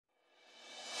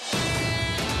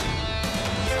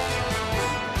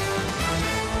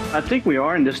I think we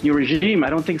are in this new regime. I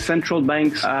don't think central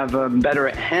banks have a better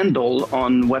handle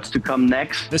on what's to come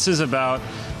next. This is about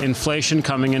inflation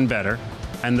coming in better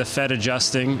and the Fed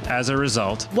adjusting as a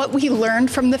result. What we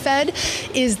learned from the Fed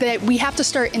is that we have to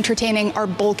start entertaining our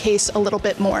bull case a little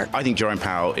bit more. I think Jerome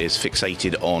Powell is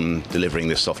fixated on delivering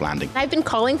this soft landing. I've been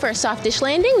calling for a softish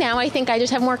landing. Now I think I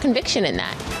just have more conviction in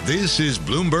that. This is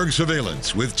Bloomberg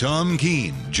Surveillance with Tom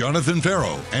Keene, Jonathan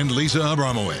Ferro, and Lisa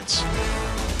Abramowicz.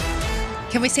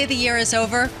 Can we say the year is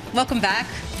over? Welcome back.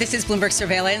 This is Bloomberg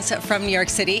Surveillance from New York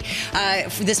City.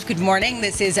 Good morning.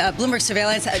 This is Bloomberg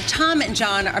Surveillance. Tom and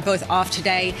John are both off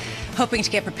today, hoping to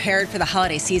get prepared for the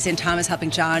holiday season. Tom is helping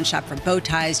John shop for bow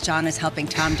ties. John is helping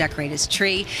Tom decorate his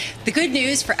tree. The good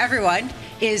news for everyone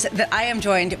is that I am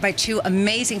joined by two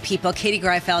amazing people, Katie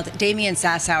Greifeld, Damian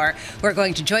Sassower, who are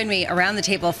going to join me around the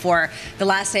table for the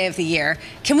last day of the year.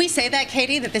 Can we say that,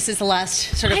 Katie, that this is the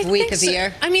last sort of week of the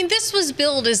year? I mean, this was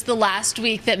billed as the last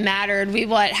week that mattered. We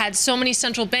had so many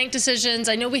central bank decisions.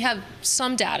 I know we have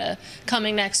some data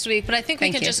coming next week, but I think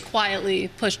we can just quietly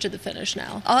push to the finish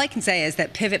now. All I can say is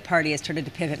that pivot party has turned into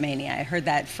pivot mania. I heard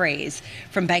that phrase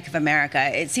from Bank of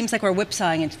America. It seems like we're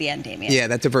whipsawing into the end, Damian. Yeah,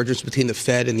 that divergence between the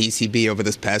Fed and the ECB over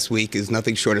this past week is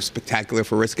nothing short of spectacular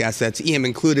for risk assets, EM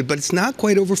included, but it's not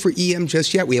quite over for EM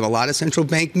just yet. We have a lot of central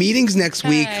bank meetings next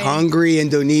week, Hungary,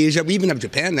 Indonesia. We even have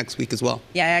Japan next week as well.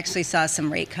 Yeah, I actually saw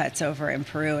some rate cuts over in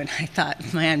Peru, and I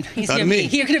thought, man, you're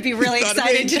going to be really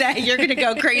excited today. You're going to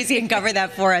go crazy and cover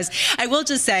that for us. I will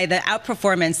just say the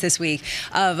outperformance this week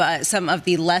of some of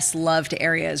the less loved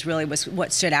areas really was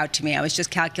what stood out to me. I was just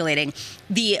calculating.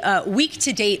 The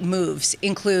week-to-date moves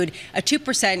include a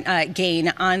 2%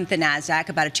 gain on the NASDAQ,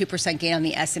 about a 2% gain on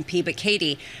the S&P, but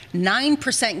Katie,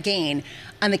 9% gain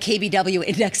on the KBW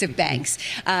index of banks,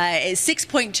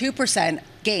 6.2%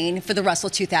 gain for the Russell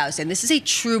 2000. This is a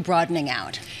true broadening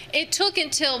out. It took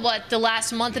until the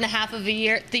last month and a half of the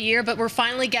year, but we're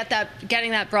finally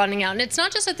getting that broadening out. And it's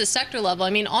not just at the sector level.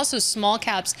 I mean, also small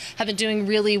caps have been doing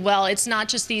really well. It's not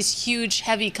just these huge,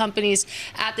 heavy companies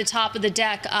at the top of the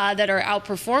deck that are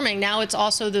outperforming. Now it's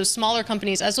also those smaller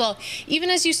companies as well.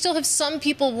 Even as you still have some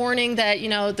people warning that,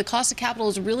 the cost of capital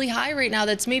is really high right now.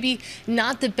 That's maybe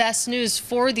not the best news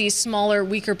for these smaller,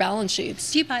 weaker balance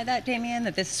sheets. Do you buy that, Damian,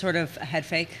 that this is sort of a head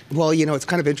fake? Well, it's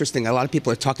kind of interesting. A lot of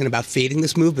people are talking about fading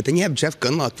this move, but then you have Jeff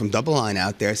Gundlach from Double Line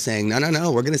out there saying,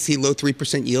 no, we're going to see low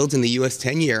 3% yields in the U.S.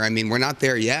 10-year. I mean, we're not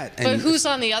there yet. But who's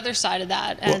on the other side of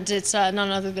that? And it's none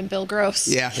other than Bill Gross.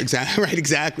 Yeah, exactly. Right,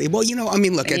 exactly. Well,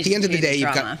 look, at the end of the day,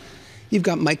 you've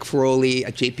got Mike Ferroli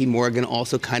at J.P. Morgan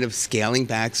also kind of scaling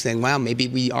back, saying, wow, maybe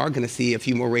we are going to see a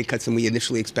few more rate cuts than we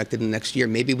initially expected in the next year.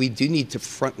 Maybe we do need to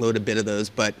front load a bit of those,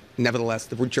 but nevertheless,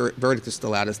 the verdict is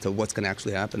still out as to what's going to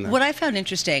actually happen there. What I found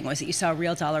interesting was that you saw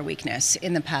real dollar weakness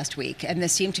in the past week, and there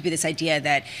seemed to be this idea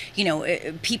that,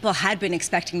 people had been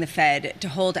expecting the Fed to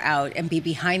hold out and be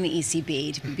behind the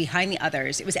ECB, to be behind the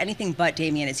others. It was anything but,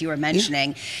 Damian, as you were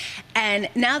mentioning. Yeah. And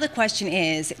now the question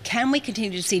is, can we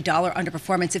continue to see dollar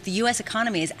underperformance if the U.S.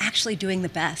 economy is actually doing the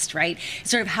best, right?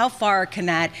 Sort of how far can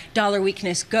that dollar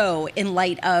weakness go in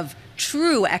light of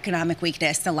true economic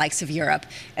weakness, the likes of Europe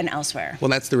and elsewhere? Well,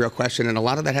 that's the real question. And a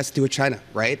lot of that has to do with China,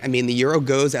 right? I mean, the euro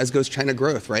goes as goes China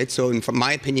growth, right? So from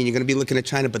my opinion, you're going to be looking at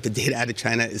China, but the data out of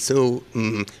China is so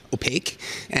opaque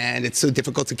and it's so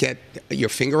difficult to get your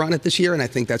finger on it this year. And I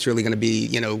think that's really going to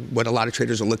be, what a lot of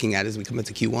traders are looking at as we come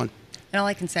into Q1. And all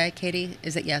I can say, Katie,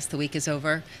 is that yes, the week is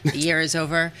over, the year is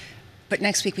over. But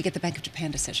next week, we get the Bank of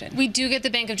Japan decision. We do get the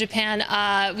Bank of Japan.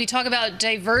 We talk about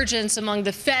divergence among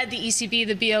the Fed, the ECB,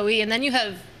 the BOE, and then you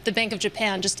have the Bank of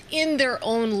Japan just in their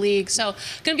own league. So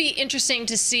going to be interesting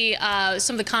to see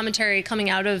some of the commentary coming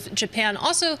out of Japan.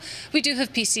 Also, we do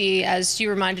have PCE, as you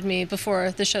reminded me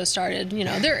before the show started.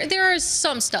 There is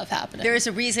some stuff happening. There is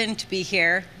a reason to be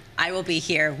here. I will be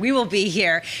here. We will be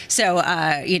here. So,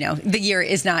 the year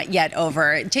is not yet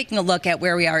over. Taking a look at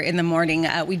where we are in the morning,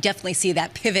 we definitely see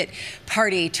that pivot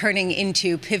party turning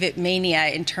into pivot mania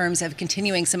in terms of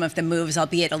continuing some of the moves,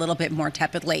 albeit a little bit more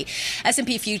tepidly.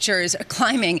 S&P futures are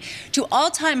climbing to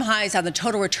all-time highs on the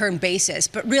total return basis.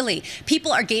 But really,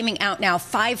 people are gaming out now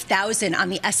 5,000 on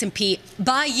the S&P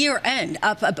by year end,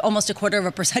 up almost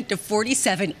 0.25% to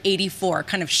 4784.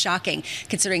 Kind of shocking,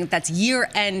 considering that's year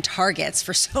end targets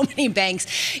for so many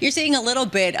banks. You're seeing a little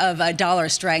bit of dollar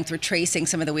strength, retracing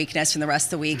some of the weakness from the rest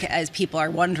of the week as people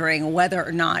are wondering whether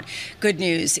or not good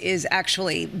news is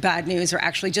actually bad news or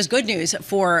actually just good news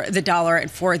for the dollar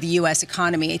and for the U.S.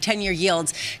 economy. 10-year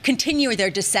yields continue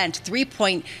their descent,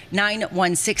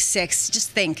 3.9166. Just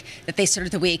think that they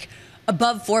started the week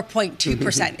above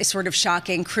 4.2% is sort of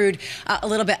shocking. Crude a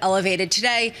little bit elevated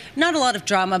today. Not a lot of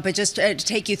drama, but just to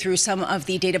take you through some of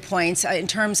the data points. In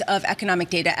terms of economic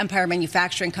data, Empire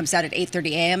Manufacturing comes out at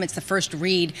 8:30 a.m. It's the first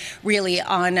read, really,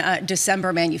 on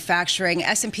December manufacturing.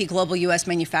 S&P Global U.S.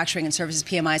 Manufacturing and Services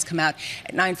PMIs come out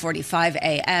at 9:45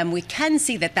 a.m. We can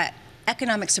see that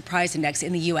economic surprise index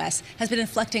in the U.S. has been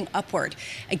inflecting upward.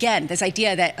 Again, this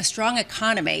idea that a strong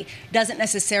economy doesn't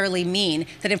necessarily mean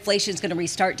that inflation is going to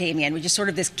restart, Damien, which is sort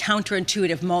of this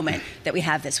counterintuitive moment that we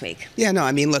have this week. Yeah, no,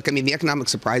 look, the economic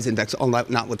surprise index, all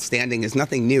notwithstanding, is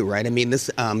nothing new, right?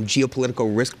 This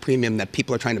geopolitical risk premium that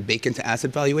people are trying to bake into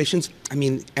asset valuations,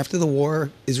 after the war,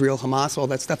 Israel, Hamas, all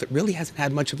that stuff, it really hasn't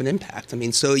had much of an impact.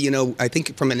 So, I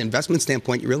think from an investment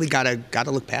standpoint, you really got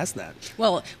to look past that.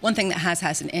 Well, one thing that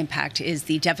has an impact is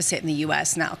the deficit in the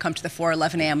U.S. Now, come to the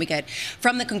 4:11 a.m. We get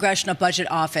from the Congressional Budget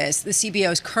Office, the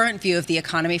CBO's current view of the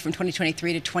economy from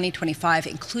 2023 to 2025,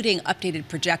 including updated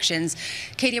projections.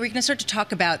 Katie, are we going to start to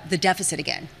talk about the deficit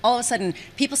again? All of a sudden,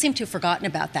 people seem to have forgotten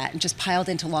about that and just piled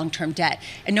into long-term debt,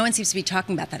 and no one seems to be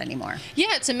talking about that anymore. Yeah,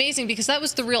 it's amazing because that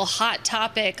was the real hot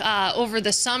topic over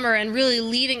the summer and really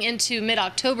leading into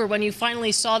mid-October when you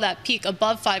finally saw that peak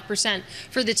above 5%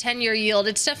 for the 10-year yield.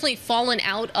 It's definitely fallen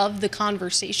out of the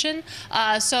conversation.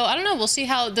 So I don't know. We'll see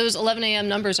how those 11 a.m.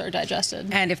 numbers are digested.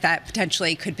 And if that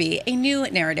potentially could be a new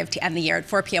narrative to end the year. At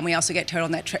 4 p.m., we also get total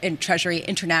net Treasury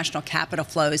international capital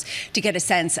flows to get a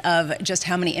sense of just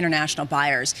how many international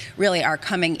buyers really are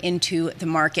coming into the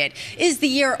market. Is the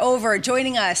year over?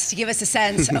 Joining us to give us a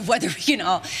sense of whether we can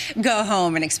all go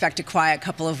home and expect a quiet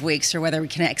couple of weeks or whether we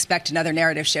can expect another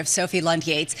narrative shift. Sophie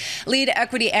Lund-Yates, lead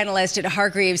equity analyst at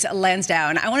Hargreaves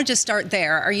Lansdown. I want to just start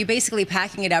there. Are you basically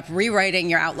packing it up, rewriting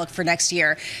your outlook for next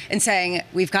year and saying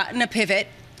we've gotten a pivot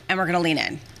and we're going to lean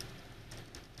in?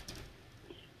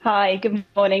 Hi, good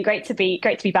morning. Great to be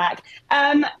back.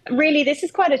 Really, this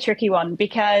is quite a tricky one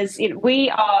because we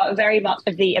are very much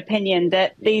of the opinion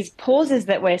that these pauses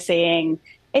that we're seeing,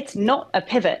 it's not a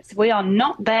pivot. We are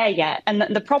not there yet. And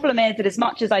the problem is that as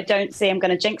much as I don't see, I'm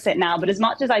going to jinx it now, but as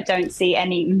much as I don't see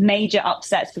any major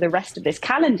upsets for the rest of this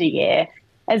calendar year,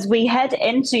 as we head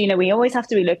into, we always have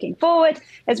to be looking forward,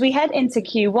 as we head into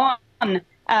Q1, and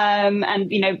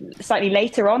slightly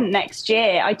later on next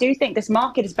year, I do think this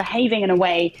market is behaving in a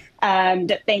way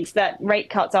that thinks that rate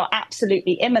cuts are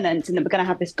absolutely imminent and that we're going to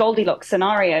have this Goldilocks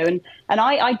scenario. And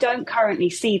I don't currently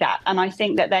see that. And I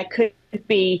think that there could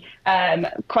be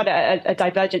quite a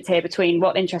divergence here between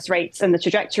what interest rates and the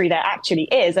trajectory there actually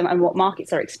is and what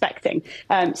markets are expecting.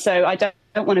 So I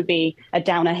don't want to be a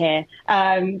downer here,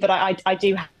 but I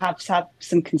do have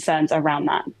some concerns around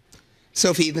that.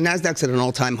 Sophie, the Nasdaq's at an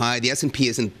all-time high. The S&P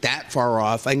isn't that far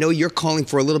off. I know you're calling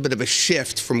for a little bit of a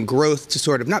shift from growth to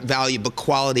sort of not value, but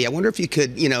quality. I wonder if you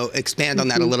could, expand on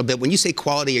that a little bit. When you say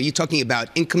quality, are you talking about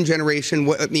income generation?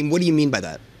 What do you mean by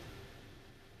that?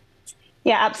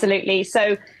 Yeah, absolutely.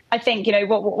 So I think,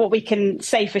 what we can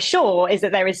say for sure is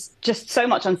that there is just so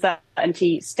much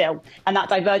uncertainty still. And that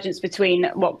divergence between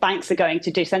what banks are going to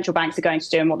do, central banks are going to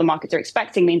do, and what the markets are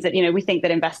expecting means that, we think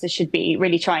that investors should be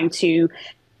really trying to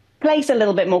place a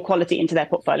little bit more quality into their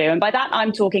portfolio. And by that,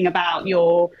 I'm talking about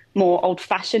your more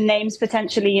old-fashioned names,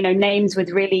 potentially, names with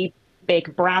really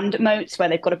big brand moats where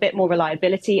they've got a bit more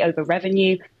reliability over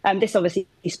revenue. This obviously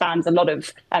spans a lot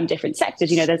of different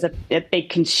sectors. There's a big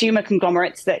consumer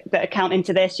conglomerates that account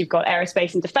into this. You've got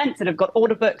aerospace and defense that have got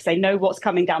order books. They know what's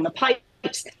coming down the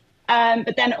pipes.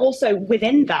 But then also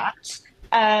within that,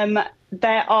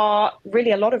 there are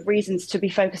really a lot of reasons to be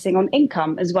focusing on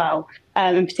income as well.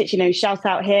 And particularly, shout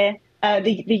out here,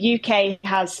 the UK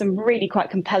has some really quite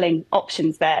compelling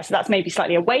options there. So that's maybe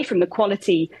slightly away from the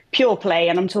quality pure play.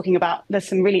 And I'm talking about there's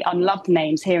some really unloved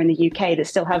names here in the UK that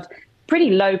still have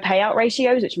pretty low payout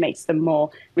ratios, which makes them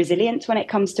more resilient when it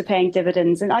comes to paying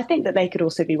dividends. And I think that they could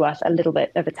also be worth a little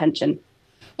bit of attention.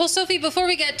 Well, Sophie, before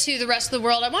we get to the rest of the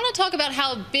world, I want to talk about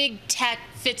how big tech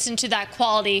fits into that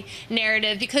quality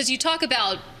narrative, because you talk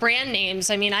about brand names.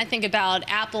 I think about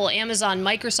Apple, Amazon,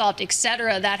 Microsoft, et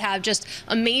cetera, that have just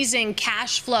amazing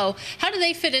cash flow. How do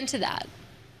they fit into that?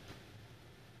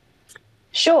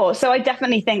 Sure. So I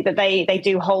definitely think that they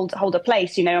do hold a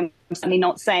place. I'm certainly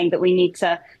not saying that we need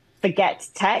to forget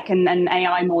tech and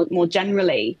AI more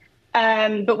generally.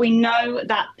 But we know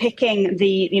that picking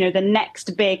the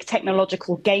next big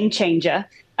technological game changer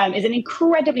is an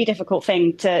incredibly difficult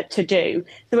thing to do.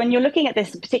 So when you're looking at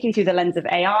this, particularly through the lens of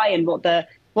AI and what the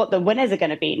what the winners are going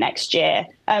to be next year.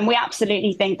 We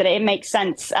absolutely think that it makes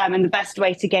sense. And the best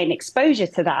way to gain exposure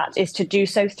to that is to do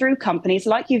so through companies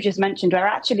like you've just mentioned, where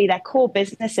actually their core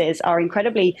businesses are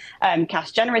incredibly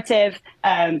cash generative.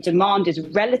 Demand is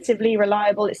relatively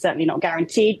reliable. It's certainly not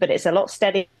guaranteed, but it's a lot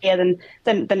steadier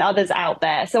than others out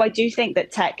there. So I do think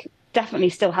that tech definitely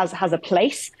still has a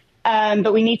place.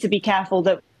 But we need to be careful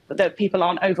that people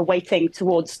aren't overweighting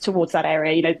towards that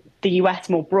area. You know, the US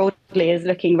more broadly is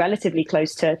looking relatively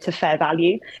close to fair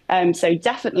value. So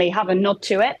definitely have a nod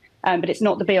to it, but it's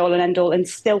not the be all and end all, and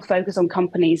still focus on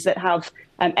companies that have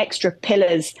extra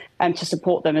pillars to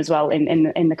support them as well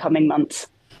in the coming months.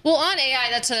 Well, on AI,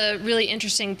 that's a really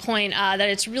interesting point, that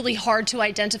it's really hard to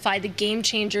identify the game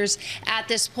changers at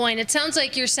this point. It sounds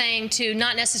like you're saying to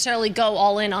not necessarily go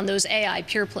all in on those AI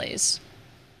pure plays.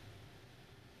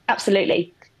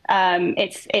 Absolutely.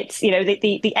 It's you know,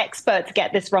 the experts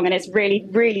get this wrong, and it's really,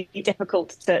 really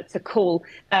difficult to call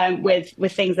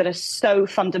with things that are so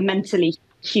fundamentally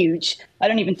huge. I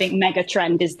don't even think mega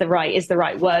trend is the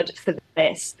right word for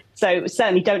this. So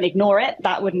certainly don't ignore it.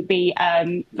 That wouldn't be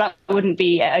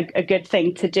a good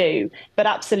thing to do. But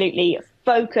absolutely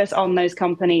focus on those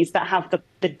companies that have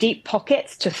the deep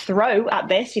pockets to throw at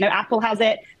this. You know, Apple has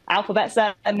it, Alphabet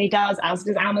certainly does, as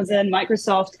does Amazon,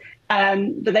 Microsoft.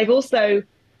 But they've also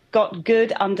got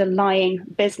good underlying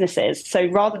businesses. So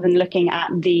rather than looking at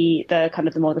the kind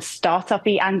of the more the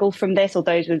startup-y angle from this, or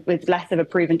those with less of a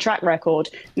proven track record,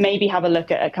 maybe have a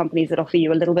look at companies that offer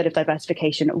you a little bit of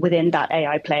diversification within that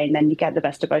AI play, and then you get the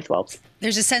best of both worlds.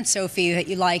 There's a sense, Sophie, that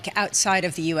you like outside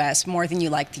of the U.S. more than you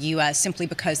like the U.S. simply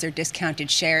because they're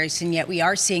discounted shares, and yet we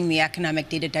are seeing the economic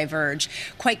data diverge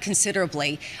quite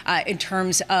considerably in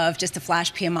terms of just the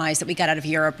flash PMIs that we got out of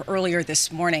Europe earlier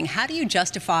this morning. How do you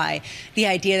justify the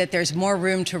idea that there's more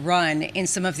room to run in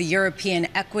some of the European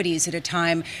equities at a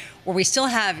time where we still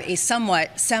have a somewhat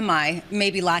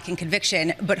maybe lacking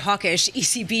conviction, but hawkish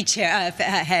ECB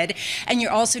head, and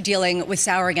you're also dealing with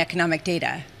souring economic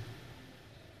data?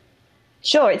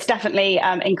 Sure, it's definitely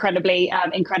incredibly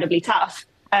tough.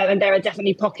 And there are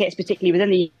definitely pockets, particularly within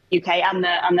the UK and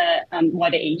the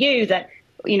wider EU, that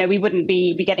we wouldn't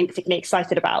be getting particularly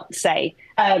excited about, say.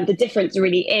 The difference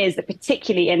really is that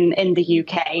particularly in the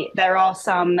UK, there are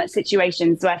some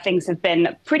situations where things have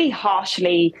been pretty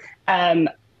harshly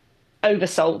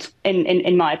oversold,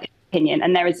 in my opinion,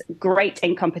 and there is great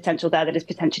income potential there that is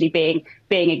potentially being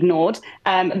ignored.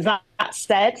 That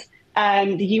said,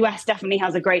 the US definitely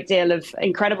has a great deal of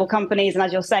incredible companies, and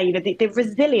as you're saying, the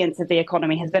resilience of the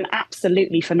economy has been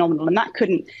absolutely phenomenal, and that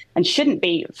couldn't and shouldn't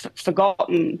be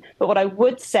forgotten. But what I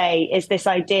would say is this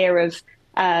idea of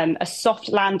a soft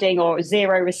landing or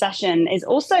zero recession is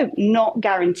also not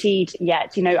guaranteed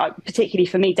yet. Particularly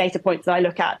for me, data points that I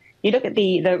look at. You look at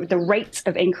the rate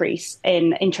of increase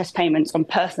in interest payments on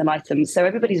personal items. So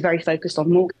everybody's very focused on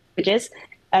mortgages,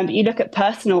 but you look at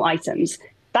personal items.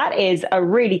 That is a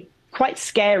really quite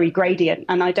scary gradient,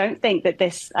 and I don't think that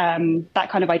this that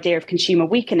kind of idea of consumer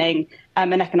weakening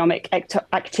and economic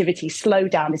activity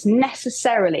slowdown is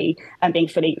necessarily being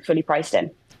fully priced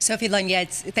in. Sophie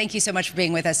Lund-Yates, thank you so much for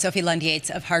being with us. Sophie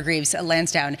Lund-Yates of Hargreaves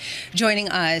Lansdown, joining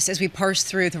us as we parse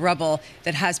through the rubble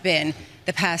that has been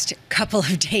the past couple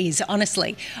of days,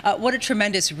 honestly. What a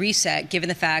tremendous reset, given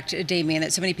the fact, Damien,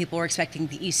 that so many people were expecting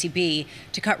the ECB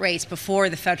to cut rates before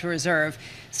the Federal Reserve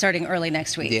starting early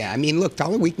next week. Yeah, I mean, look,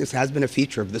 dollar weakness has been a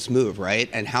feeture of this move, right?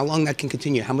 And how long that can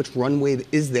continue, how much runway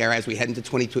is there as we head into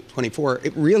 2024,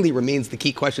 it really remains the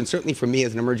key question, certainly for me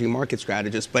as an emerging market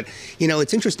strategist. But,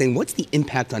 it's interesting. What's the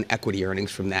impact on equity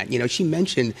earnings from that?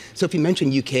 Sophie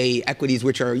mentioned UK equities,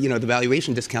 which are, the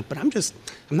valuation discount, but I'm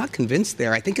not convinced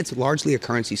there. I think it's largely a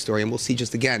currency story, and we'll see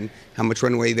just again how much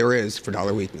runway there is for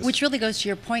dollar weakness. Which really goes to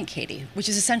your point, Katie, which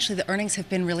is essentially the earnings have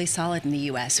been really solid in the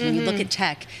U.S. When you look at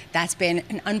tech, that's been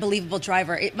an unbelievable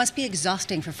driver. It must be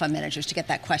exhausting for fund managers to get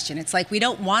that question. It's like, we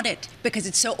don't want it because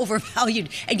it's so overvalued,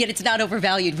 and yet it's not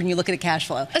overvalued when you look at the cash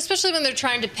flow. Especially when they're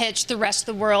trying to pitch the rest of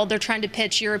the world, they're trying to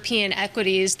pitch European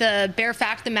equities. The bare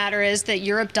fact of the matter is that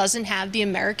Europe doesn't have the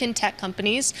American tech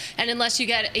companies, and unless you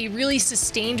get a really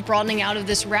sustained broadening out of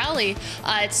this rally,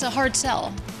 it's a hard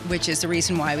sell. Which is the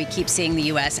reason why we keep seeing the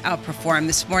U.S. outperform.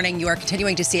 This morning, you are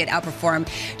continuing to see it outperform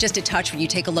just a touch when you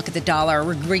take a look at the dollar,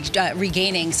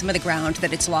 regaining some of the ground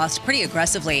that it's lost pretty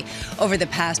aggressively over the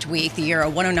past week. The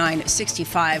euro,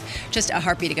 109.65, just a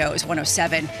heartbeat ago, it was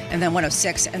 107, and then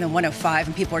 106, and then 105,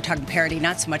 and people are talking parity,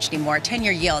 not so much anymore.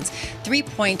 10-year yields,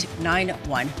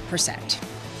 3.91%.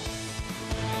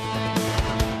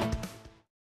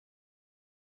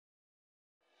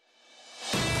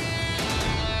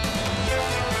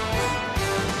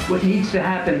 What needs to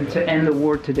happen to end the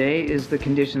war today is the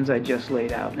conditions I just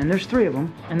laid out. And there's 3 of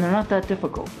them, and they're not that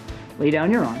difficult. Lay down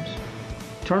your arms,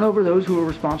 turn over those who were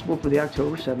responsible for the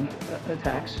October 7th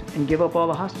attacks, and give up all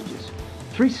the hostages.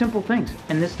 3 simple things,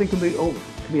 and this thing can be over.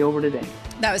 It can be over today.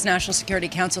 That was National Security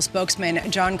Council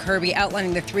spokesman John Kirby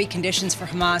outlining the 3 conditions for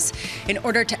Hamas in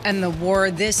order to end the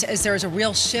war. This, as there is a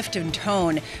real shift in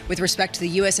tone with respect to the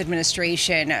U.S.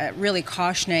 administration, really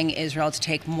cautioning Israel to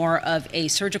take more of a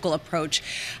surgical approach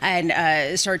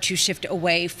and start to shift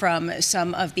away from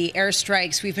some of the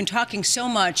airstrikes. We've been talking so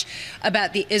much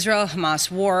about the Israel-Hamas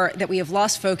war that we have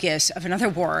lost focus of another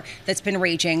war that's been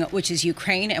raging, which is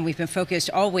Ukraine. And we've been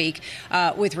focused all week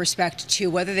with respect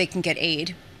to whether they can get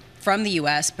aid from the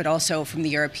U.S., but also from the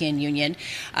European Union.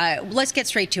 Let's get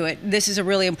straight to it. This is a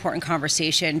really important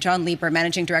conversation. John Lieber,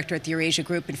 Managing Director at the Eurasia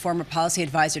Group and former policy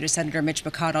advisor to Senator Mitch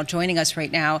McConnell, joining us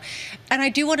right now. And I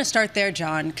do want to start there,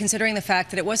 John, considering the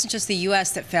fact that it wasn't just the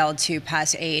U.S. that failed to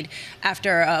pass aid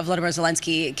after Volodymyr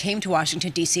Zelensky came to Washington,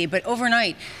 D.C., but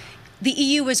overnight, the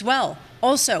EU as well,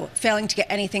 also failing to get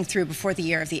anything through before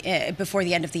the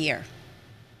end of the year.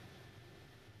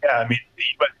 Yeah, I mean,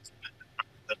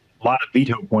 a lot of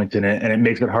veto points in it, and it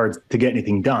makes it hard to get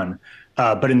anything done.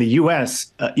 But in the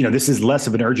U.S., this is less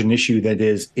of an urgent issue than it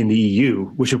is in the EU,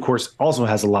 which, of course, also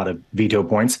has a lot of veto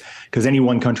points because any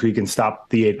one country can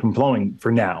stop the aid from flowing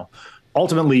for now.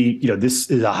 Ultimately,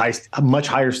 this is a much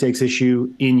higher stakes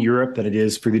issue in Europe than it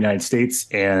is for the United States.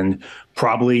 And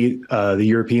probably the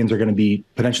Europeans are going to be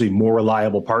potentially more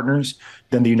reliable partners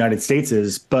than the United States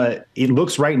is. But it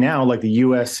looks right now like the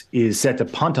U.S. is set to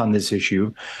punt on this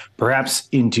issue, perhaps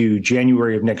into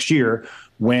January of next year,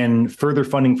 when further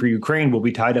funding for Ukraine will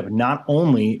be tied up not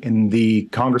only in the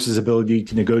Congress's ability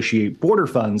to negotiate border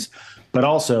funds, but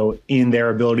also in their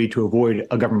ability to avoid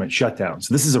a government shutdown.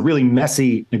 So this is a really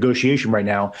messy negotiation right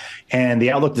now, and the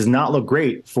outlook does not look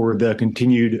great for the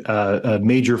continued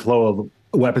major flow of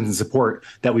weapons and support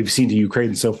that we've seen to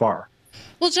Ukraine so far.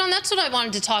 Well, John, that's what I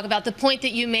wanted to talk about, the point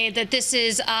that you made, that this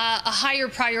is a higher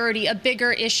priority, a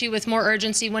bigger issue with more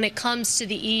urgency when it comes to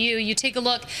the EU. You take a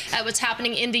look at what's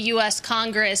happening in the U.S.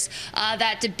 Congress,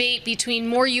 that debate between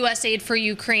more U.S. aid for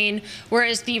Ukraine,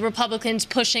 whereas the Republicans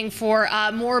pushing for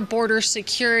more border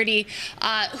security.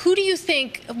 Who do you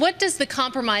think, what does the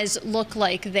compromise look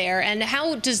like there, and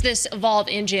how does this evolve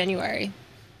in January?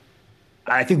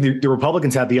 I think the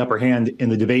Republicans have the upper hand in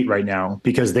the debate right now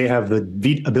because they have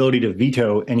the ability to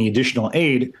veto any additional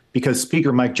aid because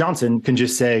Speaker Mike Johnson can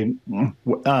just say,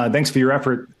 thanks for your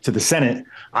effort to the Senate.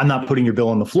 I'm not putting your bill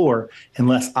on the floor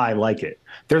unless I like it.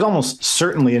 There's almost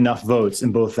certainly enough votes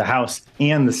in both the House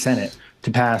and the Senate to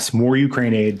pass more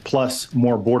Ukraine aid plus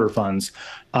more border funds.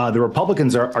 The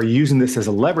Republicans are using this as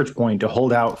a leverage point to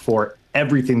hold out for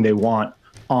everything they want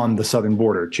on the southern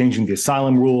border, changing the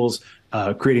asylum rules,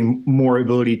 creating more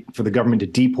ability for the government to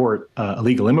deport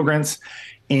illegal immigrants.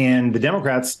 And the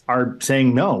Democrats are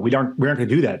saying, no, we aren't going to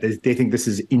do that. They think this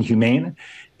is inhumane,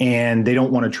 and they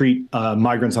don't want to treat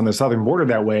migrants on the southern border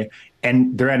that way.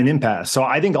 And they're at an impasse. So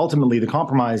I think ultimately the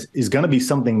compromise is going to be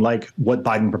something like what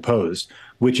Biden proposed,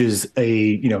 which is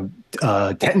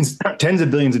tens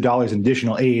of billions of dollars in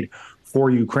additional aid for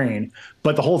Ukraine,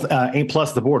 but the whole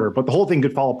plus the border. But the whole thing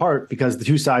could fall apart because the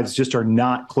two sides just are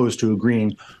not close to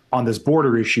agreeing on this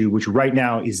border issue, which right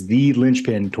now is the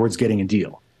linchpin towards getting a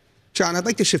deal. John, I'd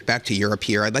like to shift back to Europe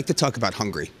here. I'd like to talk about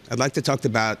Hungary. I'd like to talk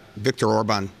about Viktor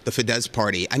Orban, the Fidesz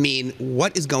party. I mean,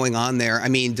 what is going on there? I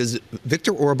mean, does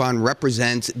Viktor Orban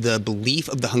represent the belief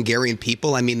of the Hungarian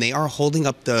people? I mean, they are holding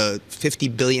up the 50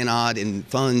 billion odd in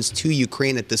funds to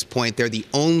Ukraine at this point. They're the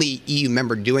only EU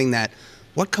member doing that.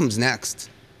 What comes next?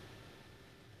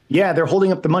 Yeah, they're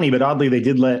holding up the money, but oddly, they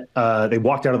did they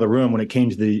walked out of the room when it came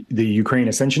to the Ukraine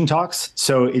accession talks.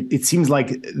 So it seems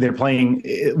like they're playing,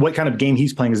 what kind of game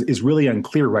he's playing is really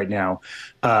unclear right now.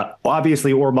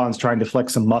 Obviously, Orban's trying to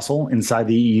flex some muscle inside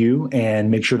the EU and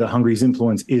make sure that Hungary's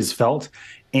influence is felt.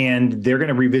 And they're going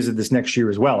to revisit this next year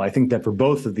as well. I think that for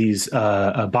both of these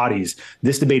bodies,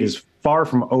 this debate is far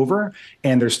from over,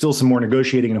 and there's still some more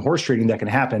negotiating and horse trading that can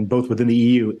happen both within the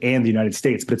EU and the United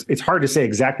States. But it's hard to say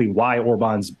exactly why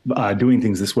Orban's doing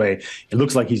things this way. It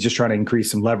looks like he's just trying to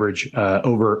increase some leverage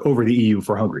over the EU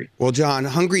for Hungary. Well, John,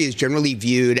 Hungary is generally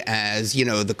viewed as,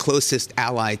 the closest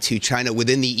ally to China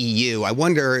within the EU. I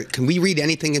wonder, can we read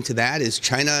anything into that? Is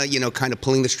China, kind of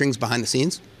pulling the strings behind the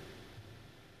scenes?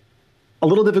 A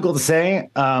little difficult to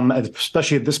say,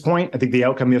 especially at this point. I think the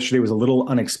outcome yesterday was a little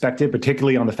unexpected,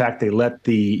 particularly on the fact they let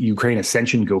the Ukraine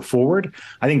ascension go forward.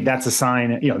 I think that's a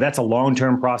sign, that's a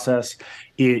long-term process.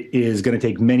 It is going to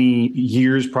take many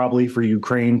years probably for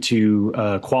Ukraine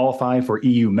to qualify for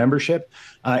EU membership.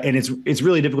 And it's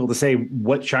really difficult to say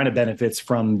what China benefits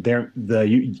from the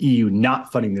EU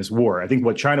not funding this war. I think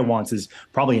what China wants is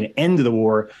probably an end to the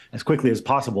war as quickly as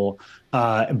possible,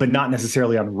 but not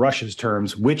necessarily on Russia's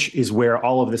terms, which is where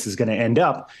all of this is going to end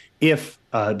up if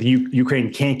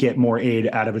Ukraine can't get more aid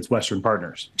out of its Western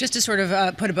partners. Just to sort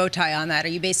of put a bow tie on that, are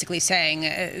you basically saying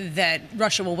that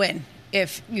Russia will win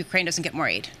if Ukraine doesn't get more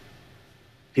aid?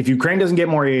 If Ukraine doesn't get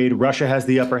more aid, Russia has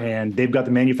the upper hand. They've got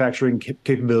the manufacturing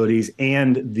capabilities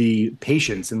and the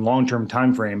patience and long-term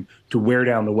time frame to wear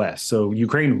down the West. So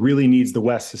Ukraine really needs the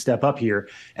West to step up here.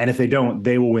 And if they don't,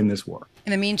 they will win this war.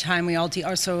 In the meantime, we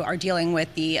also are dealing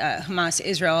with the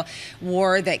Hamas-Israel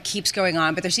war that keeps going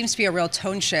on. But there seems to be a real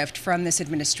tone shift from this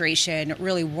administration,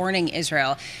 really warning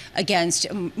Israel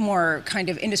against more kind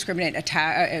of indiscriminate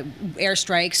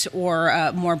airstrikes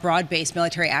or more broad-based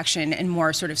military action and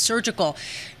more sort of surgical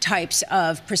types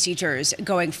of procedures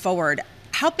going forward.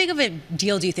 How big of a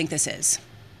deal do you think this is?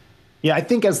 Yeah, I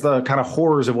think as the kind of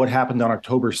horrors of what happened on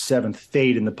October 7th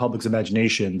fade in the public's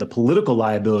imagination, the political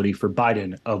liability for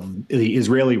Biden of the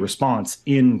Israeli response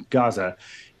in Gaza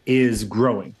is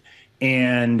growing.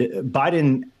 And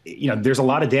Biden, there's a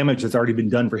lot of damage that's already been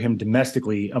done for him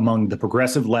domestically among the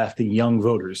progressive left and young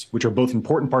voters, which are both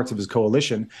important parts of his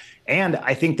coalition. And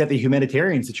I think that the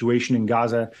humanitarian situation in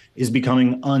Gaza is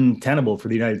becoming untenable for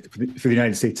the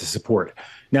United States to support.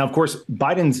 Now, of course,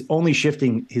 Biden's only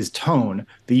shifting his tone.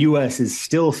 The U.S. is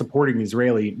still supporting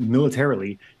Israeli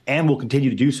militarily and will continue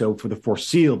to do so for the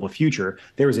foreseeable future.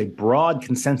 There is a broad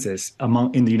consensus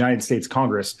in the United States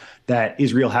Congress that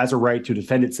Israel has a right to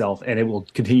defend itself, and it will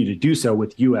continue to do so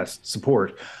with U.S.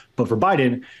 support. But for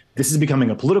Biden, this is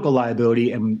becoming a political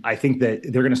liability, and I think that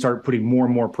they're going to start putting more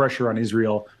and more pressure on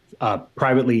Israel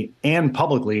privately and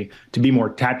publicly to be more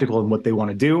tactical in what they want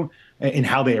to do and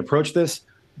how they approach this.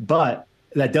 But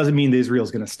that doesn't mean that Israel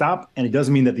is going to stop, and it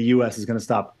doesn't mean that the U.S. is going to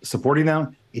stop supporting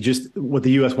them. It just what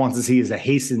the U.S. wants to see is a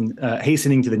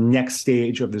hastening to the next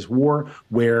stage of this war,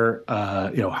 where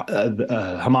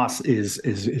Hamas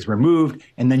is removed,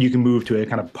 and then you can move to a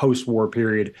kind of post-war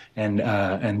period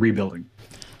and rebuilding.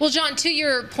 Well, John, to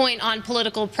your point on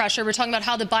political pressure, we're talking about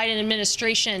how the Biden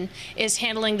administration is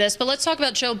handling this. But let's talk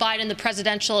about Joe Biden, the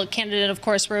presidential candidate. Of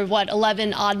course, we're,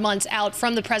 11 odd months out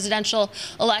from the presidential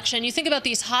election. You think about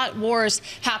these hot wars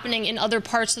happening in other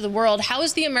parts of the world. How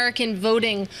is the American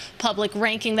voting public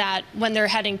ranking that when they're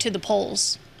heading to the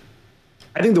polls?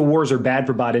 I think the wars are bad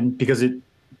for Biden because it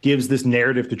gives this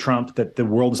narrative to Trump that the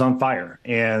world is on fire.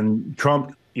 And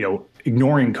Trump,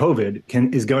 ignoring COVID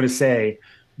is going to say,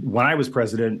 when I was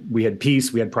president, we had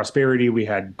peace, we had prosperity, we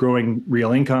had growing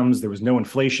real incomes, there was no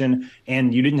inflation,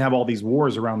 and you didn't have all these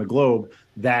wars around the globe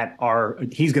that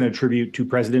he's going to attribute to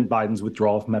President Biden's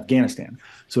withdrawal from Afghanistan.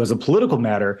 So as a political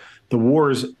matter, the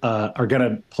wars are going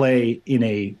to play in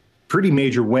a pretty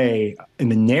major way in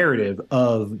the narrative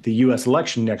of the U.S.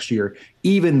 election next year,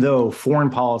 even though foreign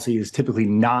policy is typically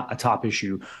not a top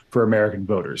issue for American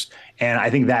voters. And I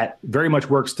think that very much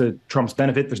works to Trump's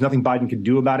benefit. There's nothing Biden can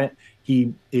do about it.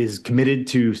 He is committed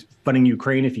to funding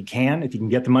Ukraine if he can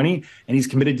get the money, and he's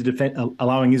committed to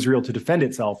allowing Israel to defend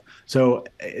itself. So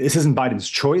this isn't Biden's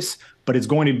choice, but it's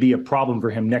going to be a problem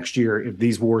for him next year if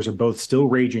these wars are both still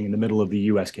raging in the middle of the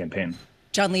U.S. campaign.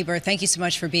 John Lieber, thank you so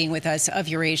much for being with us of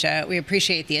Eurasia. We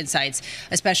appreciate the insights,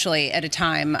 especially at a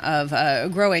time of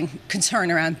growing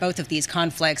concern around both of these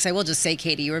conflicts. I will just say,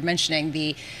 Katie, you were mentioning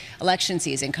the election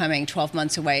season coming 12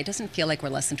 months away. It doesn't feel like we're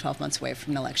less than 12 months away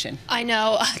from an election. I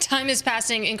know. Time is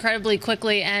passing incredibly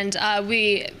quickly, and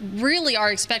we really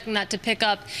are expecting that to pick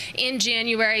up in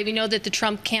January. We know that the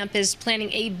Trump camp is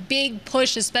planning a big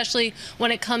push, especially when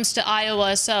it comes to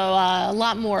Iowa, so a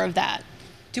lot more of that.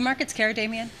 Do markets care,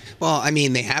 Damien? Well, I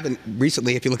mean, they haven't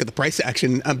recently if you look at the price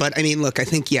action. But I mean, look, I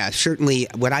think, yeah, certainly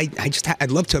what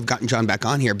I'd love to have gotten John back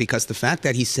on here, because the fact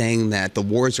that he's saying that the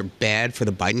wars are bad for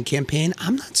the Biden campaign,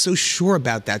 I'm not so sure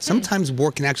about that. Sometimes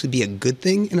war can actually be a good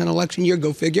thing in an election year,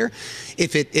 go figure.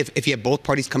 If you have both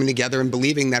parties coming together and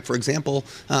believing that, for example,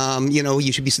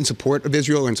 you should be in support of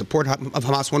Israel or in support of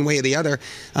Hamas one way or the other,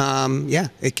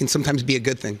 it can sometimes be a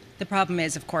good thing. The problem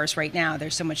is, of course, right now,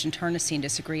 there's so much internecine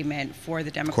disagreement for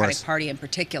the Democratic Party in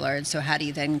particular. And so how do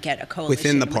you then get a coalition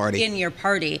within the party, in your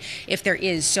party, if there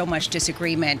is so much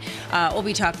disagreement? We'll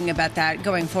be talking about that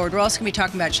going forward. We're also going to be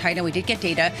talking about China. We did get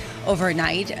data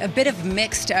overnight, a bit of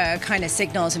mixed kind of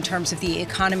signals in terms of the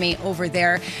economy over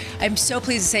there. I'm so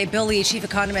pleased to say Bill Lee, chief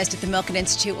economist at the Milken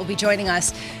Institute, will be joining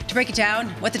us to break it down,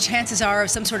 what the chances are of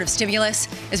some sort of stimulus,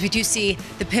 as we do see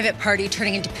the pivot party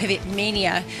turning into pivot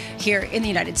mania here in the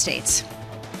United States.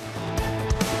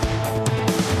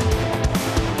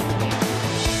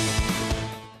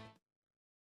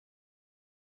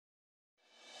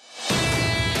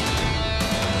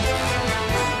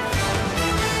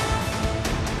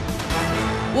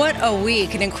 What a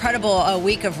week, an incredible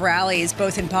week of rallies,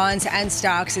 both in bonds and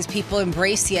stocks, as people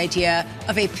embrace the idea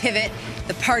of a pivot.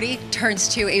 The party turns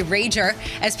to a rager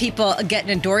as people get an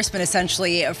endorsement,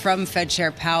 essentially, from Fed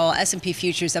Chair Powell. S&P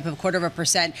futures up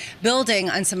 0.25%, building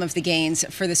on some of the gains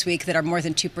for this week that are more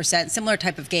than 2%. Similar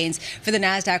type of gains for the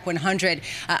NASDAQ 100.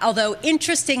 Although,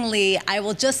 interestingly, I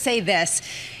will just say this.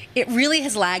 It really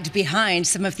has lagged behind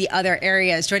some of the other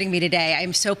areas. Joining me today,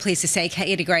 I'm so pleased to say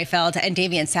Katie Greifeld and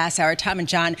Damian Sassower, Tom and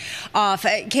John off.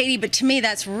 Katie, but to me,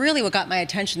 that's really what got my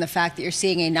attention, the fact that you're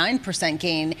seeing a 9%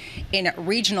 gain in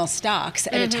regional stocks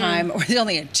at a time where there's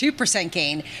only a 2%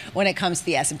 gain when it comes to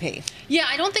the S&P. Yeah,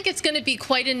 I don't think it's going to be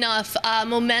quite enough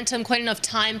momentum, quite enough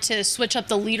time to switch up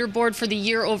the leaderboard for the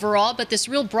year overall, but this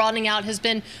real broadening out has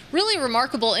been really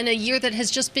remarkable in a year that has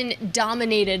just been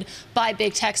dominated by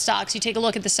big tech stocks. You take a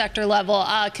look at the sector level,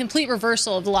 complete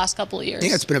reversal of the last couple of years.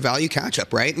 Yeah, it's been a value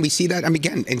catch-up, right? And we see that,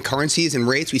 again, in currencies and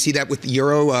rates. We see that with the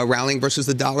euro rallying versus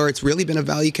the dollar. It's really been a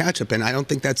value catch-up, and I don't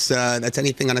think that's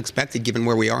anything unexpected given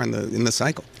where we are in the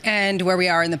cycle. And where we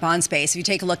are in the bond space. If you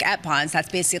take a look at bonds, that's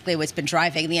basically what's been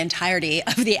driving the entirety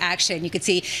of the action. You could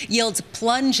see yields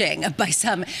plunging by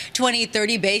some 20,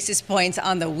 30 basis points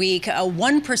on the week, a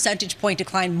 1 percentage point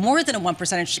decline, more than a 1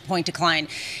 percentage point decline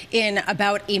in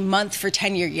about a month for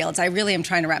 10-year yields. I really am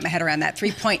trying to wrap my head around that.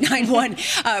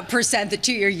 3.91%, the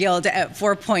 2-year yield at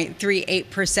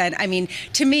 4.38%. I mean,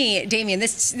 to me, Damian,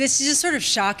 this is just sort of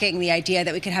shocking, the idea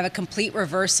that we could have a complete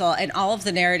reversal in all of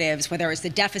the narratives, whether it's the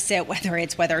deficit,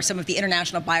 whether some of the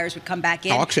international buyers would come back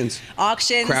in. Auctions.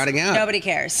 Crowding out. Nobody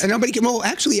cares. And well,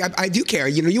 actually, I do care.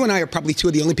 You know, you and I are probably two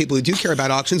of the only people who do care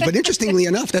about auctions. But interestingly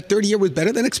enough, that 30-year was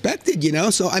better than expected, you know?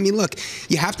 So, I mean, look,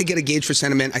 you have to get a gauge for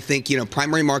sentiment. I think,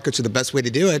 primary markets are the best way to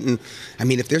do it. And, I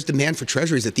mean, if there's demand for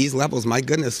treasuries at these levels, my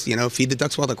goodness, feed the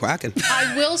ducks while they're quacking.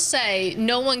 I will say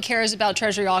no one cares about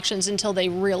treasury auctions until they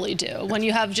really do. When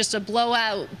you have just a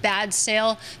blowout bad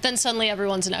sale, then suddenly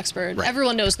everyone's an expert. Right.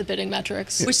 Everyone knows the bidding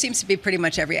metrics. Which seems to be pretty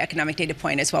much every economic data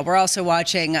point as well. We're also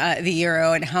watching the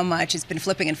euro and how much it's been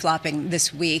flipping and flopping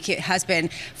this week. It has been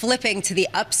flipping to the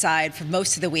upside for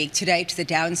most of the week, today to the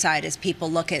downside, as people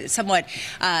look at somewhat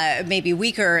maybe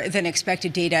weaker than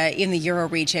expected data in the euro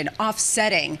region,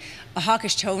 offsetting a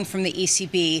hawkish tone from the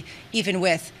ECB, even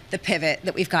with the pivot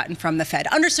that we've gotten from the Fed.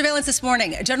 Under surveillance this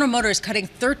morning, General Motors cutting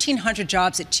 1,300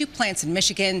 jobs at 2 plants in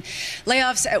Michigan.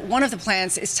 Layoffs at one of the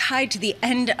plants is tied to the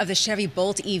end of the Chevy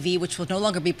Bolt EV, which will no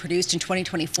longer be produced in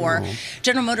 2024.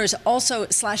 General Motors also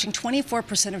slashing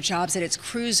 24% of jobs at its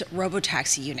Cruise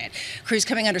robotaxi unit. Cruise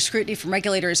coming under scrutiny from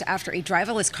regulators after a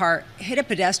driverless car hit a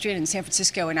pedestrian in San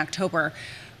Francisco in October,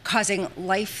 causing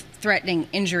life-threatening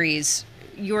injuries.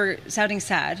 You're sounding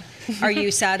sad. Are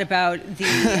you sad about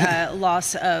the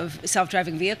loss of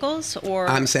self-driving vehicles, or?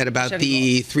 I'm sad about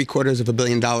the $750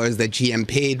 million that GM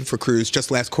paid for Cruise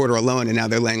just last quarter alone, and now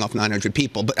they're laying off 900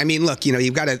 people. But I mean, look,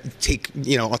 you've got to take,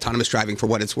 autonomous driving for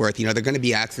what it's worth. There are going to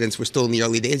be accidents. We're still in the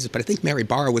early days, but I think Mary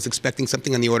Barra was expecting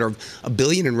something on the order of $1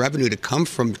 billion in revenue to come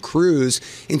from Cruise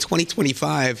in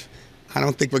 2025. I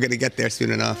don't think we're going to get there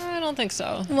soon enough. I don't think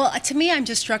so. Well, to me, I'm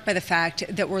just struck by the fact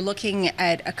that we're looking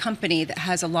at a company that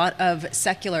has a lot of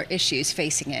secular issues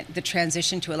facing it. The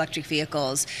transition to electric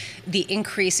vehicles, the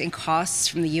increase in costs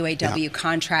from the UAW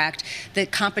contract, the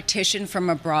competition from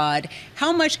abroad.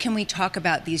 How much can we talk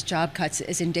about these job cuts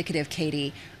as indicative,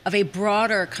 Katie, of a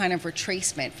broader kind of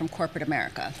retracement from corporate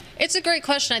America? It's a great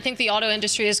question. I think the auto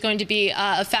industry is going to be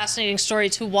a fascinating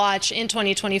story to watch in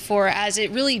 2024 as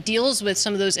it really deals with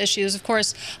some of those issues. Of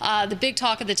course, the big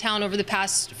talk of the town over the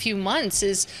past few months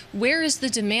is, where is the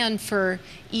demand for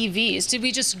EVs? Did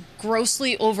we just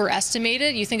grossly overestimate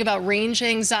it? You think about range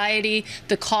anxiety,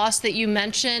 the cost that you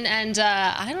mentioned, and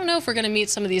I don't know if we're going to meet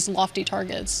some of these lofty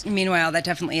targets. Meanwhile, that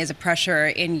definitely is a pressure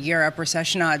in Europe.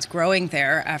 Recession odds growing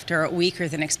there after weaker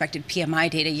than expected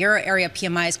PMI data. Euro area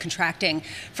PMI is contracting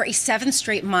for a 7th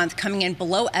straight month, coming in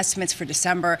below estimates for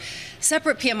December.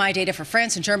 Separate PMI data for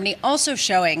France and Germany also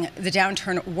showing the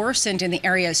downturn worsened in the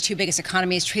area's two biggest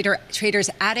economies. Traders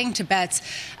adding to bets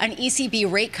on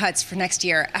ECB rate cuts for next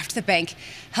year after the bank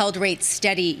held rates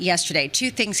steady yesterday.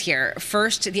 Two things here.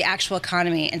 First, the actual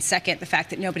economy, and second, the fact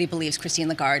that nobody believes Christine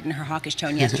Lagarde and her hawkish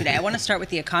tone yesterday. I want to start with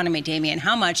the economy, Damian.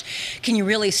 How much can you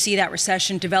really see that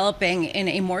recession developing in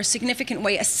a more significant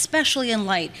way, especially in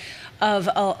light of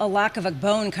a lack of a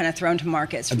bone kind of thrown to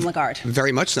markets from Lagarde.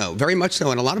 Very much so. Very much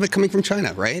so. And a lot of it coming from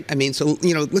China, right? I mean, so,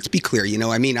 let's be clear.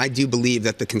 I do believe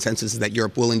that the consensus is that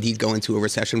Europe will indeed go into a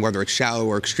recession, whether it's shallow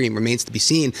or extreme remains to be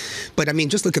seen. But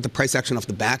just look at the price action off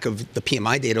the back of the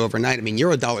PMI data overnight.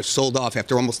 Euro-dollar sold off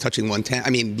after almost touching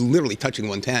 110. Literally touching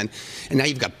 110. And now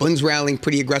you've got bunds rallying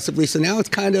pretty aggressively. So now it's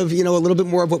kind of, a little bit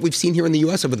more of what we've seen here in the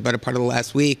U.S. over the better part of the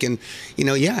last week. And,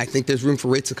 I think there's room for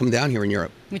rates to come down here in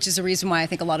Europe. Which is the reason why I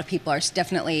think a lot of people are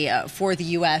definitely for the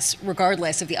U.S.,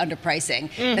 regardless of the underpricing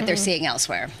that they're seeing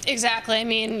elsewhere. Exactly.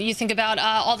 You think about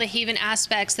all the haven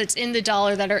aspects that's in the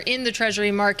dollar that are in the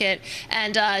Treasury market,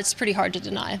 and it's pretty hard to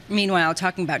deny. Meanwhile,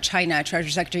 talking about China,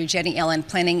 Treasury Secretary Janet Yellen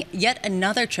planning yet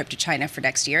another trip to China for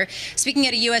next year. Speaking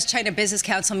at a U.S.-China Business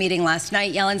Council meeting last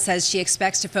night, Yellen says she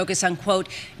expects to focus on, quote,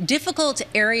 difficult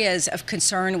areas of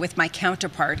concern with my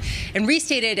counterpart, and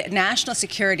restated national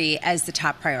security as the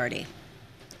top priority.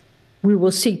 We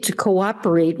will seek to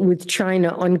cooperate with China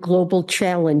on global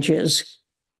challenges.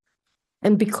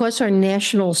 And because our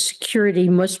national security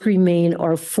must remain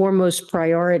our foremost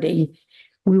priority,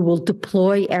 we will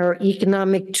deploy our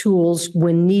economic tools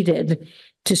when needed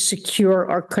to secure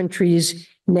our country's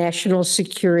national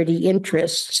security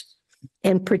interests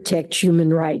and protect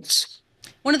human rights.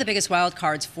 One of the biggest wild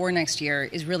cards for next year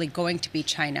is really going to be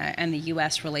China and the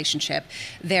U.S. relationship.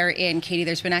 Therein, Katie,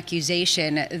 there's been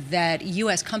accusation that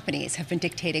U.S. companies have been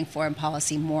dictating foreign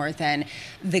policy more than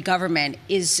the government.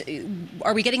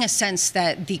 Are we getting a sense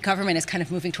that the government is kind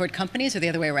of moving toward companies, or the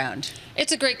other way around?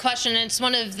 It's a great question, and it's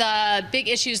one of the big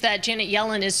issues that Janet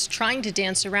Yellen is trying to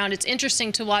dance around. It's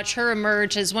interesting to watch her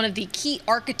emerge as one of the key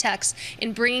architects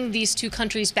in bringing these two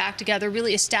countries back together,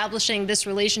 really establishing this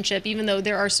relationship, even though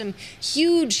there are some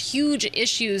huge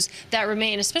issues that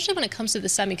remain, especially when it comes to the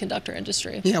semiconductor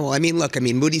industry. Yeah, well,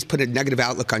 Moody's put a negative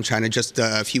outlook on China just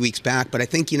a few weeks back, but I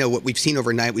think, what we've seen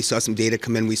overnight, we saw some data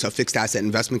come in, we saw fixed asset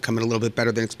investment come in a little bit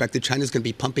better than expected. China's going to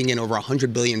be pumping in over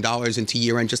 $100 billion into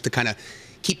year-end just to kind of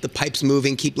keep the pipes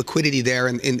moving, keep liquidity there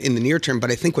in the near term.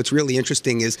 But I think what's really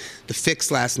interesting is the fix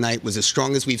last night was as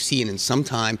strong as we've seen in some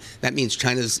time. That means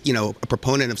China's, a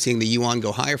proponent of seeing the yuan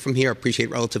go higher from here, appreciate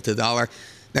relative to the dollar.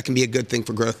 That can be a good thing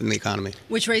for growth in the economy.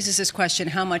 Which raises this question,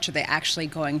 how much are they actually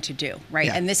going to do, right?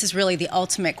 Yeah. And this is really the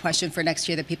ultimate question for next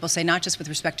year that people say, not just with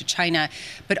respect to China,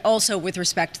 but also with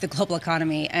respect to the global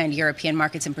economy and European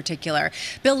markets in particular.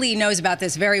 Bill Lee knows about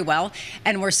this very well,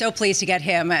 and we're so pleased to get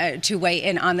him to weigh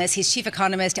in on this. He's chief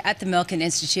economist at the Milken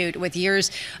Institute with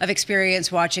years of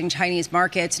experience watching Chinese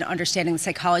markets and understanding the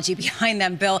psychology behind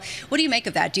them. Bill, what do you make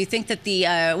of that? Do you think that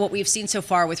the what we've seen so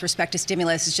far with respect to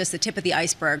stimulus is just the tip of the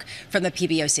iceberg from the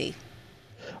PBOC?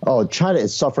 Oh, China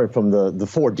is suffering from the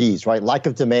 4 Ds, right? Lack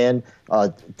of demand,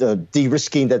 the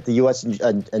de-risking that the U.S.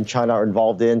 and China are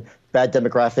involved in, bad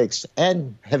demographics,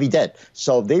 and heavy debt.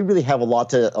 So they really have a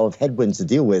lot of headwinds to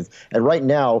deal with. And right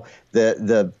now,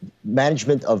 the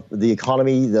management of the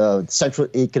economy, the Central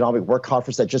Economic Work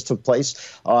Conference that just took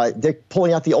place, they're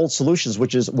pulling out the old solutions,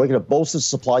 which is we're going to bolster the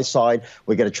supply side.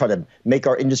 We're going to try to make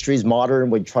our industries modern.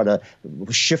 We try to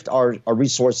shift our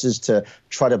resources to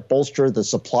try to bolster the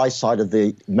supply side of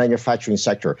the manufacturing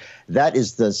sector. That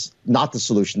is not the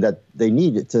solution that they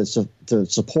need to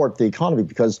support the economy,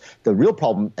 because the real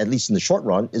problem, at least in the short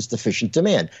run, is deficient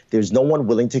demand. There's no one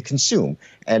willing to consume.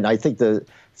 And I think the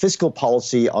fiscal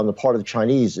policy on the part of the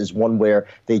Chinese is one where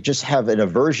they just have an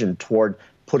aversion toward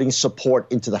putting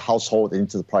support into the household and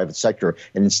into the private sector.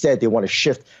 And instead, they want to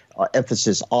shift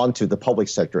emphasis onto the public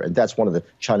sector. And that's one of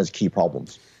China's key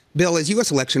problems. Bill, as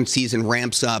U.S. election season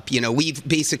ramps up,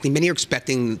 many are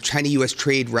expecting China-U.S.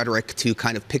 trade rhetoric to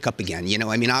kind of pick up again.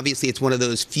 Obviously, it's one of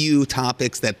those few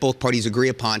topics that both parties agree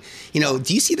upon. Do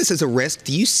you see this as a risk?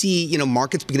 Do you see,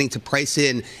 markets beginning to price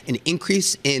in an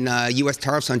increase in U.S.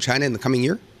 tariffs on China in the coming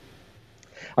year?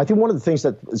 I think one of the things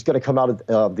that is going to come out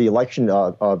of the election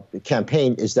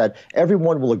campaign is that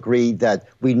everyone will agree that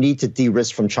we need to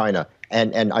de-risk from China.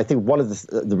 And I think one of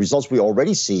the results we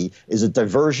already see is a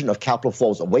diversion of capital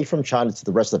flows away from China to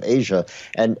the rest of Asia.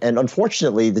 And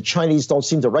unfortunately, the Chinese don't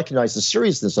seem to recognize the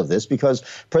seriousness of this, because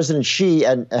President Xi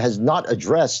has not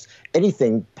addressed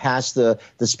anything past the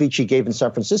speech he gave in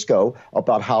San Francisco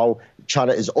about how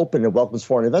China is open and welcomes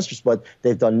foreign investors, but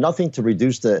they've done nothing to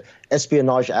reduce the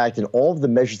Espionage Act and all of the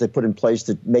measures they put in place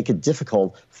to make it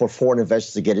difficult for foreign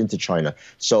investors to get into China.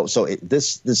 So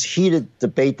this heated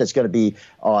debate that's going to be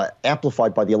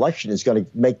amplified by the election is going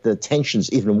to make the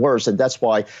tensions even worse, and that's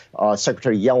why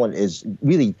Secretary Yellen is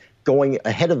really going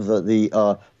ahead of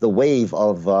the wave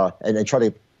of and try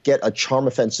to get a charm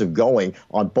offensive going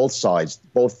on both sides,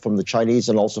 both from the Chinese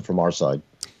and also from our side.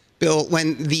 Bill,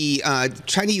 when the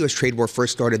China-U.S. trade war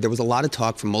first started, there was a lot of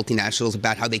talk from multinationals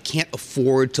about how they can't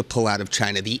afford to pull out of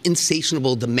China, the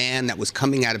insatiable demand that was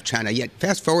coming out of China. Yet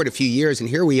fast forward a few years, and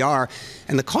here we are,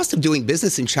 and the cost of doing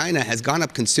business in China has gone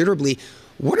up considerably.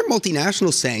 What are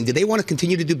multinationals saying? Do they want to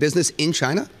continue to do business in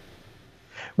China?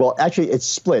 Well, actually, it's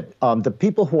split. The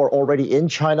people who are already in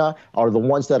China are the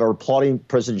ones that are applauding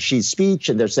President Xi's speech,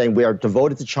 and they're saying we are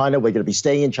devoted to China. We're going to be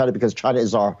staying in China because China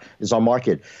is our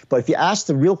market. But if you ask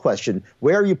the real question,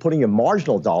 where are you putting your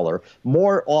marginal dollar?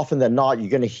 More often than not, you're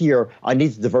going to hear, I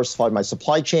need to diversify my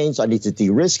supply chains. I need to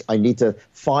de-risk. I need to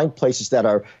find places that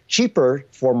are cheaper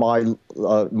for my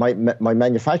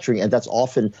manufacturing, and that's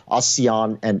often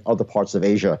ASEAN and other parts of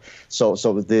Asia. So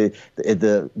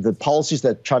the policies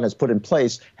that China has put in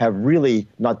place have really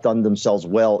not done themselves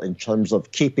well in terms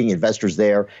of keeping investors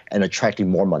there and attracting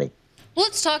more money. Well,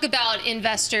 let's talk about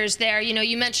investors there. You know,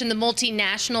 you mentioned the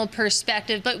multinational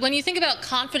perspective, but when you think about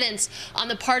confidence on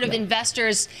the part of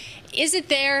investors, is it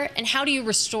there, and how do you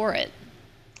restore it?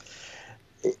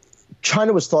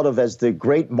 China was thought of as the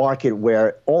great market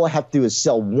where all I have to do is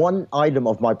sell one item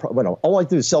of my all I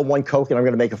do is sell one Coke and I'm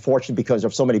going to make a fortune because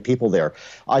there's so many people there.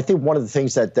 I think one of the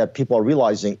things that people are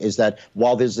realizing is that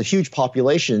while there's a huge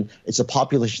population, it's a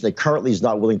population that currently is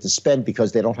not willing to spend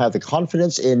because they don't have the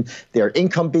confidence in their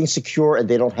income being secure and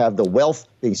they don't have the wealth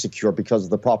being secure because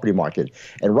of the property market.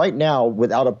 And right now,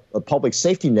 without a public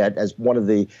safety net as one of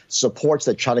the supports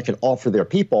that China can offer their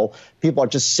people are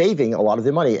just saving a lot of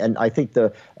their money. And I think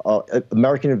the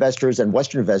American investors and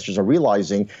Western investors are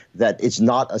realizing that it's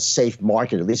not a safe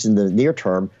market, at least in the near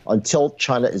term, until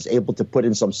China is able to put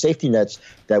in some safety nets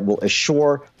that will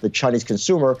assure the Chinese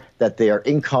consumer that their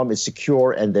income is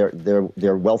secure and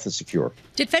their wealth is secure.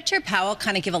 Did Fed Chair Powell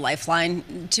kind of give a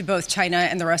lifeline to both China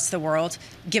and the rest of the world,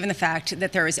 given the fact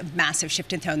that there is a massive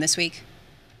shift in tone this week?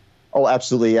 Oh,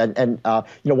 absolutely. And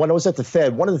when I was at the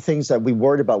Fed, one of the things that we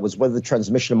worried about was whether the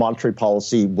transmission of monetary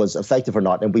policy was effective or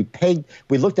not. And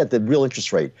we looked at the real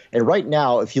interest rate. And right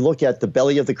now, if you look at the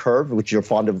belly of the curve, which you're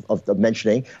fond of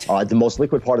mentioning, the most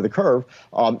liquid part of the curve,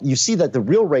 you see that the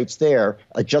real rates there,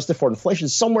 adjusted for inflation,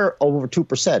 is somewhere over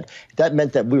 2%. That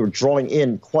meant that we were drawing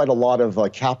in quite a lot of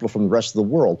capital from the rest of the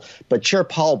world. But Chair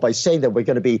Powell, by saying that we're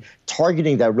going to be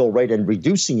targeting that real rate and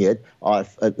reducing it,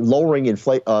 lowering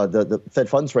the Fed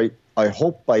funds rate, I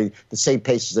hope by the same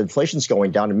pace as inflation's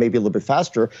going down and maybe a little bit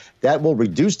faster, that will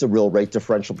reduce the real rate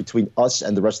differential between us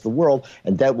and the rest of the world,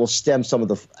 and that will stem some of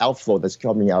the outflow that's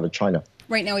coming out of China.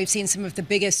 Right now, we've seen some of the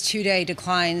biggest two-day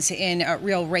declines in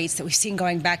real rates that we've seen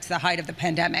going back to the height of the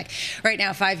pandemic. Right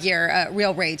now, 5-year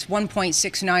real rates,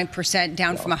 1.69%,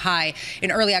 down from a high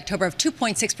in early October of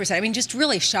 2.6%. I mean, just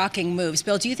really shocking moves.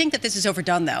 Bill, do you think that this is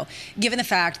overdone, though, given the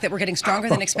fact that we're getting stronger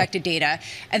than expected data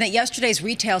and that yesterday's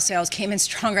retail sales came in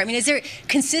stronger? I mean, is it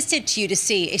consistent to you to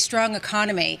see a strong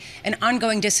economy and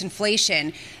ongoing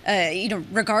disinflation,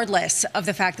 regardless of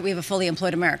the fact that we have a fully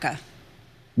employed America?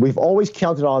 We've always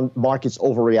counted on markets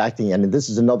overreacting, and this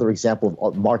is another example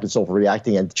of markets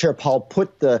overreacting. And Chair Powell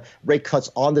put the rate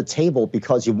cuts on the table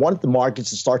because he wanted the markets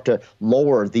to start to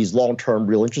lower these long-term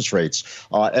real interest rates.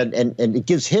 And it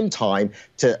gives him time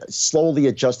to slowly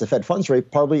adjust the Fed funds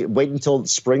rate, probably wait until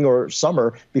spring or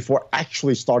summer before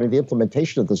actually starting the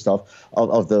implementation of the stuff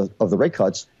of the rate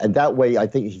cuts. And that way, I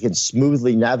think he can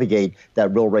smoothly navigate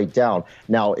that real rate down.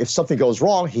 Now, if something goes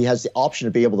wrong, he has the option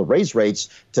to be able to raise rates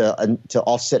to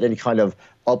offset any kind of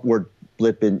upward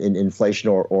blip in inflation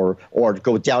or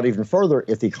go down even further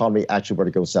if the economy actually were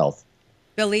to go south.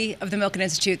 Bill Lee of the Milken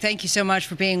Institute, thank you so much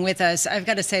for being with us. I've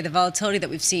got to say the volatility that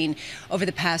we've seen over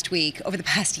the past week, over the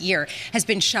past year, has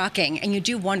been shocking. And you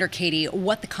do wonder, Katie,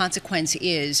 what the consequence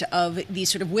is of these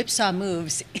sort of whipsaw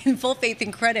moves in full faith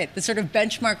and credit, the sort of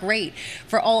benchmark rate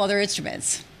for all other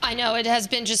instruments. I know it has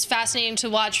been just fascinating to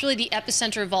watch really the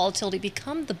epicenter of volatility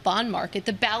become the bond market.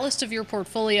 The ballast of your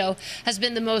portfolio has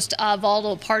been the most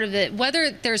volatile part of it.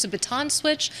 Whether there's a baton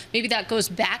switch, maybe that goes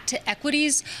back to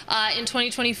equities in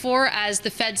 2024 as the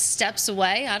Fed steps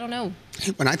away. I don't know.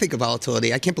 When I think of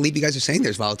volatility, I can't believe you guys are saying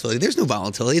there's volatility. There's no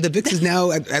volatility. The VIX is now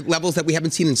at levels that we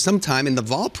haven't seen in some time, and the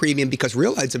vol premium, because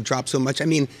realize have dropped so much. I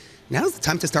mean, now's the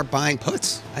time to start buying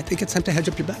puts. I think it's time to hedge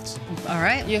up your bets. All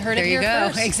right. You heard it here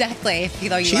first. Exactly.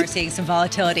 Although you are seeing some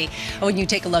volatility when you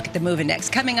take a look at the move index.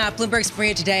 Coming up, Bloomberg's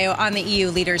Maria Tadeo on the EU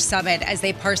Leaders Summit as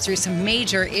they parse through some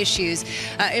major issues,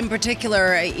 in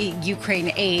particular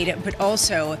Ukraine aid, but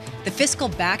also the fiscal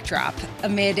backdrop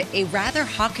amid a rather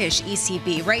hawkish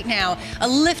ECB. Right now, a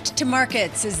lift to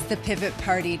markets as the pivot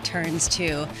party turns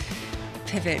to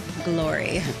pivot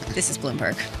glory. This is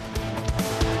Bloomberg.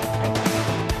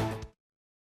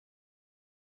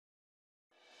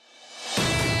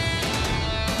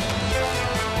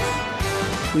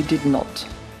 we did not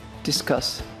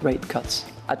discuss rate cuts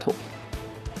at all.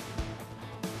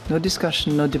 No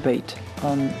discussion, no debate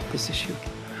on this issue.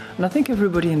 And I think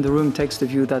everybody in the room takes the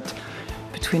view that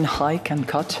between hike and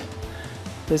cut,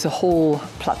 there's a whole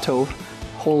plateau,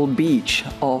 whole beach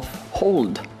of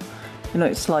hold. You know,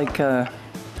 it's like, I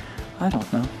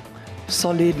don't know,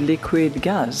 solid, liquid,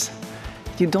 gas.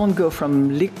 You don't go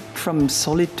from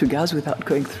solid to gas without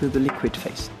going through the liquid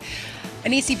phase.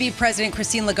 An ECB President,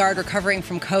 Christine Lagarde, recovering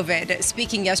from COVID,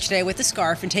 speaking yesterday with a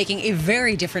scarf and taking a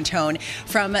very different tone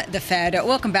from the Fed.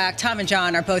 Welcome back. Tom and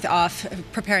John are both off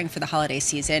preparing for the holiday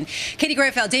season. Katie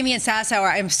Greifeld, Damian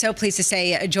Sassower, I'm so pleased to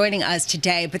say, joining us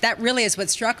today. But that really is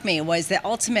what struck me, was that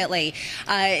ultimately,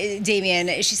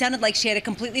 Damian, she sounded like she had a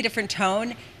completely different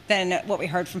tone than what we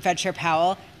heard from Fed Chair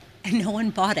Powell. And no one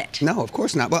bought it. No, of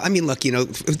course not. Well, I mean, look, you know,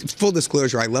 full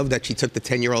disclosure, I love that she took the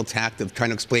 10-year-old tact of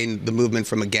trying to explain the movement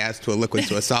from a gas to a liquid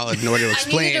to a solid in order to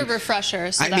explain. I needed a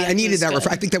refresher. So I needed that refresher.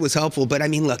 I think that was helpful. But I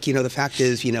mean, look, you know, the fact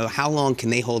is, you know, how long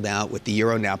can they hold out with the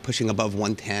euro now pushing above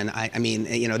 110? I mean,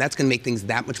 you know, that's going to make things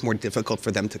that much more difficult for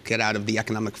them to get out of the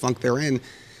economic funk they're in.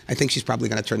 I think she's probably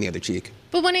going to turn the other cheek.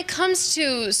 But when it comes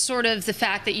to sort of the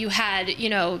fact that you had, you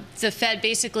know, the Fed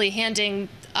basically handing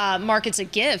markets a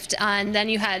gift, and then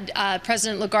you had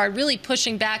President Lagarde really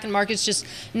pushing back and markets just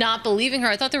not believing her.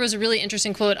 I thought there was a really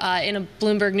interesting quote in a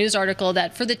Bloomberg News article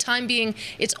that for the time being,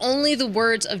 it's only the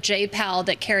words of Jay Powell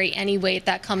that carry any weight,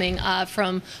 that coming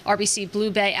from RBC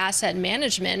Blue Bay Asset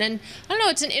Management. And I don't know,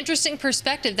 it's an interesting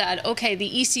perspective that, okay, the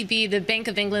ECB, the Bank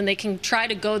of England, they can try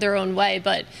to go their own way,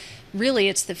 but really,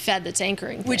 it's the Fed that's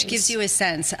anchoring things. Which gives you a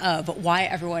sense of why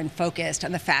everyone focused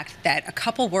on the fact that a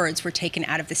couple words were taken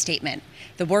out of the statement.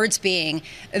 The words being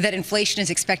that inflation is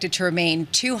expected to remain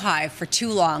too high for too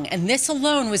long. And this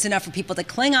alone was enough for people to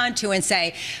cling on to and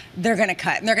say, they're going to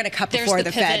cut. And they're going to cut before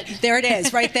the Fed. There it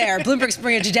is, right there. Bloomberg's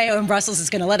Maria Judeo in Brussels is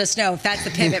going to let us know if that's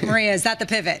the pivot. Maria, is that the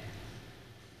pivot?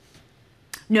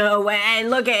 No, and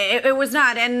look, it was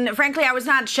not. And frankly, I was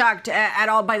not shocked at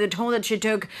all by the tone that she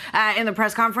took in the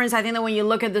press conference. I think that when you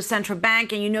look at the central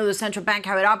bank and you know the central bank,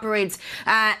 how it operates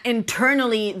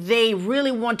internally, they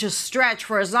really want to stretch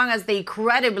for as long as they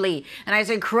credibly, and I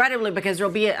say credibly because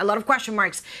there'll be a lot of question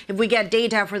marks if we get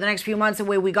data for the next few months the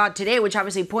way we got today, which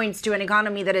obviously points to an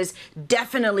economy that is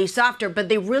definitely softer, but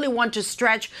they really want to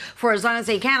stretch for as long as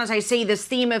they can. As I say, this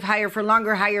theme of higher for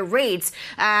longer, higher rates,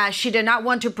 she did not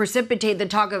want to precipitate the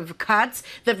talk of cuts.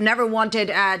 They've never wanted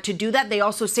to do that. They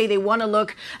also say they want to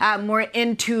look more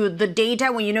into the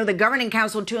data. When you know the Governing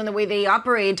Council, too, and the way they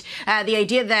operate, the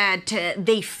idea that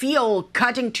they feel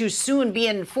cutting too soon,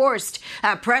 being forced,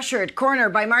 pressured,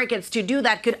 cornered by markets to do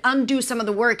that could undo some of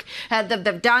the work that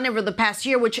they've done over the past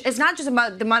year, which is not just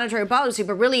about the monetary policy,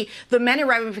 but really the many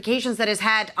ramifications that it's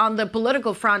had on the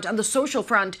political front, on the social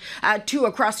front, too,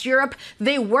 across Europe.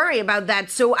 They worry about that.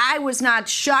 So I was not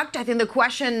shocked. I think the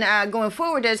question going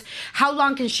forward is, how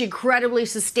long can she credibly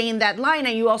sustain that line?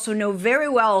 And you also know very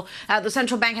well the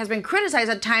central bank has been criticized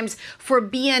at times for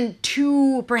being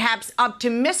too perhaps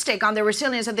optimistic on the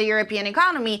resilience of the European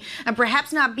economy and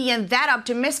perhaps not being that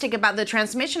optimistic about the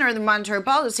transmission of the monetary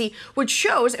policy, which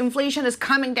shows inflation is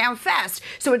coming down fast.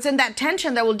 So it's in that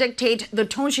tension that will dictate the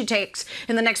tone she takes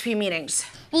in the next few meetings.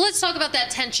 Well, let's talk about that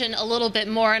tension a little bit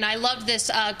more. And I love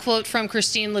this quote from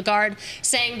Christine Lagarde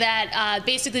saying that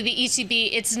basically the ECB,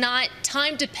 it's not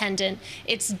time dependent,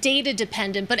 it's data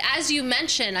dependent. But as you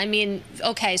mentioned, I mean,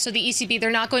 OK, so the ECB,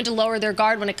 they're not going to lower their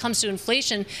guard when it comes to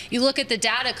inflation. You look at the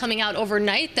data coming out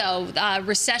overnight, though,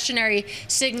 recessionary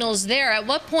signals there. At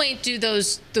what point do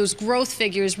those growth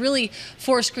figures really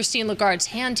force Christine Lagarde's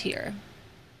hand here?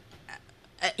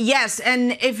 Yes,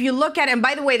 and if you look at, and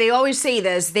by the way, they always say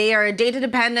this, they are data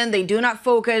dependent, they do not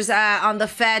focus on the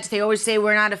Fed. They always say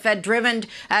we're not a Fed-driven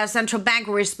central bank,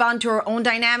 we respond to our own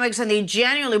dynamics, and they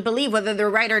genuinely believe, whether they're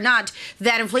right or not,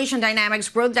 that inflation dynamics,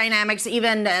 growth dynamics,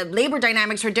 even labor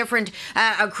dynamics are different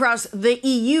across the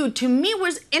EU. To me,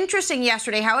 was interesting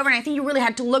yesterday, however, and I think you really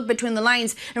had to look between the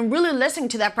lines and really listen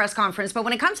to that press conference. But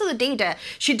when it comes to the data,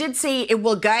 she did say it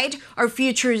will guide our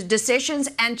future decisions,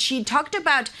 and she talked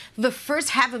about the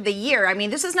first half of the year. I mean,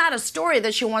 this is not a story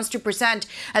that she wants to present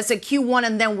as a Q1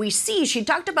 and then we see. She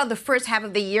talked about the first half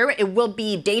of the year. It will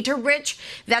be data rich.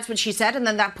 That's what she said. And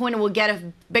then that point, it will get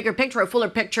a bigger picture, a fuller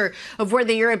picture of where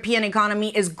the European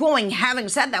economy is going. Having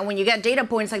said that, when you get data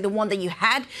points like the one that you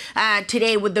had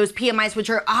today with those PMIs, which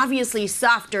are obviously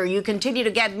softer, you continue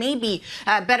to get maybe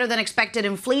better than expected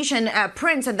inflation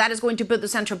prints. And that is going to put the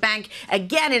central bank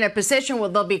again in a position where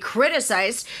they'll be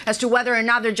criticized as to whether or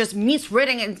not they're just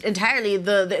misreading entirely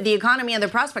the economy and the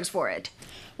prospects for it.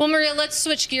 Well, Maria, let's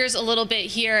switch gears a little bit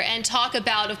here and talk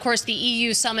about, of course, the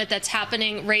EU summit that's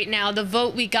happening right now. The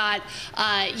vote we got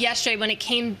yesterday when it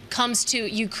comes to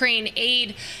Ukraine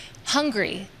aid,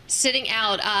 Hungary sitting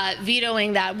out,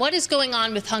 vetoing that. What is going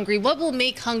on with Hungary? What will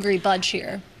make Hungary budge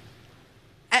here?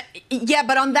 Yeah,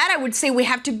 but on that, I would say we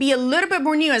have to be a little bit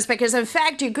more nuanced because, in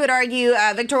fact, you could argue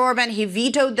Viktor Orban, he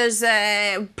vetoed this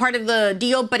part of the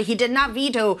deal, but he did not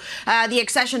veto the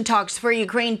accession talks for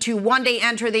Ukraine to one day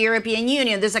enter the European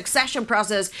Union. This accession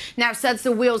process now sets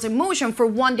the wheels in motion for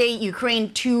one day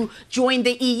Ukraine to join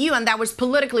the EU, and that was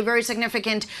politically very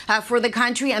significant for the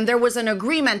country, and there was an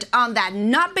agreement on that,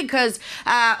 not because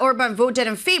Orban voted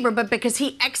in favor, but because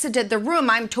he exited the room.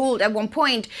 I'm told at one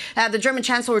point, the German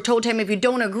Chancellor told him, if you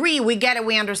don't agree, we get it,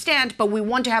 we understand, but we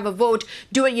want to have a vote,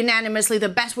 do it unanimously. The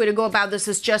best way to go about this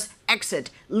is just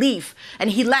exit, leave. And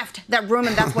he left that room,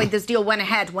 and that's why this deal went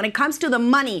ahead. When it comes to the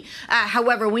money,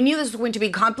 however, we knew this was going to be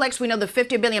complex. We know the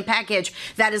 50 billion package,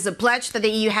 that is a pledge that the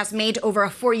EU has made over a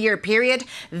 4-year period.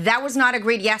 That was not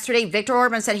agreed yesterday. Viktor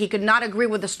Orban said he could not agree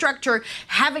with the structure.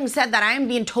 Having said that, I am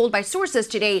being told by sources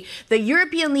today, the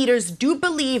European leaders do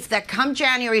believe that come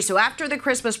January, so after the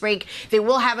Christmas break, they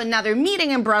will have another meeting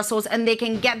in Brussels and they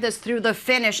can get this through the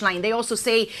finish line. They also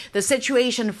say the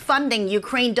situation funding,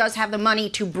 Ukraine does have the money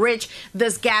to bridge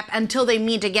this gap until they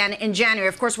meet again in January.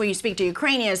 Of course, when you speak to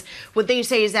Ukrainians, what they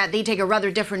say is that they take a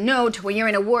rather different note. When you're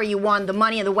in a war, you want the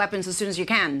money and the weapons as soon as you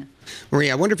can.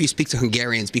 Maria, I wonder if you speak to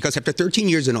Hungarians, because after 13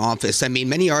 years in office, I mean,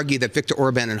 many argue that Viktor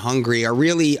Orban and Hungary are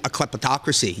really a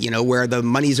kleptocracy, you know, where the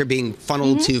monies are being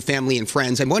funneled to family and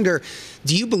friends. I wonder,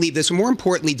 do you believe this? Or more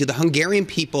importantly, do the Hungarian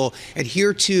people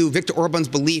adhere to Viktor Orban's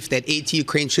belief that aid to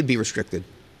Ukraine should be restricted?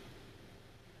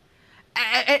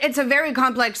 It's a very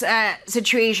complex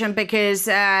situation because,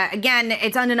 again,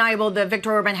 it's undeniable that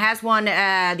Viktor Orban has won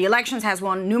the elections, has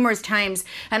won numerous times,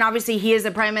 and obviously he is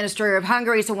the Prime Minister of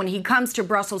Hungary, so when he comes to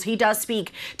Brussels, he does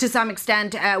speak to some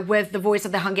extent with the voice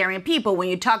of the Hungarian people. When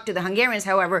you talk to the Hungarians,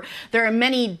 however, there are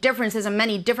many differences and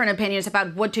many different opinions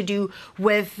about what to do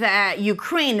with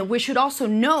Ukraine. We should also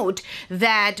note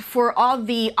that for all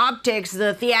the optics,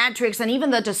 the theatrics, and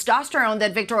even the testosterone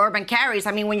that Viktor Orban carries,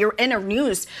 I mean, when you're in a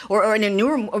news or in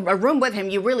a room with him,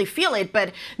 you really feel it.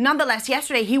 But nonetheless,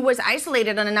 yesterday he was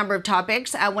isolated on a number of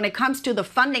topics. When it comes to the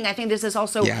funding, I think this is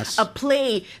also a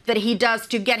play that he does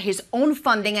to get his own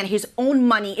funding and his own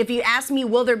money. If you ask me,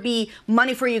 will there be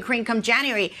money for Ukraine come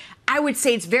January? I would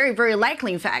say it's very, very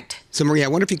likely, in fact. So, Maria, I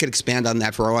wonder if you could expand on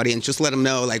that for our audience. Just let them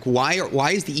know, like,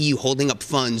 why is the EU holding up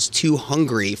funds to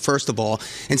Hungary, first of all?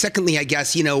 And secondly, I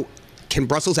guess, you know, can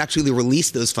Brussels actually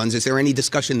release those funds? Is there any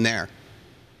discussion there?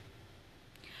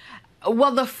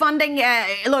 Well, the funding,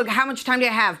 look, how much time do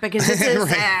you have? Because this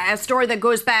is a story that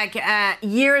goes back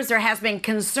years. There has been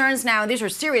concerns now, these are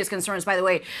serious concerns, by the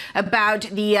way, about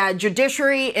the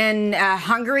judiciary in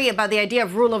Hungary, about the idea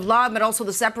of rule of law, but also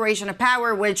the separation of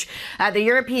power, which the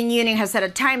European Union has said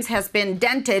at times has been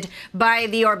dented by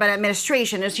the Orban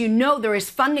administration. As you know, there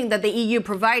is funding that the EU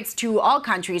provides to all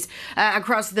countries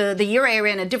across the euro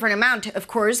area in a different amount, of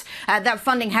course. That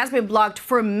funding has been blocked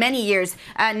for many years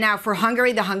now for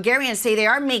Hungary. The Hungarians say they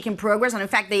are making progress, and in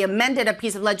fact they amended a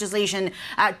piece of legislation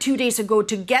 2 days ago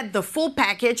to get the full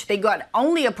package. They got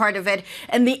only a part of it,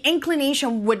 and the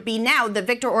inclination would be now that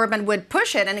Viktor Orban would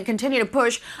push it and continue to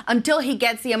push until he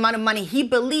gets the amount of money he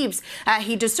believes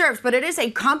he deserves. But it is a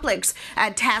complex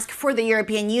task for the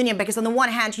European Union, because on the one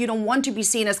hand you don't want to be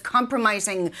seen as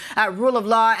compromising rule of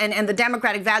law and the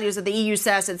democratic values that the EU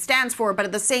says it stands for, but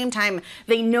at the same time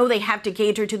they know they have to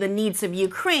cater to the needs of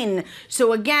Ukraine.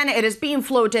 So again, it is being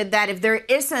floated that if there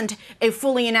isn't a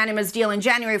fully unanimous deal in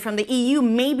January from the EU,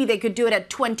 maybe they could do it at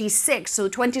 26. So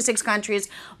 26 countries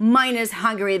minus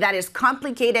Hungary. That is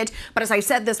complicated. But as I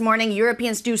said this morning,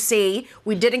 Europeans do say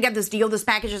we didn't get this deal. This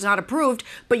package is not approved,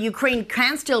 but Ukraine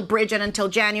can still bridge it until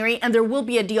January, and there will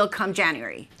be a deal come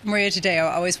January. Maria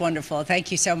Tadeo, always wonderful.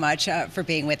 Thank you so much for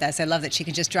being with us. I love that she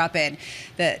can just drop in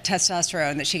the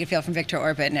testosterone that she can feel from Viktor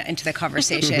Orban into the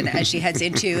conversation as she heads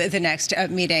into the next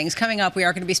meetings. Coming up, we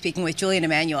are going to be speaking with Julian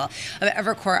Emanuel of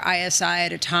Evercore ISI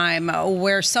at a time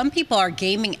where some people are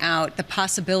gaming out the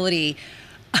possibility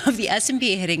of the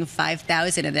S&P hitting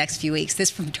 5,000 in the next few weeks. This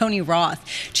from Tony Roth,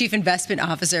 Chief Investment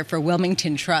Officer for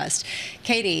Wilmington Trust.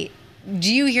 Katie,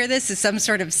 Do you hear this as some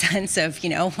sort of sense of,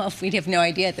 well, we have no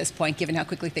idea at this point, given how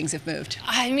quickly things have moved?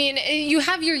 I mean, you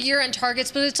have your year-end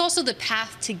targets, but it's also the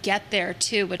path to get there,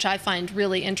 too, which I find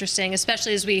really interesting,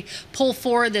 especially as we pull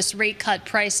forward this rate cut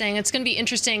pricing. It's going to be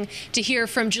interesting to hear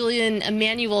from Julian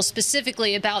Emanuel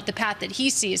specifically about the path that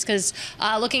he sees, because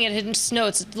looking at his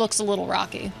notes, it looks a little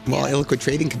rocky. Well, illiquid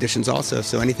trading conditions also,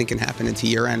 so anything can happen into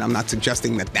year-end. I'm not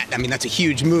suggesting that, that's a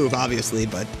huge move, obviously,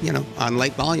 but, on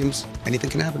light volumes, anything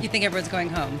can happen. You think everyone's going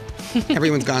home?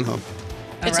 Everyone's gone home.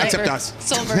 Except us.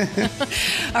 Silver.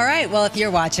 All right. Well, if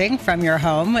you're watching from your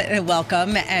home,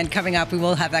 welcome. And coming up, we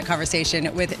will have that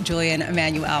conversation with Julian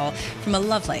Emanuel from a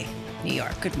lovely New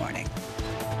York. Good morning.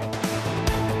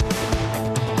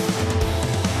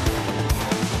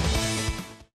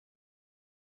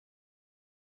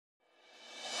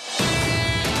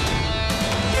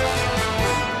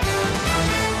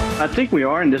 I think we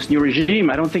are in this new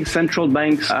regime. I don't think central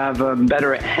banks have a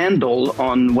better handle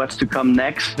on what's to come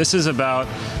next. This is about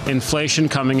inflation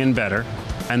coming in better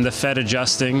and the Fed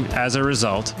adjusting as a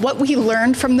result. What we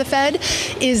learned from the Fed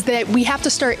is that we have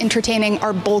to start entertaining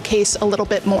our bull case a little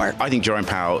bit more. I think Jerome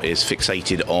Powell is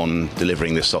fixated on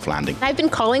delivering this soft landing. I've been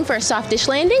calling for a softish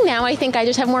landing. Now I think I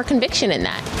just have more conviction in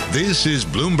that. This is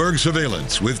Bloomberg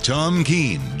Surveillance with Tom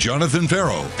Keene, Jonathan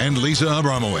Ferro, and Lisa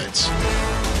Abramowicz.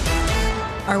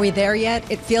 Are we there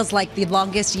yet? It feels like the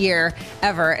longest year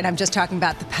ever, and I'm just talking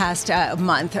about the past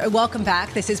month. Welcome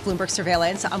back. This is Bloomberg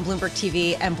Surveillance on Bloomberg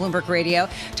TV and Bloomberg Radio.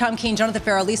 Tom Keene, Jonathan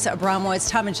Ferro, Lisa Abramowicz,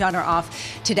 Tom and John are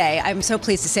off today. I'm so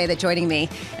pleased to say that joining me,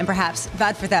 and perhaps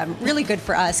bad for them, really good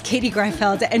for us, Katie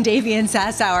Greifeld and Damian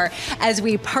Sassower, as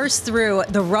we parse through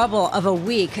the rubble of a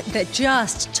week that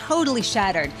just totally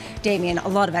shattered, Damian, a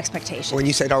lot of expectations. When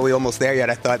you said, are we almost there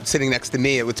yet? I thought sitting next to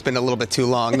me, it's been a little bit too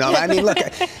long. No, I mean, look,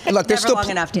 there's still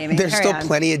enough, Damian. There's still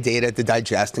plenty of data to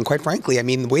digest, and quite frankly,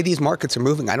 the way these markets are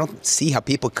moving, I don't see how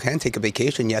people can take a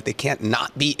vacation yet. They can't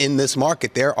not be in this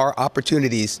market. There are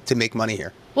opportunities to make money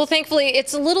here. Well, thankfully,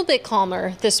 it's a little bit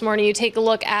calmer this morning. You take a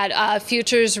look at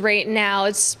futures right now.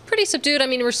 It's pretty subdued.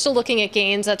 We're still looking at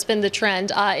gains. That's been the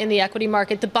trend in the equity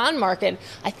market. The bond market,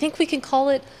 I think we can call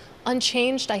it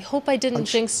unchanged. I hope I didn't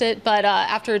jinx it, but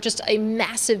after just a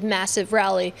massive, massive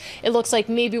rally, it looks like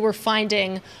maybe we're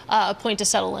finding a point to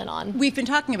settle in on. We've been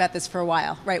talking about this for a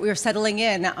while, right? We were settling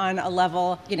in on a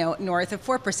level, north of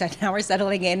 4%. Now we're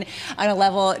settling in on a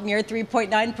level near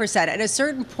 3.9%. At a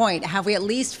certain point, have we at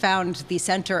least found the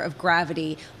center of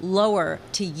gravity lower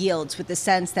to yields, with the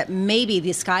sense that maybe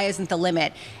the sky isn't the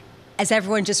limit, as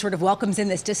everyone just sort of welcomes in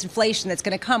this disinflation that's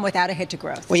going to come without a hit to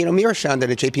growth? Well, Mira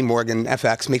Shandon at JP Morgan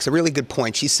FX makes a really good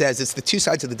point. She says it's the two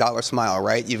sides of the dollar smile,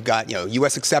 right? You've got,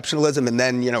 U.S. exceptionalism, and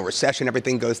then, recession,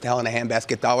 everything goes to hell in a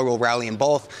handbasket. Dollar will rally in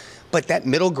both. But that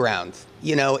middle ground,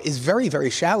 is very,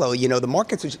 very shallow. The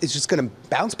markets is just going to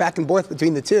bounce back and forth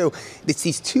between the two. It's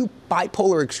these two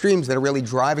bipolar extremes that are really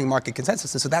driving market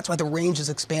consensus. And so that's why the range is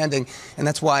expanding. And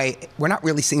that's why we're not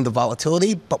really seeing the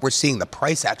volatility, but we're seeing the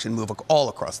price action move all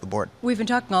across the board. We've been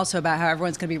talking also about how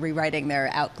everyone's going to be rewriting their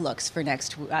outlooks for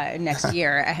next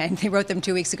year. And they wrote them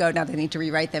 2 weeks ago. Now they need to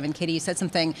rewrite them. And Katie, you said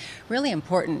something really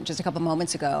important just a couple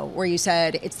moments ago, where you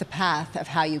said it's the path of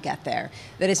how you get there.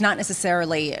 That it's not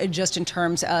necessarily just in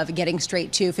terms of getting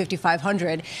straight to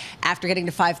 5,500 after getting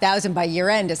to 5,000 by year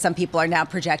end, as some people are now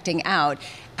projecting out.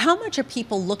 How much are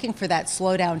people looking for that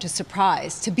slowdown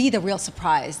to be the real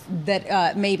surprise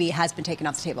that maybe has been taken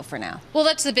off the table for now? Well,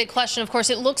 that's the big question. Of course,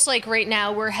 it looks like right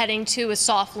now we're heading to a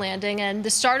soft landing, and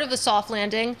the start of a soft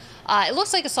landing, it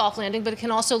looks like a soft landing, but it can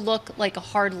also look like a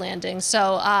hard landing.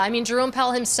 So, Jerome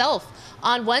Powell himself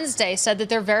on Wednesday said that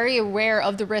they're very aware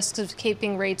of the risks of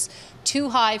keeping rates too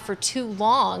high for too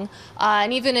long.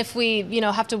 And even if we,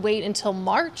 have to wait until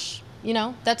March,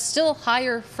 that's still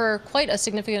higher for quite a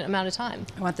significant amount of time.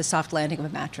 I want the soft landing of a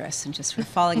mattress and just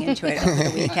falling into it over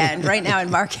the weekend. Right now in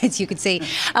markets, you can see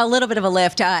a little bit of a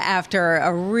lift after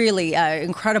a really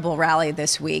incredible rally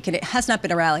this week. And it has not been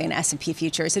a rally in S&P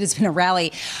futures. It has been a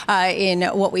rally in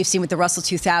what we've seen with the Russell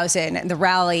 2000. And the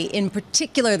rally, in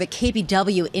particular, the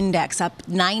KBW index up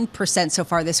 9% so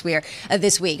far this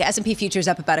week. S&P futures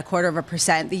up about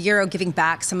 0.25%. The euro giving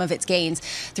back some of its gains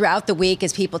throughout the week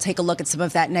as people take a look at some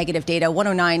of that negative data.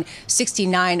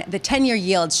 109.69. The 10-year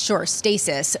yields, sure,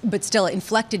 stasis, but still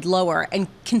inflected lower. And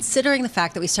considering the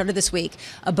fact that we started this week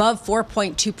above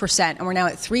 4.2% and we're now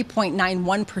at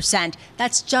 3.91%,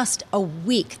 that's just a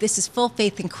week. This is full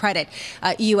faith and credit.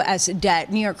 U.S. debt.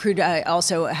 New York crude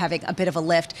also having a bit of a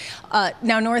lift.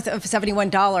 Now north of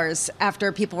 $71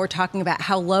 after people were talking about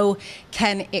how low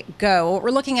can it go. What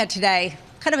we're looking at today,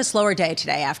 kind of a slower day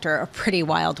today after a pretty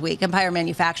wild week. Empire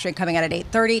Manufacturing coming out at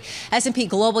 8:30. S&P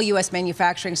Global U.S.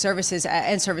 Manufacturing Services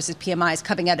and Services PMIs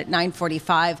coming out at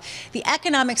 9:45. The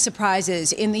economic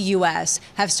surprises in the U.S.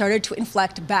 have started to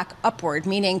inflect back upward,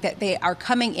 meaning that they are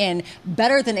coming in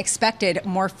better than expected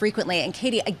more frequently. And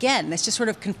Katie, again, this just sort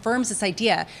of confirms this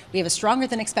idea. We have a stronger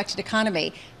than expected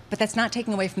economy, but that's not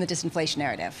taking away from the disinflation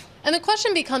narrative. And the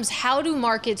question becomes, how do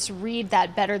markets read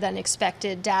that better than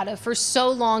expected data? For so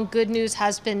long, good news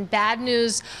has been bad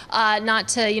news, not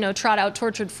to, trot out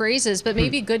tortured phrases, but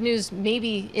maybe good news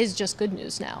maybe is just good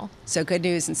news now. So good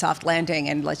news and soft landing,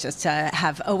 and let's just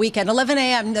have a weekend. 11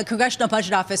 a.m., the Congressional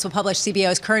Budget Office will publish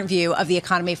CBO's current view of the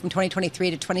economy from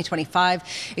 2023 to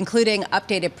 2025, including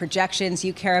updated projections.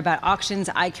 You care about auctions.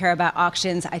 I care about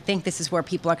auctions. I think this is where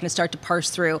people are going to start to parse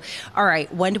through, all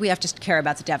right, when do we have to care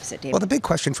about the deficit, David? Well, the big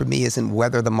question for me isn't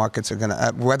whether the markets are going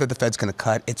to, whether the Fed's going to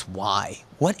cut. It's why.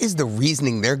 What is the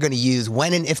reasoning they're going to use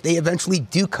when and if they eventually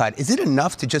do cut? Is it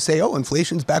enough to just say, oh,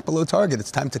 inflation's back below target,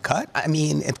 it's time to cut? I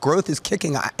mean, if growth is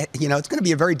kicking, it's going to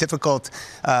be a very difficult,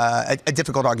 a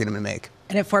difficult argument to make.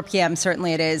 And at 4 p.m.,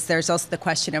 certainly it is. There's also the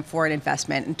question of foreign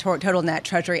investment and total net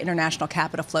Treasury international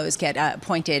capital flows get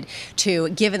pointed to,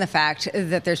 given the fact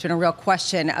that there's been a real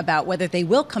question about whether they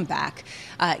will come back,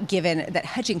 given that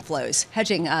hedging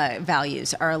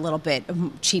values are a little bit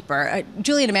cheaper.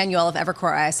 Julian Emanuel of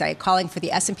Evercore ISI calling for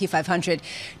the S&P 500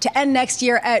 to end next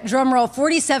year at, drumroll,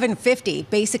 4750,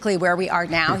 basically where we are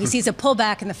now. He sees a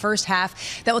pullback in the first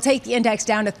half that will take the index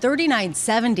down to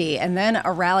 3970 and then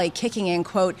a rally kicking in,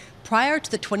 quote, prior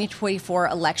to the 2024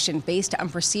 election based on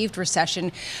perceived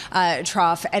recession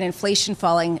trough and inflation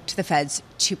falling to the Fed's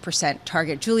 2%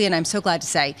 target. Julian, I'm so glad to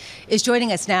say, is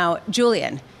joining us now.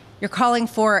 Julian, you're calling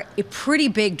for a pretty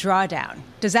big drawdown.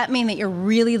 Does that mean that you're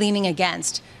really leaning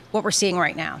against what we're seeing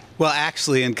right now? Well,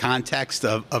 actually, in context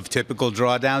of typical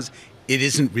drawdowns, it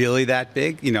isn't really that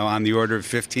big, on the order of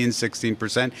 15,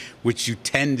 16%, which you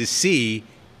tend to see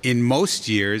in most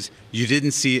years. You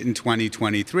didn't see it in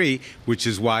 2023, which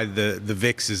is why the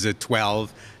VIX is at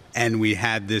 12. And we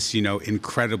had this,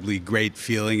 incredibly great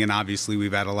feeling. And obviously,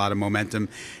 we've had a lot of momentum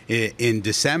in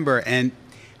December. And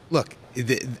look,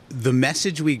 the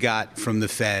message we got from the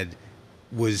Fed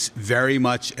was very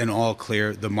much an all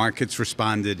clear. The markets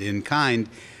responded in kind.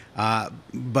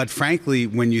 But frankly,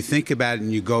 when you think about it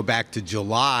and you go back to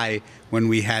July, when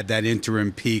we had that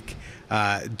interim peak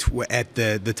at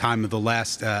the time of the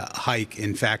last hike,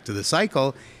 in fact, of the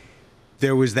cycle,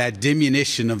 there was that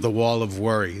diminution of the wall of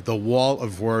worry. The wall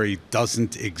of worry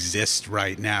doesn't exist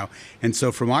right now. And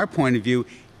so from our point of view,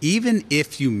 even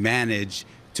if you manage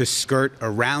to skirt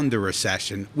around a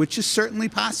recession, which is certainly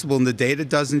possible, and the data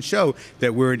doesn't show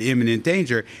that we're in imminent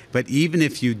danger, but even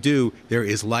if you do, there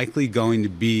is likely going to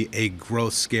be a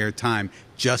growth scare time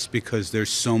just because there's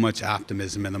so much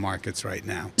optimism in the markets right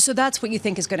now. So that's what you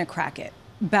think is going to crack it?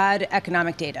 Bad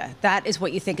economic data. That is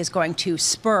what you think is going to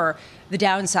spur the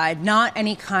downside, not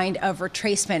any kind of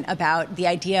retracement about the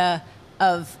idea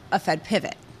of a Fed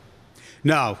pivot?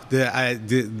 No,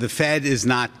 the Fed is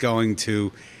not going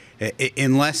to,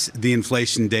 unless the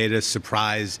inflation data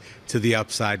surprise to the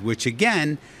upside, which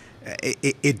again,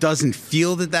 it doesn't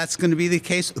feel that that's going to be the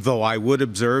case, though I would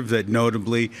observe that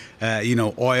notably,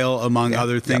 oil, among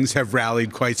other things, have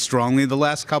rallied quite strongly the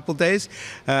last couple of days,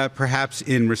 perhaps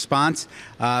in response.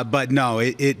 But no,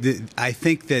 I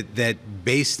think that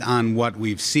based on what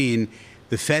we've seen,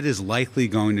 the Fed is likely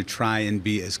going to try and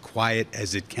be as quiet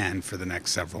as it can for the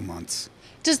next several months.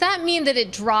 Does that mean that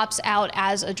it drops out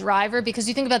as a driver? Because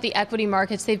you think about the equity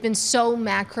markets, they've been so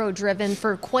macro-driven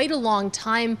for quite a long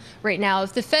time right now.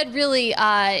 If the Fed really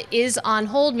is on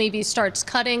hold, maybe starts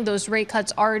cutting, those rate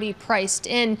cuts already priced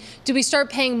in, do we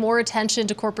start paying more attention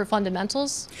to corporate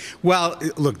fundamentals? Well,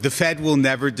 look, the Fed will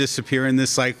never disappear in this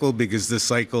cycle because this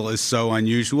cycle is so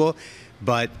unusual.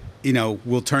 But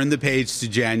we'll turn the page to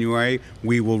January.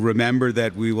 We will remember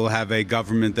that we will have a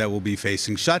government that will be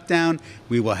facing shutdown.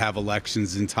 We will have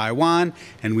elections in Taiwan,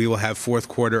 and we will have fourth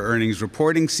quarter earnings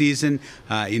reporting season.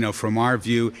 From our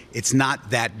view, it's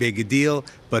not that big a deal,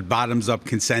 but bottoms up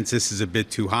consensus is a bit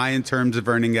too high in terms of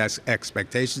earning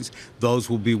expectations.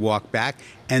 Those will be walked back.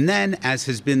 And then, as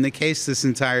has been the case this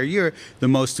entire year, the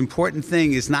most important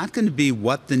thing is not going to be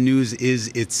what the news is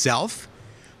itself,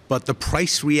 but the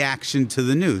price reaction to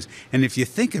the news. And if you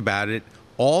think about it,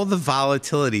 all the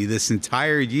volatility this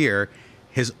entire year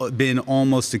has been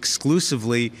almost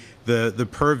exclusively the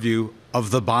purview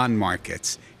of the bond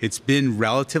markets. It's been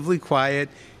relatively quiet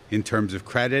in terms of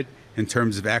credit, in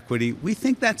terms of equity. We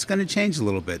think that's going to change a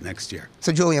little bit next year.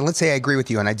 So, Julian, let's say I agree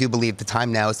with you, and I do believe the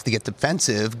time now is to get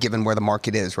defensive, given where the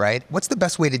market is, right? What's the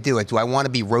best way to do it? Do I want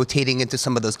to be rotating into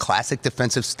some of those classic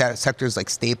defensive sectors like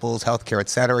staples, healthcare, et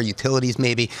cetera, utilities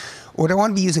maybe? Or do I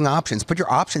want to be using options? Put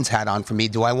your options hat on for me.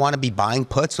 Do I want to be buying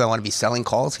puts? Do I want to be selling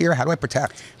calls here? How do I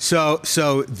protect? So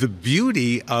the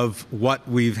beauty of what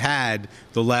we've had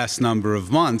the last number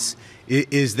of months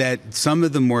is that some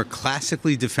of the more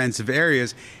classically defensive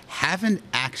areas haven't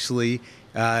actually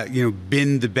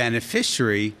been the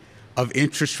beneficiary of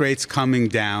interest rates coming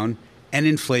down and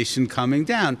inflation coming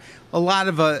down. A lot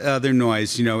of other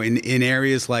noise, in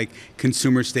areas like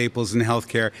consumer staples and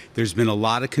healthcare, there's been a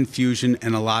lot of confusion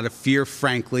and a lot of fear,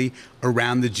 frankly,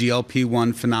 around the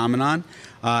GLP-1 phenomenon.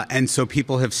 And so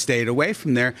people have stayed away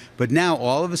from there. But now,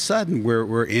 all of a sudden,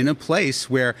 we're in a place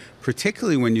where,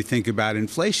 particularly when you think about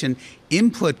inflation,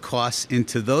 input costs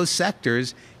into those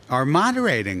sectors are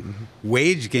moderating. Mm-hmm.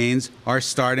 Wage gains are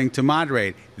starting to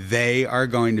moderate. They are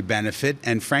going to benefit.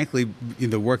 And frankly,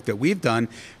 the work that we've done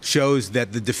shows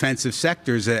that the defensive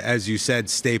sectors, as you said,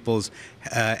 staples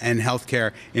and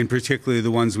healthcare, in particular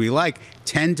the ones we like,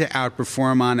 tend to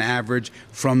outperform on average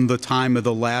from the time of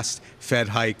the last Fed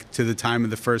hike to the time of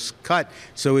the first cut.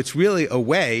 So it's really a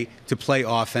way to play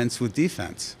offense with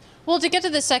defense. Well, to get to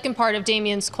the second part of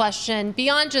Damien's question,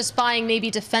 beyond just buying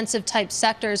maybe defensive type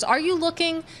sectors, are you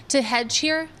looking to hedge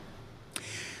here?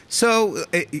 So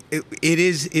it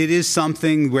is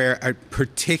something where,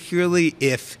 particularly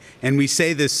if, and we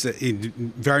say this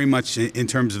very much in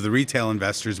terms of the retail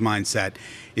investor's mindset,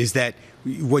 is that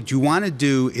what you want to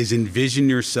do is envision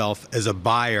yourself as a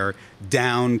buyer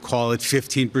down, call it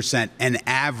 15%, an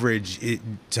average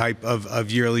type of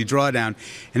yearly drawdown.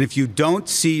 And if you don't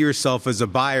see yourself as a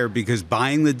buyer because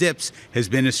buying the dips has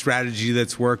been a strategy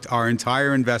that's worked our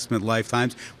entire investment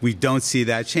lifetimes, we don't see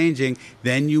that changing,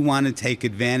 then you want to take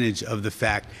advantage of the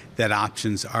fact that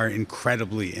options are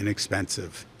incredibly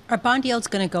inexpensive. Are bond yields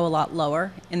going to go a lot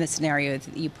lower in the scenario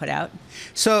that you put out?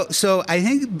 So I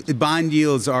think bond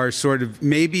yields are sort of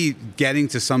maybe getting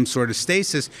to some sort of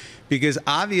stasis because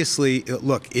obviously,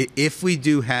 look, if we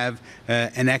do have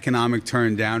an economic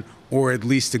turn down or at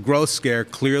least a growth scare,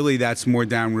 clearly that's more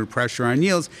downward pressure on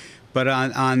yields. But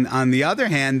on the other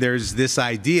hand, there's this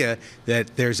idea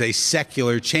that there's a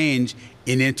secular change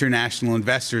in international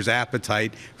investors'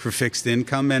 appetite for fixed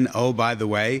income. And oh, by the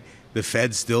way, the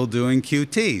Fed's still doing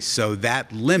QT, so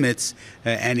that limits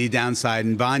any downside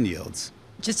in bond yields.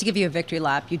 Just to give you a victory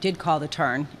lap, you did call the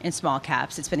turn in small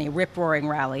caps. It's been a rip-roaring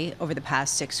rally over the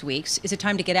past 6 weeks. Is it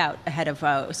time to get out ahead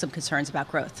of some concerns about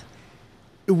growth?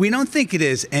 We don't think it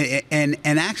is, and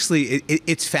actually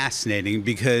it's fascinating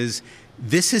because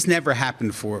this has never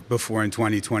happened before in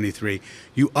 2023.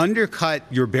 You undercut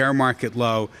your bear market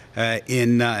low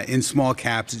in small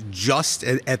caps just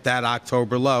at that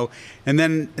October low, and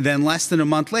then less than a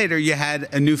month later, you had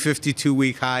a new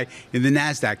 52-week high in the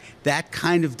NASDAQ. That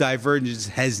kind of divergence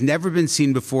has never been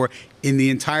seen before in the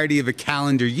entirety of a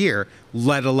calendar year,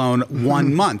 let alone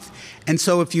 1 month. And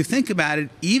so if you think about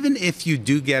it, even if you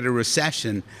do get a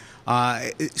recession,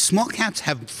 small caps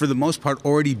have, for the most part,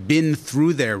 already been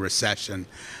through their recession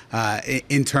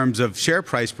in terms of share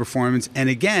price performance. And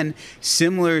again,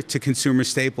 similar to consumer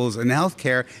staples and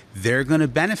healthcare, they're going to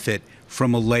benefit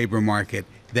from a labor market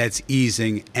that's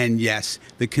easing. And yes,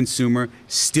 the consumer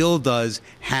still does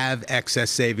have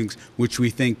excess savings, which we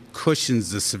think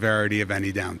cushions the severity of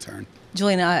any downturn.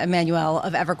 Julian Emanuel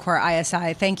of Evercore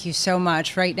ISI, thank you so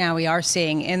much. Right now, we are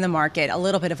seeing in the market a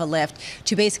little bit of a lift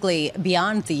to basically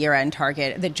beyond the year-end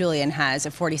target that Julian has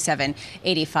of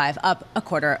 47.85, up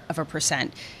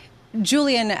 0.25%.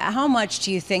 Julian, how much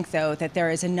do you think, though, that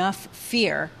there is enough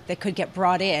fear that could get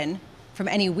brought in from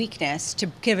any weakness to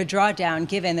give a drawdown,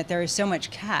 given that there is so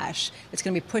much cash that's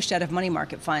going to be pushed out of money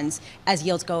market funds as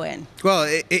yields go in? Well,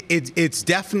 it's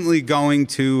definitely going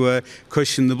to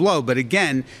cushion the blow. But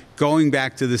again, going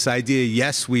back to this idea,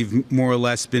 yes, we've more or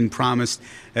less been promised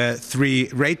 3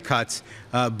 rate cuts.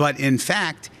 But in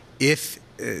fact, if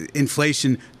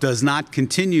inflation does not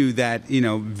continue that,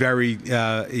 very,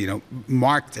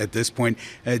 marked at this point,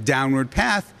 downward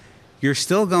path, you're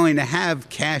still going to have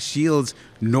cash yields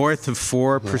north of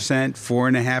 4%,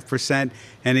 4.5%.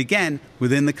 And again,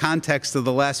 within the context of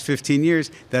the last 15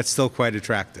 years, that's still quite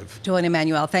attractive. Julian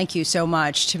Emanuel, thank you so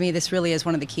much. To me, this really is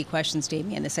one of the key questions,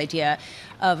 Damien, this idea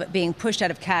of being pushed out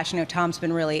of cash. I know Tom's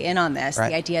been really in on this,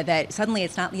 The idea that suddenly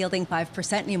it's not yielding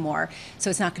 5% anymore,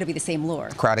 so it's not going to be the same lure.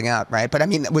 Crowding out, right? But I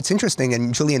mean, what's interesting,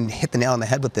 and Julian hit the nail on the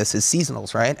head with this, is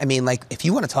seasonals, right? I mean, like, if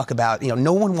you want to talk about,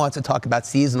 no one wants to talk about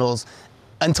seasonals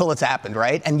until it's happened,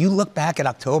 right? And you look back at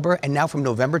October and now from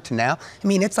November to now, I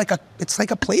mean, it's like a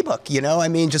playbook, you know? I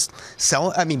mean, just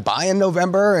buy in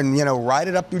November and, you know, ride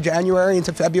it up through January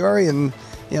into February and,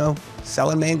 you know,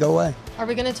 sell in May and go away. Are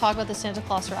we going to talk about the Santa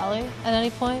Claus rally at any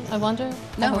point, I wonder?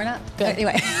 No, we're not. Good.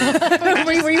 Anyway,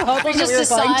 were you hoping we'll just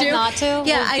that we were going decide to? not to?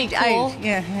 Yeah, cool?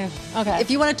 yeah. Okay.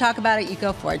 If you want to talk about it, you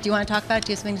go for it. Do you want to talk about it?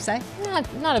 Do you have something to say?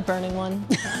 Not a burning one.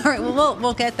 All right, well,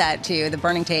 we'll get that to you, the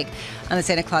burning take on the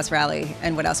Santa Claus rally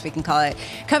and what else we can call it.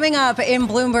 Coming up in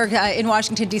Bloomberg, in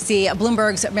Washington, D.C.,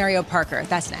 Bloomberg's Mario Parker.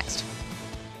 That's next.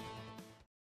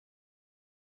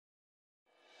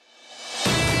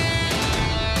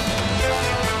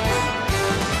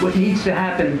 What needs to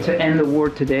happen to end the war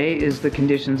today is the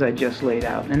conditions I just laid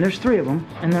out. And there's three of them,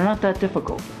 and they're not that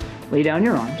difficult. Lay down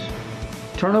your arms,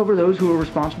 turn over those who are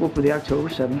responsible for the October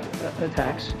 7th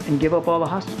attacks, and give up all the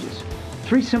hostages.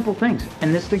 Three simple things,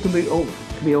 and this thing can be over.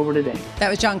 It can be over today. That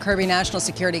was John Kirby, National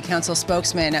Security Council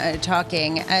spokesman,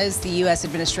 talking as the U.S.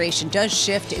 administration does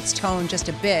shift its tone just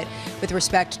a bit with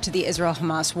respect to the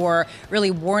Israel-Hamas war,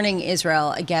 really warning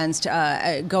Israel against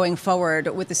going forward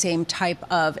with the same type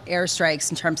of airstrikes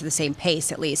in terms of the same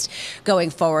pace, at least, going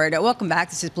forward. Welcome back.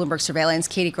 This is Bloomberg Surveillance.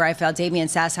 Katie Greifeld, Damian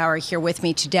Sassower here with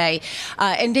me today.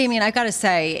 And Damian, I've got to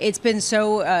say, it's been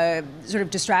so sort of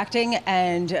distracting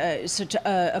and such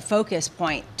a focus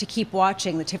point to keep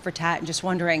watching the tit for tat and just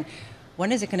wondering,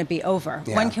 when is it going to be over?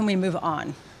 Yeah. When can we move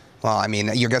on? Well, I mean,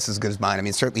 your guess is as good as mine. I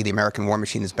mean, certainly the American war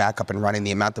machine is back up and running.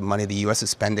 The amount of money the U.S. is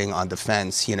spending on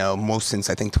defense, you know, most since,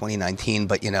 I think, 2019.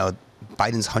 But, you know,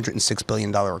 Biden's $106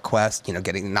 billion request, you know,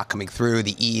 not coming through,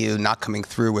 the EU not coming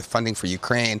through with funding for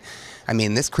Ukraine. I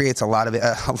mean, this creates a lot of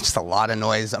just a lot of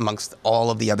noise amongst all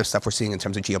of the other stuff we're seeing in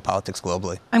terms of geopolitics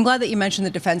globally. I'm glad that you mentioned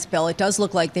the defense bill. It does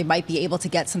look like they might be able to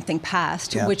get something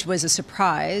passed, which was a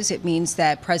surprise. It means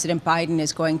that President Biden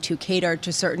is going to cater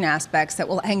to certain aspects that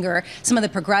will anger some of the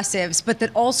progressives, but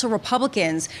that also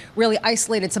Republicans really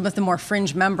isolated some of the more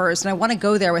fringe members. And I want to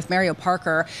go there with Mario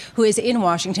Parker, who is in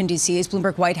Washington, D.C., is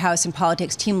Bloomberg White House and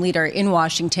politics team leader in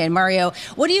Washington. Mario,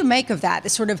 what do you make of that, the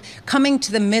sort of coming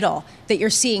to the middle that you're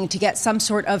seeing to get some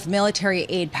sort of military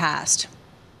aid passed?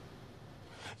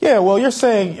 Yeah, well, you're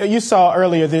saying you saw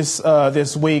earlier this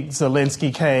week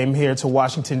Zelensky came here to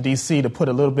Washington, D.C. to put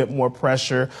a little bit more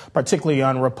pressure, particularly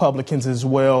on Republicans as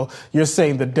well. You're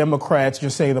saying the Democrats,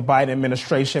 you're saying the Biden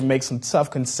administration make some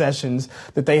tough concessions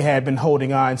that they had been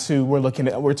holding on to.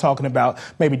 We're talking about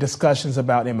maybe discussions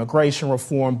about immigration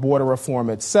reform, border reform,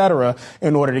 et cetera,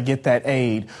 in order to get that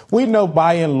aid. We know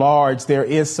by and large there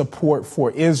is support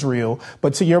for Israel,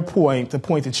 but to your point, the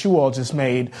point that you all just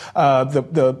made,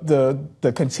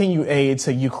 the continued aid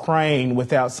to Ukraine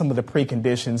without some of the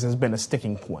preconditions has been a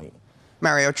sticking point.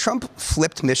 Mario, Trump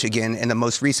flipped Michigan in the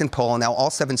most recent poll. Now all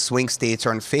 7 swing states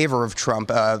are in favor of Trump,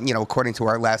 according to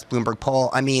our last Bloomberg poll.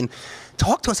 I mean,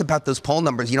 talk to us about those poll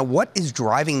numbers. You know, what is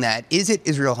driving that? Is it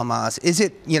Israel-Hamas? Is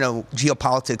it,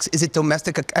 geopolitics? Is it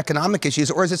domestic economic issues?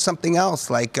 Or is it something else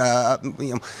like,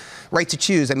 right to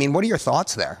choose? I mean, what are your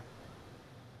thoughts there?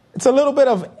 It's a little bit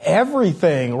of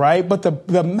everything, right? But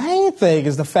the main thing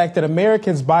is the fact that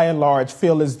Americans, by and large,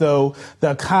 feel as though the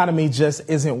economy just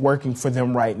isn't working for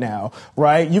them right now,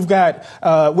 right? You've got,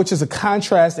 which is a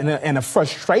contrast and a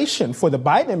frustration for the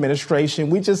Biden administration.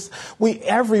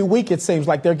 Every week it seems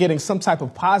like they're getting some type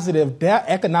of positive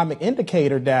economic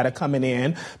indicator data coming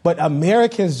in, but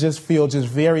Americans just feel just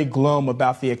very glum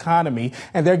about the economy,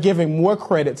 and they're giving more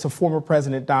credit to former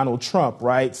President Donald Trump,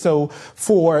 right? So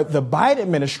for the Biden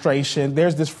administration,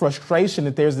 there's this frustration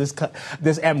that there's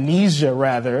this amnesia,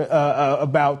 rather,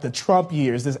 about the Trump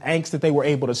years, this angst that they were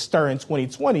able to stir in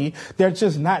 2020. They're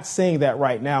just not seeing that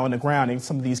right now on the ground in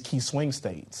some of these key swing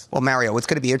states. Well, Mario, what's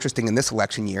going to be interesting in this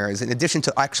election year is, in addition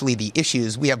to actually the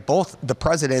issues, we have both the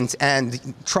president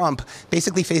and Trump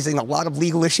basically facing a lot of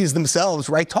legal issues themselves,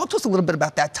 right? Talk to us a little bit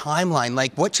about that timeline.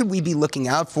 Like, what should we be looking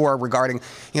out for regarding,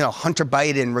 Hunter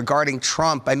Biden, regarding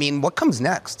Trump? I mean, what comes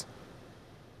next?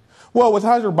 Well, with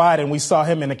Hunter Biden, we saw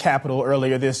him in the Capitol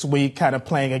earlier this week, kind of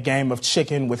playing a game of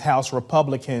chicken with House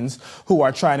Republicans who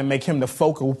are trying to make him the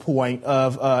focal point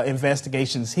of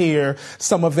investigations here.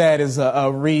 Some of that is a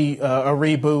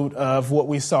reboot of what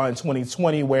we saw in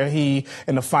 2020, where he,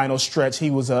 in the final stretch, he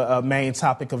was a main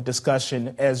topic of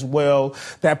discussion as well.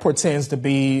 That portends to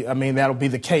be, that'll be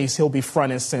the case. He'll be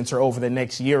front and center over the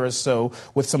next year or so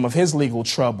with some of his legal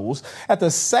troubles. At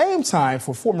the same time,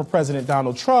 for former President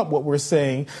Donald Trump, what we're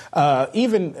seeing,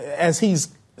 even as he's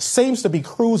seems to be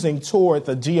cruising toward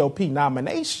the GOP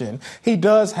nomination, he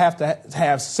does have to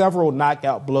have several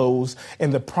knockout blows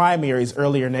in the primaries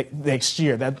earlier next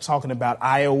year. That's talking about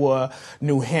Iowa,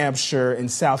 New Hampshire,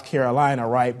 and South Carolina,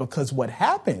 right? Because what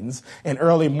happens in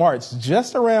early March,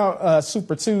 just around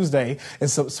Super Tuesday,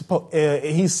 is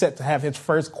he's set to have his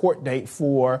first court date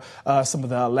for some of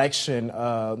the election,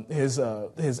 his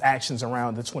actions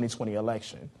around the 2020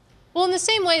 election. Well, in the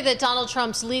same way that Donald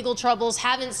Trump's legal troubles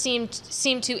haven't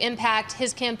seemed to impact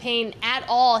his campaign at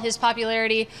all, his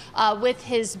popularity with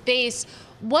his base,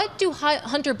 what do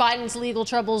Hunter Biden's legal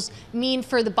troubles mean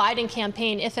for the Biden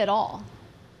campaign, if at all?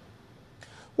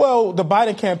 Well, the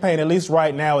Biden campaign, at least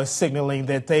right now, is signaling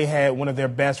that they had one of their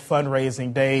best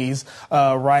fundraising days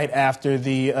right after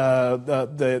the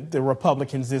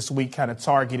Republicans this week kind of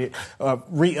targeted,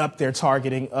 re-upped their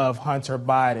targeting of Hunter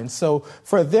Biden. So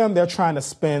for them, they're trying to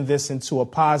spin this into a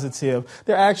positive.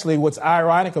 They're actually, what's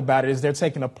ironic about it is they're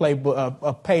taking a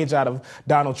page out of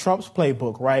Donald Trump's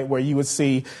playbook, right, where you would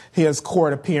see his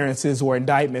court appearances or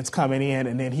indictments coming in,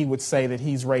 and then he would say that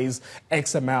he's raised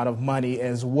X amount of money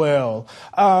as well.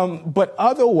 But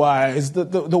otherwise,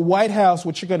 the White House,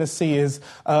 what you're going to see is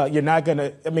you're not going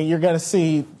to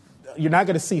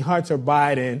see Hunter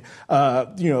Biden,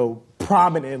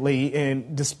 prominently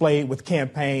and displayed with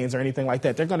campaigns or anything like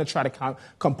that. They're going to try to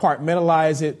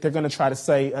compartmentalize it. They're going to try to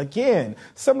say, again,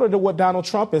 similar to what Donald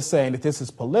Trump is saying, that this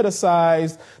is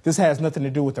politicized. This has nothing to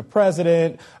do with the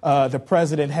president. The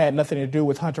president had nothing to do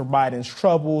with Hunter Biden's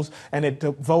troubles, and that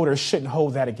the voters shouldn't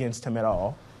hold that against him at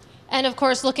all. And, of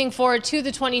course, looking forward to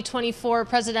the 2024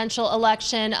 presidential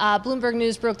election, Bloomberg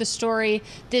News broke the story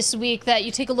this week that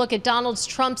you take a look at Donald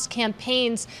Trump's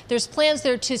campaigns. There's plans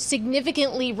there to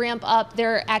significantly ramp up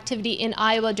their activity in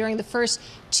Iowa during the first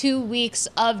 2 weeks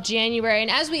of January. And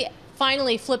as we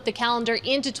finally flip the calendar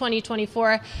into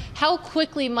 2024, how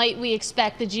quickly might we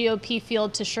expect the GOP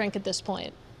field to shrink at this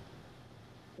point?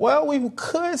 Well, we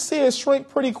could see it shrink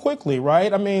pretty quickly,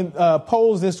 right? I mean,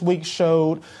 polls this week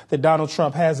showed that Donald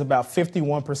Trump has about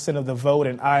 51% of the vote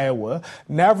in Iowa.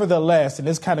 Nevertheless, and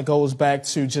this kind of goes back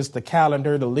to just the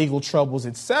calendar, the legal troubles,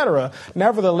 et cetera.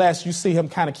 Nevertheless, you see him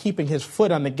kind of keeping his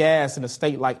foot on the gas in a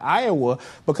state like Iowa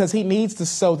because he needs to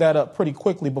sew that up pretty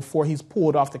quickly before he's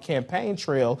pulled off the campaign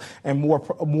trail and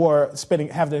having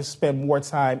to spend more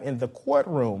time in the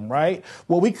courtroom, right?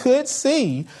 What we could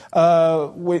see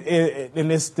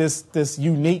in this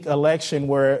unique election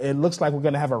where it looks like we're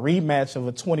going to have a rematch of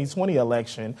a 2020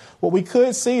 election, what we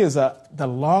could see is the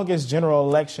longest general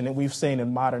election that we've seen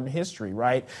in modern history,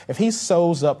 right? If he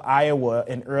sews up Iowa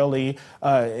in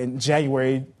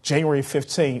January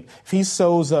 15th, if he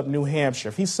sews up New Hampshire,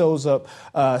 if he sews up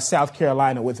South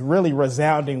Carolina with really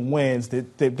resounding wins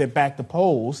that back the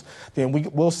polls, then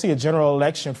we'll see a general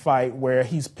election fight where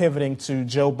he's pivoting to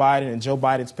Joe Biden and Joe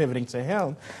Biden's pivoting to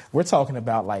him. We're talking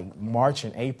about like March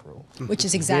and April. Which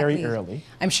is exactly, very early.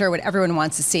 I'm sure, what everyone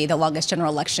wants to see, the longest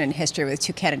general election in history with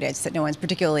two candidates that no one's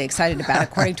particularly excited about,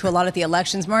 according to a lot of the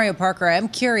elections. Mario Parker, I'm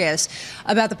curious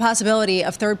about the possibility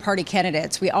of third-party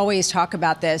candidates. We always talk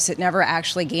about this. It never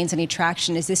actually gains any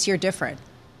traction. Is this year different?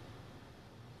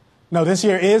 No, this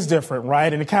year is different,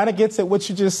 right? And it kind of gets at what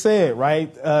you just said,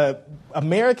 right?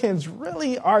 Americans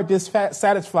really are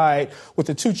dissatisfied with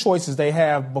the two choices they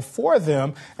have before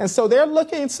them. And so they're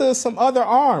looking to some other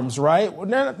arms, right?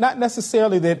 Not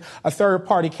necessarily that a third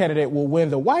party candidate will win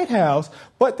the White House,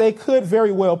 but they could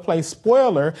very well play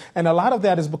spoiler. And a lot of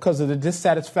that is because of the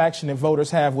dissatisfaction that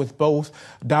voters have with both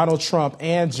Donald Trump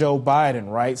and Joe Biden,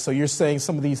 right? So you're saying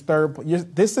some of these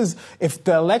if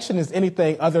the election is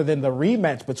anything other than the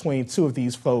rematch between two of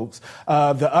these folks,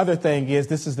 the other thing is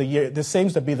this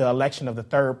seems to be the election of the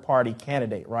third-party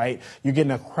candidate, right? You're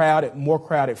getting a more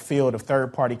crowded field of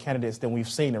third-party candidates than we've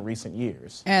seen in recent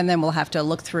years. And then we'll have to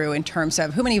look through in terms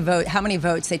of how many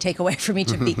votes they take away from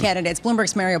each of the candidates.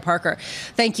 Bloomberg's Mario Parker,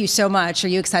 thank you so much. Are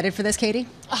you excited for this, Katie?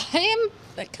 I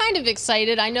am kind of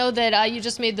excited. I know that you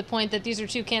just made the point that these are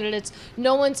two candidates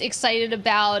no one's excited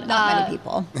about. Not many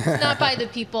people. Not by the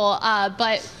people,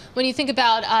 but when you think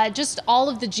about just all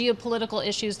of the geopolitical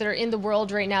issues that are in the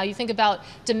world right now, you think about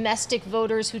domestic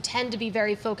voters who tend to be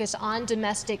very focused on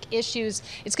domestic issues.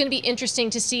 It's going to be interesting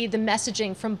to see the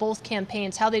messaging from both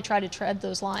campaigns, how they try to tread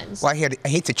those lines. Well, I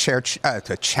hate to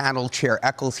channel Chair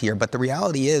Eccles here, but the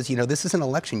reality is, this is an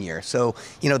election year. So,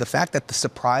 the fact that the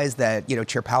surprise that,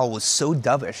 Chair Powell was so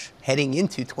dovish heading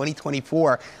into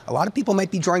 2024, a lot of people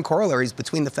might be drawing corollaries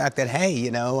between the fact that, hey,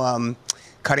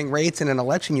 cutting rates in an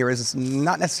election year is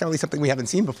not necessarily something we haven't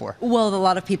seen before. Well, a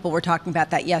lot of people were talking about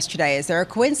that yesterday. Is there a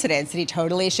coincidence that he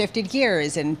totally shifted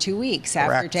gears in 2 weeks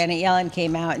after Janet Yellen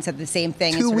came out and said the same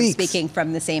thing and sort of speaking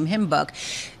from the same hymn book?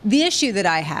 The issue that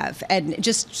I have, and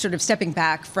just sort of stepping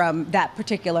back from that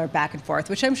particular back and forth,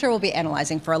 which I'm sure we'll be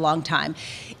analyzing for a long time,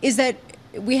 is that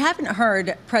we haven't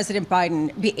heard President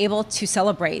Biden be able to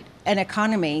celebrate an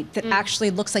economy that actually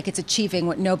looks like it's achieving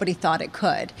what nobody thought it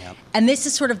could. Yep. And this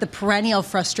is sort of the perennial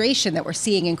frustration that we're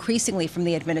seeing increasingly from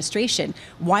the administration.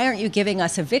 Why aren't you giving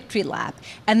us a victory lap?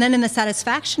 And then in the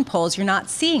satisfaction polls, you're not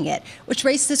seeing it, which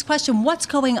raises this question, what's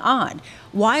going on?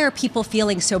 Why are people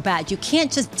feeling so bad? You can't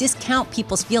just discount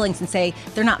people's feelings and say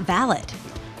they're not valid.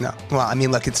 No. Well, I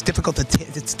mean, look, it's difficult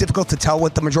to tell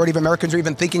what the majority of Americans are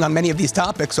even thinking on many of these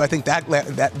topics. So I think that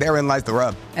therein lies the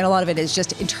rub. And a lot of it is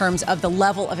just in terms of the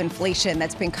level of inflation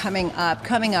that's been coming up.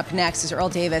 Coming up next is Earl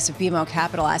Davis of BMO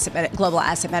Global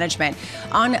Asset Management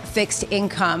on fixed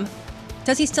income.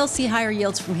 Does he still see higher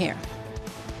yields from here?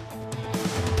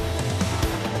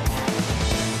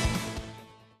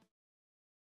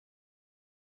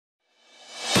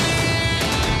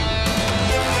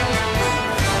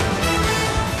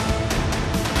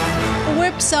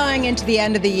 Whipsawing into the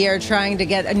end of the year, trying to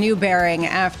get a new bearing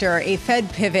after a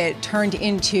Fed pivot turned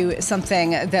into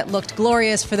something that looked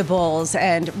glorious for the bulls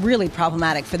and really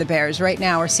problematic for the bears. Right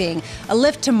now, we're seeing a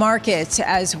lift to markets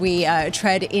as we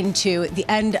tread into the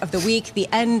end of the week, the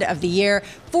end of the year.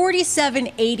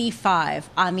 47.85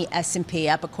 on the S&P,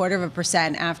 up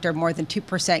 0.25% after more than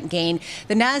 2% gain.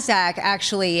 The Nasdaq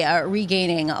actually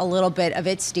regaining a little bit of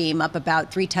its steam, up about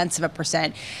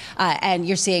 0.3%. And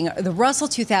you're seeing the Russell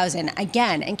 2000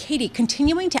 again, and Katie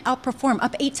continuing to outperform,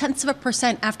 up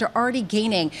 0.8% after already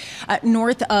gaining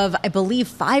north of, I believe,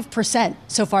 5%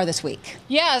 so far this week.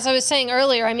 Yeah, as I was saying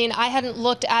earlier, I mean, I hadn't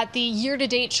looked at the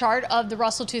year-to-date chart of the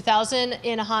Russell 2000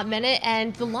 in a hot minute,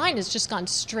 and the line has just gone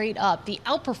straight up. The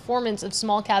outperformance of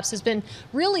small caps has been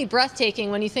really breathtaking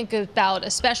when you think about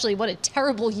especially what a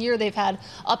terrible year they've had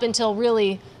up until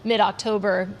really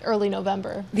mid-October, early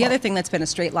November. The other thing that's been a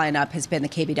straight line up has been the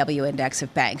KBW index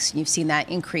of banks. You've seen that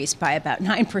increase by about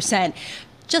 9%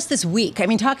 just this week. I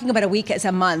mean, talking about a week as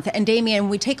a month. And Damien,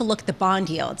 when we take a look at the bond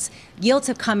yields, yields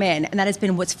have come in, and that has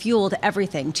been what's fueled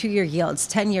everything. 2-year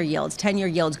yields, 10-year yields, 10-year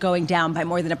yields going down by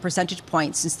more than a percentage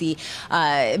point since the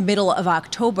middle of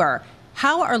October.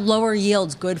 How are lower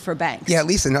yields good for banks? Yeah,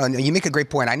 Lisa, no, you make a great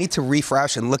point. I need to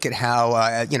refresh and look at how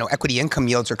equity income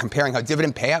yields are comparing, how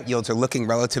dividend payout yields are looking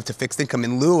relative to fixed income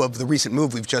in lieu of the recent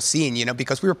move we've just seen.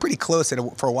 Because we were pretty close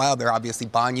for a while there. Obviously,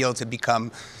 bond yields have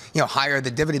become higher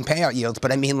than dividend payout yields.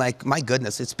 But I mean, like, my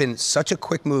goodness, it's been such a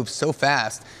quick move so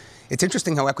fast. It's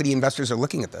interesting how equity investors are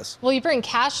looking at this. Well, you bring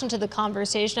cash into the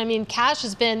conversation. I mean, cash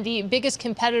has been the biggest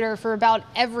competitor for about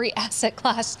every asset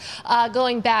class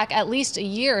going back at least a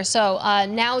year. So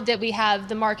now that we have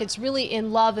the markets really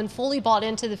in love and fully bought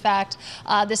into the fact,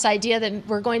 this idea that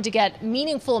we're going to get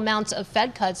meaningful amounts of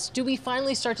Fed cuts, do we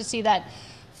finally start to see that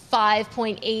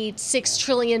 $5.86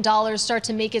 trillion start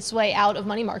to make its way out of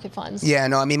money market funds? Yeah,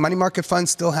 no, I mean, money market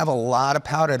funds still have a lot of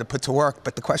powder to put to work.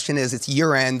 But the question is, it's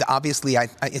year end. Obviously,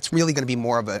 it's really going to be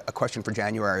more of a question for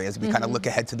January as we kind of look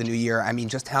ahead to the new year. I mean,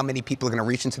 just how many people are going to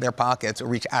reach into their pockets or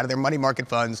reach out of their money market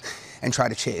funds and try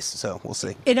to chase. So we'll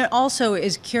see. And it also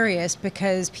is curious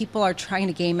because people are trying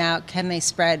to game out, can they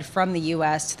spread from the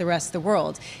U.S. to the rest of the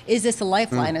world? Is this a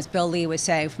lifeline, as Bill Lee was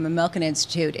saying from the Milken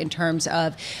Institute, in terms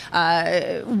of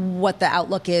what the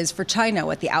outlook is for China,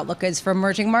 what the outlook is for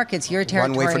emerging markets, your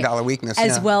territory. One way for dollar weakness.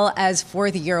 As well as for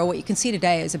the euro. What you can see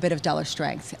today is a bit of dollar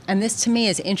strength. And this to me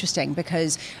is interesting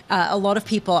because a lot of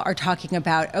people are talking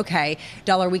about, okay,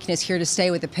 dollar weakness here to stay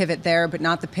with the pivot there, but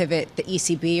not the pivot, the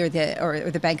ECB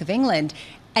or the Bank of England.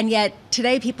 And yet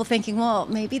today people thinking, well,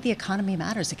 maybe the economy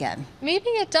matters again. Maybe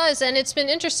it does. And it's been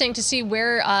interesting to see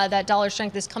where that dollar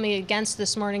strength is coming against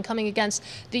this morning, coming against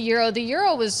the euro. The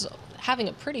euro was having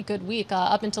a pretty good week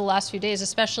up until the last few days,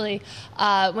 especially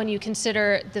when you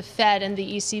consider the Fed and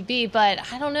the ECB. But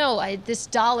I don't know, this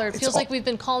dollar, it feels like we've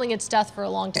been calling its death for a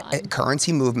long time.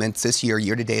 Currency movements this year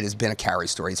to date, has been a carry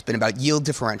story. It's been about yield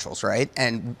differentials, right?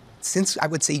 And since I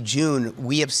would say June,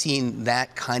 we have seen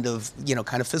that kind of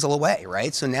fizzle away,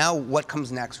 right? So now what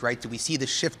comes next, right? Do we see the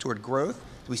shift toward growth?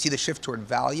 Do we see the shift toward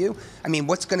value? I mean,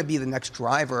 what's going to be the next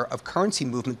driver of currency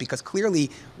movement? Because clearly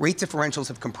rate differentials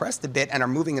have compressed a bit and are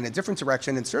moving in a different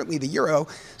direction. And certainly the euro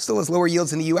still has lower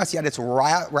yields in the U.S., yet it's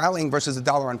rallying versus the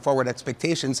dollar on forward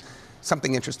expectations.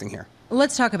 Something interesting here.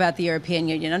 Let's talk about the European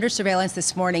Union. Under surveillance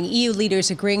this morning, EU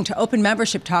leaders agreeing to open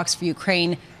membership talks for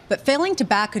Ukraine but failing to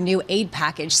back a new aid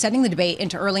package, sending the debate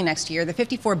into early next year. The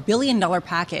 $54 billion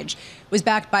package was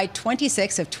backed by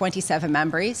 26 of 27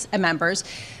 members.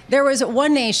 There was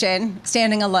one nation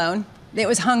standing alone. It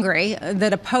was Hungary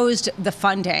that opposed the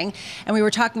funding. And we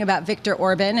were talking about Viktor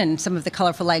Orban and some of the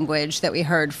colorful language that we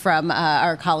heard from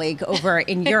our colleague over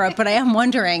in Europe. But I am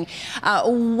wondering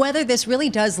whether this really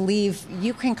does leave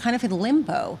Ukraine kind of in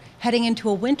limbo heading into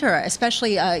a winter,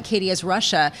 especially, Katie, as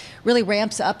Russia really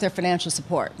ramps up their financial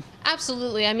support.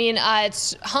 Absolutely. I mean,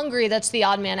 it's Hungary that's the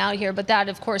odd man out here, but that,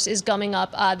 of course, is gumming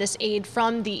up this aid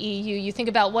from the EU. You think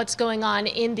about what's going on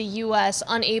in the U.S.,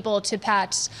 unable to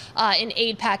pass an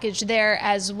aid package there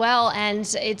as well,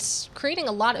 and it's creating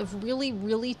a lot of really,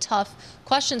 really tough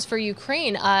questions for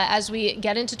Ukraine as we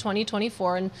get into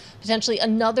 2024 and potentially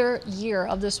another year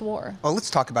of this war. Well, let's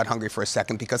talk about Hungary for a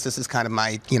second, because this is kind of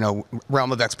my,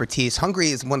 realm of expertise.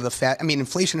 Hungary is one of the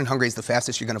inflation in Hungary is the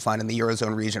fastest you're going to find in the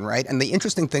Eurozone region, right? And the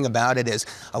interesting thing about it is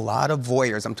a lot of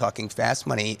voyeurs, I'm talking fast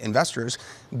money investors,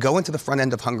 go into the front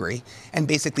end of Hungary and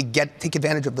basically take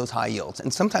advantage of those high yields.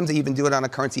 And sometimes they even do it on a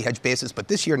currency hedge basis, but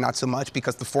this year not so much,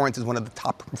 because the forint is one of the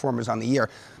top performers on the year.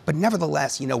 But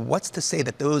nevertheless, what's to say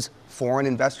that those foreign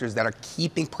investors that are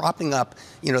propping up,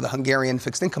 the Hungarian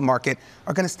fixed income market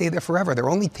are going to stay there forever? They're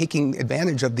only taking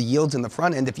advantage of the yields in the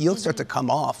front end. If yields start to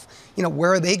come off,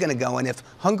 where are they going to go? And if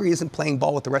Hungary isn't playing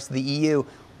ball with the rest of the EU,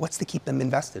 what's to keep them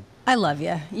invested? I love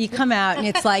you. You come out and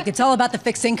it's like, it's all about the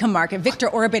fixed income market. Viktor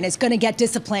Orban is going to get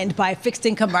disciplined by fixed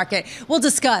income market. We'll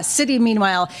discuss. Citi,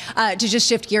 meanwhile, to just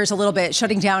shift gears a little bit,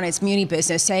 shutting down its muni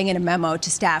business, saying in a memo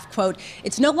to staff, quote,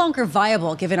 "It's no longer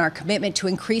viable given our commitment to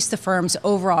increase the firm's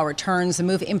overall returns," the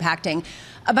move impacting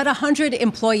about 100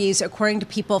 employees, according to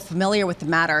people familiar with the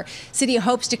matter. Citi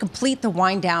hopes to complete the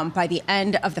wind down by the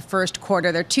end of the first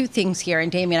quarter. There are two things here,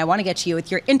 and Damien, I want to get to you with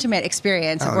your intimate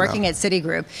experience of working at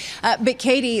Citigroup. But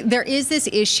Katie, there is this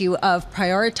issue of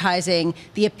prioritizing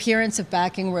the appearance of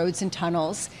backing roads and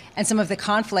tunnels and some of the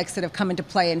conflicts that have come into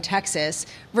play in Texas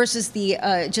versus the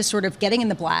just sort of getting in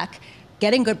the black,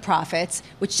 getting good profits,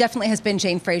 which definitely has been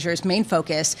Jane Fraser's main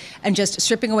focus, and just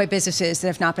stripping away businesses that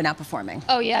have not been outperforming.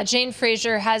 Oh yeah, Jane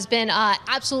Fraser has been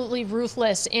absolutely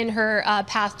ruthless in her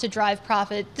path to drive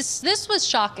profit. This was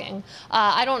shocking.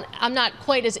 I'm not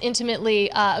quite as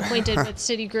intimately acquainted with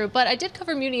Citigroup, but I did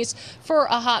cover munis for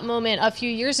a hot moment a few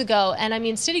years ago, and I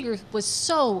mean, Citigroup was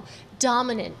so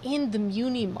dominant in the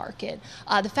muni market.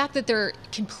 The fact that they're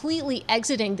completely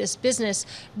exiting this business,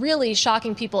 really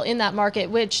shocking people in that market,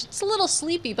 which it's a little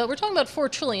sleepy, but we're talking about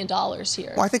 $4 trillion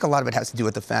here. Well, I think a lot of it has to do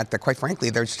with the fact that, quite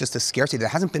frankly, there's just a scarcity. There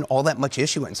hasn't been all that much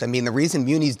issuance. I mean, the reason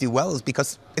munis do well is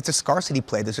because it's a scarcity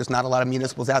play. There's just not a lot of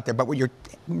municipals out there. But what you're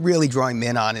really drawing me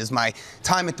in on is my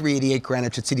time at 388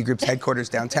 Greenwich at Citigroup's headquarters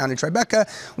downtown in Tribeca,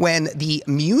 when the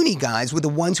muni guys were the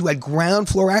ones who had ground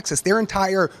floor access. Their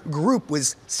entire group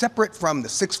was separate from the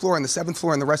 6th floor and the 7th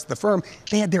floor and the rest of the firm.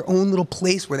 They had their own little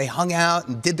place where they hung out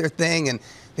and did their thing, and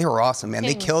they were awesome, man.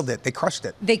 They killed it. They crushed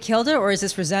it. They killed it, or is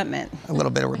this resentment? A little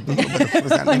bit of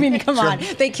resentment. I mean, come on.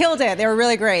 They killed it. They were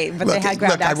really great, but they had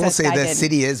ground access. I will say that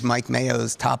Citi is Mike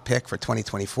Mayo's top pick for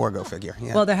 2024, go figure.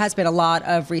 Yeah. Well, there has been a lot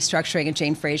of restructuring, and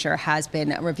Jane Fraser has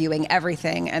been reviewing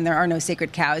everything, and there are no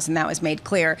sacred cows, and that was made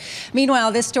clear.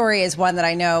 Meanwhile, this story is one that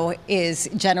I know is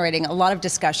generating a lot of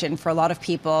discussion for a lot of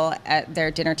people at their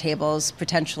dinner tables,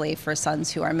 potentially for sons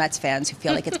who are Mets fans who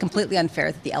feel like it's completely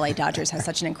unfair that the LA Dodgers have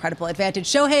such an incredible advantage.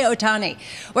 Shohei Ohtani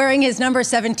wearing his number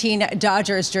 17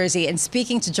 Dodgers jersey and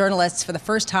speaking to journalists for the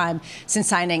first time since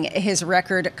signing his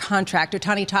record contract.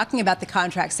 Ohtani talking about the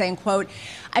contract, saying, quote,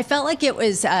 "I felt like it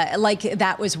was like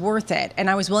that was worth it, and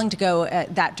I was willing to go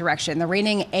that direction." The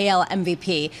reigning AL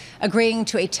MVP agreeing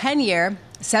to a 10-year,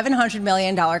 $700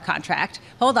 million contract.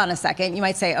 Hold on a second. You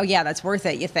might say, oh, yeah, that's worth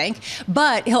it, you think.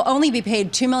 But he'll only be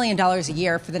paid $2 million a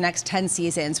year for the next 10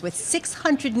 seasons, with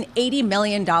 $680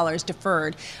 million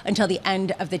deferred until the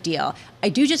end of the deal. I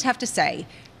do just have to say,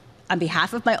 on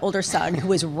behalf of my older son, who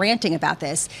was ranting about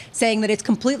this, saying that it's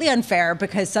completely unfair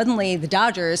because suddenly the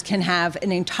Dodgers can have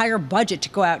an entire budget to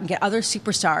go out and get other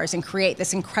superstars and create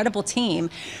this incredible team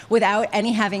without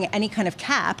having any kind of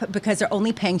cap, because they're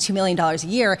only paying $2 million a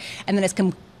year, and then it's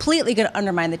completely going to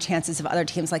undermine the chances of other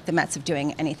teams like the Mets of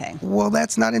doing anything. Well,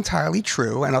 that's not entirely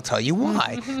true, and I'll tell you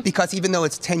why. Because even though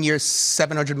it's 10 years,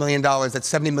 $700 million,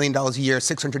 that's $70 million a year,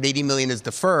 $680 million is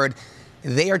deferred,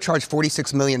 they are charged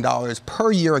 $46 million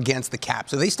per year against the cap.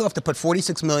 So they still have to put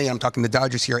 $46 million, I'm talking the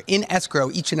Dodgers here, in escrow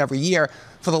each and every year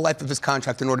for the life of his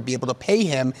contract in order to be able to pay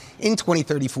him in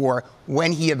 2034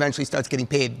 when he eventually starts getting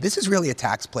paid. This is really a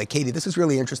tax play. Katie, this is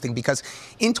really interesting because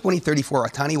in 2034,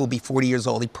 Ohtani will be 40 years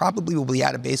old. He probably will be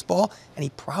out of baseball, and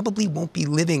he probably won't be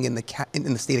living in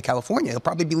the state of California. He'll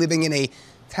probably be living in a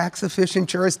tax-efficient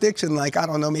jurisdiction like, I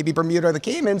don't know, maybe Bermuda or the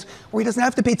Caymans, where he doesn't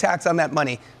have to pay tax on that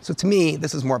money. So to me,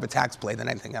 this is more of a tax play than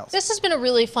anything else. This has been a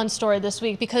really fun story this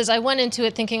week because I went into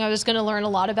it thinking I was going to learn a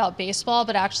lot about baseball,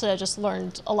 but actually I just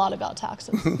learned a lot about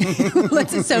taxes.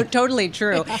 That's so totally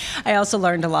true. Yeah. I also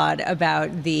learned a lot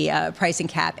about the pricing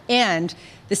cap and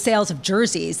the sales of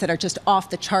jerseys that are just off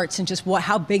the charts and just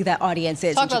how big that audience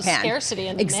is in Japan. Talk about scarcity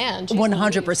and demand.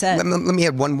 100%. Let me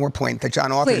add one more point that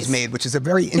John Arthur has made, which is a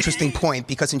very interesting point,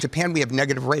 because in Japan we have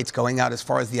negative rates going out as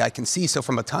far as the eye can see. So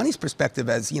from Otani's perspective,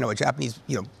 as a Japanese,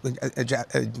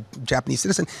 a Japanese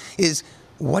citizen, is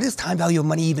what does time value of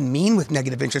money even mean with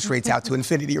negative interest rates out to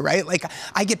infinity, right? Like,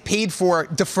 I get paid for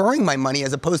deferring my money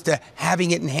as opposed to having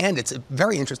it in hand. It's a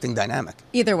very interesting dynamic.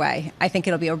 Either way, I think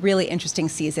it'll be a really interesting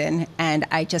season. And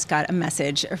I just got a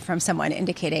message from someone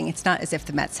indicating it's not as if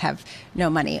the Mets have no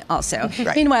money also.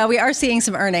 Right. Meanwhile, we are seeing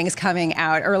some earnings coming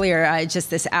out. Earlier,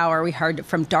 just this hour, we heard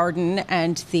from Darden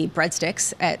and the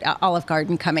breadsticks at Olive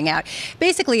Garden coming out.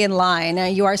 Basically in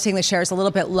line, you are seeing the shares a little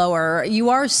bit lower. You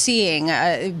are seeing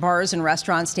bars and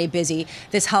restaurants stay busy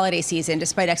this holiday season,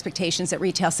 despite expectations that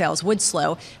retail sales would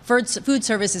slow. Food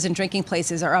services and drinking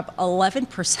places are up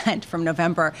 11% from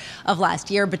November of last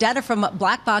year. But data from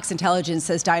Black Box Intelligence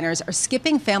says diners are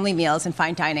skipping family meals and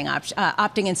fine dining,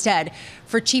 opting instead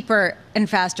for cheaper and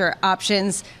faster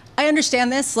options. I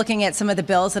understand this, looking at some of the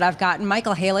bills that I've gotten.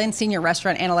 Michael Halen, senior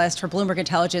restaurant analyst for Bloomberg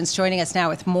Intelligence, joining us now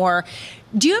with more.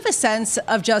 Do you have a sense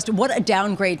of just what a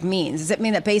downgrade means? Does it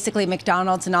mean that basically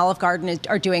McDonald's and Olive Garden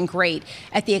are doing great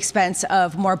at the expense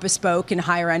of more bespoke and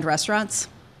higher-end restaurants?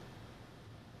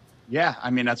 Yeah,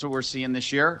 I mean, that's what we're seeing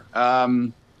this year.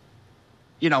 In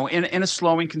a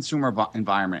slowing consumer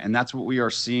environment, and that's what we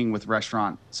are seeing with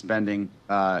restaurant spending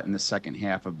in the second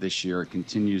half of this year. It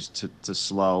continues to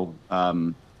slow.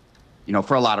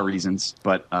 For a lot of reasons,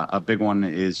 but a big one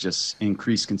is just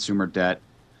increased consumer debt.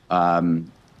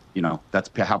 That's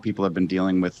how people have been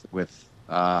dealing with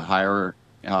higher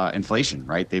inflation,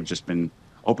 right? They've just been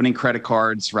opening credit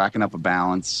cards, racking up a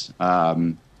balance.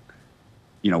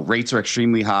 Rates are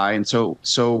extremely high. And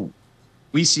so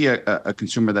we see a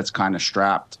consumer that's kind of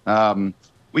strapped.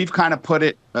 We've kind of put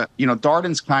it,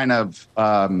 Darden's kind of,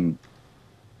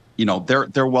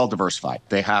 they're well diversified.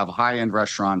 They have high-end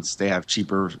restaurants. They have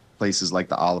cheaper places like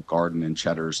the Olive Garden and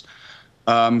Cheddar's.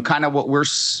 Kind of what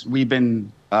we've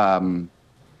been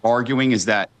arguing is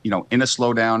that, in a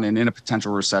slowdown and in a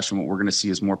potential recession, what we're going to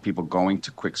see is more people going to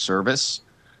quick service,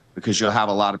 because you'll have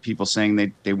a lot of people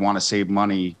saying they want to save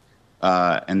money,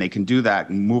 and they can do that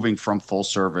moving from full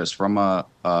service, from one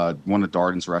of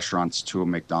Darden's restaurants to a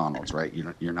McDonald's, right?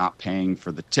 You're not paying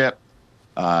for the tip.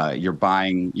 You're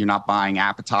not buying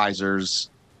appetizers.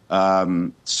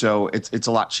 So it's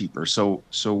a lot cheaper. So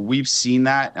we've seen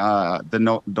that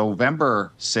the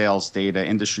November sales data,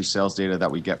 industry sales data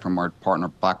that we get from our partner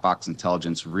Black Box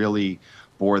Intelligence really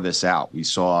bore this out. We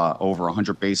saw over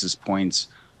 100 basis points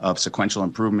of sequential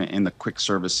improvement in the quick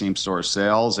service same-store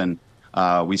sales, and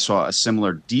we saw a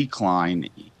similar decline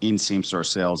in same-store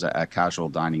sales at casual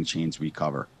dining chains we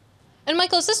cover. And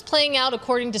Michael, is this playing out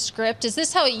according to script? Is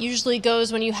this how it usually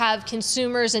goes when you have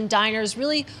consumers and diners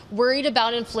really worried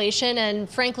about inflation and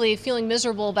frankly feeling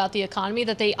miserable about the economy,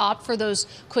 that they opt for those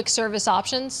quick service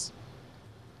options?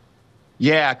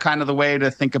 Yeah, kind of the way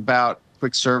to think about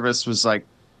quick service was like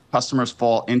customers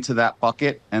fall into that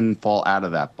bucket and fall out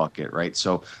of that bucket, right?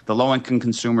 So the low-income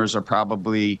consumers are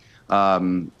probably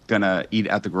gonna eat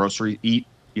at the grocery,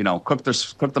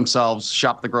 cook themselves,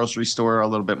 shop the grocery store a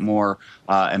little bit more,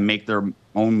 and make their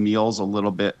own meals a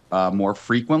little bit more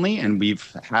frequently. And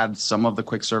we've had some of the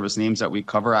quick service names that we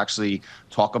cover actually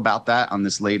talk about that on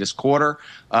this latest quarter.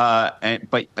 But at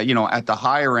the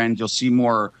higher end, you'll see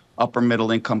more upper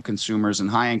middle income consumers and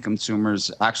high end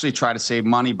consumers actually try to save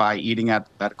money by eating at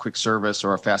a quick service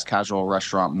or a fast casual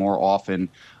restaurant more often.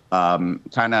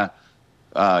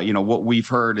 What we've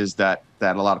heard is that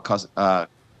a lot of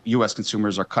U.S.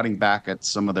 consumers are cutting back at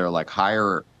some of their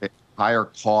higher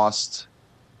cost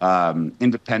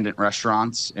independent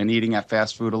restaurants and eating at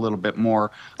fast food a little bit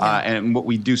more. And what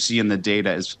we do see in the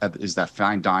data is that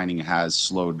fine dining has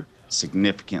slowed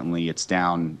significantly. It's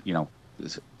down,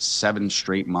 7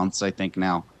 straight months, I think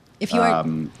now.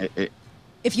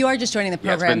 If you are just joining the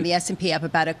program, the S&P up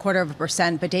about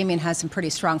 0.25%, but Damien has some pretty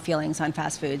strong feelings on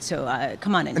fast food, so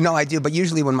come on in. No, I do, but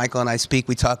usually when Michael and I speak,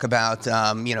 we talk about,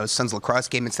 Suns lacrosse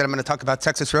game. Instead, I'm going to talk about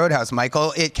Texas Roadhouse,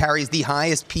 Michael. It carries the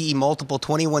highest PE multiple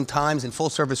 21 times in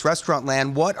full-service restaurant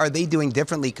land. What are they doing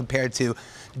differently compared to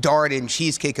Darden,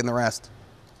 Cheesecake, and the rest?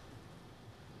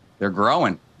 They're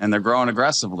growing, and they're growing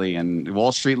aggressively, and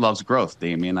Wall Street loves growth,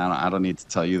 Damien. I don't need to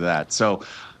tell you that. So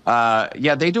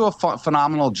Yeah, they do a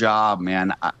phenomenal job,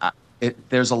 man.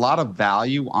 There's a lot of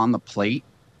value on the plate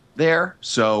there.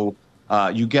 So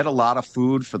you get a lot of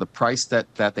food for the price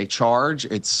that they charge.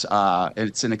 It's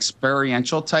an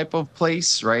experiential type of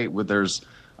place, right? Where there's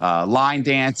line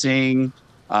dancing.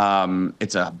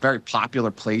 It's a very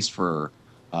popular place for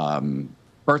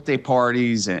birthday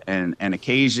parties and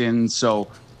occasions. So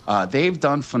they've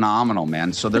done phenomenal,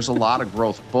 man. So there's a lot of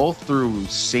growth, both through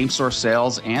same-store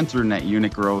sales and through net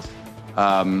unit growth.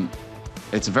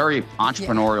 It's a very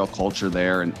entrepreneurial culture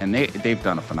there, and they've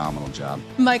done a phenomenal job.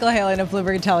 Michael Halen of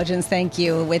Bloomberg Intelligence, thank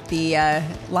you with the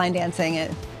line dancing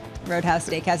at Roadhouse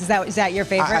Steakhouse. Is that your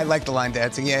favorite? I like the line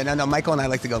dancing. Yeah, no, Michael and I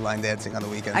like to go line dancing on the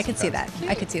weekends. I could see that.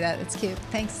 I could see that. It's cute.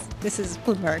 Thanks. This is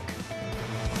Bloomberg.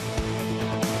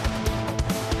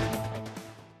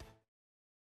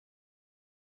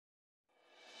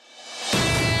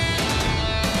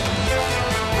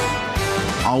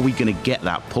 Are we going to get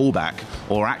that pullback?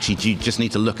 Or actually, do you just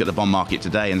need to look at the bond market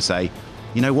today and say,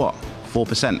 you know what,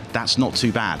 4%, that's not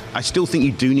too bad. I still think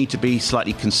you do need to be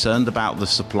slightly concerned about the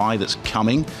supply that's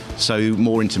coming. So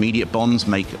more intermediate bonds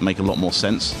make a lot more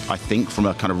sense, I think, from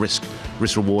a kind of risk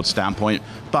reward standpoint.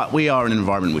 But we are in an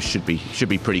environment which should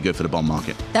be pretty good for the bond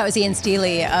market. That was Ian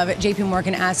Steely of JP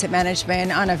Morgan Asset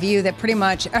Management on a view that pretty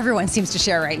much everyone seems to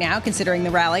share right now, considering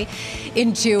the rally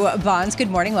into bonds. Good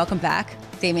morning. Welcome back.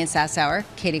 Damian Sassower,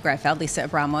 Katie Greifeld, Lisa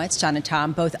Abramowicz, John and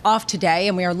Tom, both off today,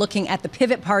 and we are looking at the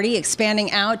pivot party,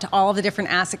 expanding out to all of the different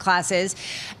asset classes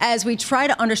as we try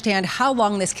to understand how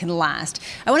long this can last.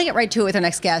 I want to get right to it with our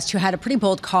next guest, who had a pretty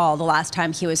bold call the last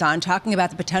time he was on, talking about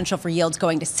the potential for yields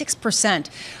going to 6%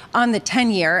 on the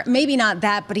 10-year. Maybe not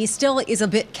that, but he still is a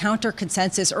bit counter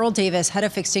consensus. Earl Davis, head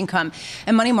of fixed income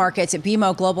and money markets at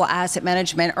BMO Global Asset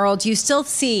Management. Earl, do you still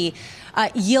see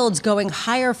yields going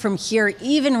higher from here,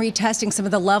 even retesting some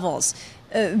of the levels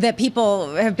that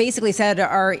people have basically said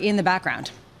are in the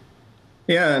background?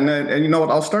 Yeah, and you know what,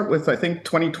 I'll start with, I think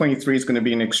 2023 is going to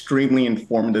be an extremely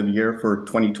informative year for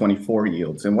 2024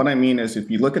 yields. And what I mean is,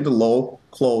 if you look at the low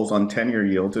close on 10-year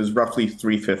yields, is roughly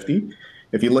 350.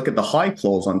 If you look at the high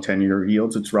close on 10-year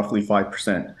yields, it's roughly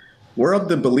 5%. We're of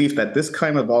the belief that this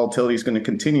kind of volatility is going to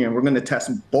continue, and we're going to test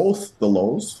both the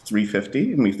lows,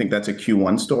 350, and we think that's a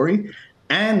Q1 story,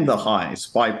 and the highs,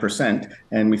 5%,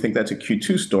 and we think that's a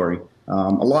Q2 story. A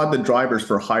lot of the drivers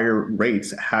for higher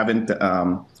rates haven't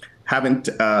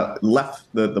left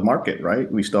the market, right?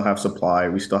 We still have supply,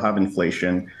 we still have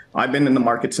inflation. I've been in the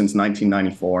market since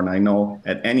 1994, and I know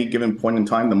at any given point in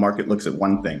time, the market looks at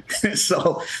one thing.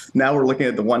 So now we're looking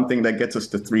at the one thing that gets us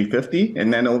to 350,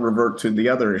 and then it'll revert to the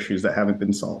other issues that haven't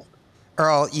been solved.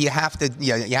 Earl, you have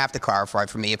to clarify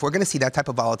for me. If we're going to see that type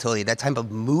of volatility, that type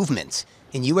of movement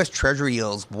in U.S. Treasury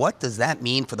yields, what does that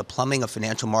mean for the plumbing of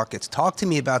financial markets? Talk to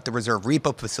me about the reserve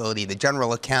repo facility, the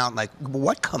general account. Like,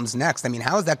 what comes next? I mean,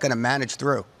 how is that going to manage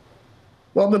through?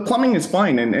 Well, the plumbing is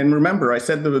fine. And remember, I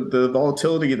said the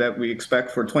volatility that we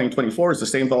expect for 2024 is the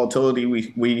same volatility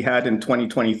we had in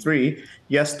 2023.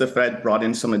 Yes, the Fed brought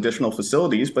in some additional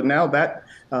facilities, but now that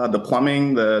the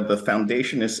plumbing, the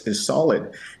foundation is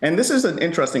solid. And this is an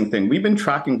interesting thing. We've been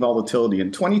tracking volatility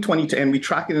in 2022, and we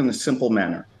track it in a simple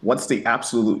manner. What's the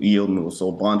absolute yield move?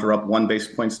 So bonds are up 1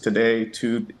 basis points today,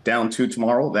 down 2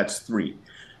 tomorrow. That's 3.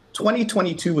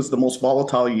 2022 was the most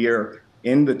volatile year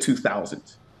in the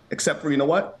 2000s. Except for, you know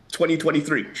what?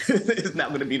 2023 is now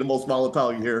going to be the most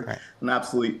volatile year, an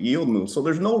absolute yield move. So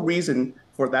there's no reason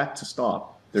for that to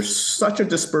stop. There's such a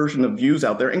dispersion of views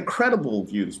out there, incredible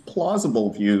views,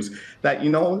 plausible views, that,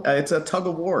 it's a tug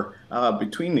of war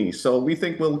between these. So we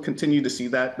think we'll continue to see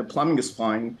that. The plumbing is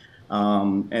fine,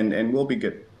 and we'll be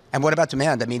good. And what about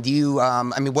demand? I mean,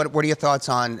 what are your thoughts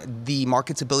on the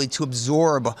market's ability to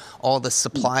absorb all the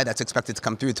supply that's expected to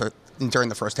come through during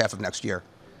the first half of next year?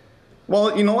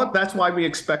 Well, you know what? That's why we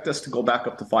expect us to go back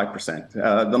up to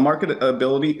 5%. The market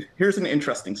ability, here's an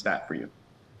interesting stat for you.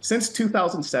 Since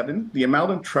 2007, the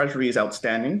amount of treasuries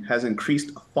outstanding has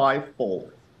increased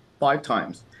 5-fold, 5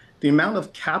 times. The amount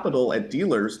of capital at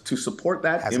dealers to support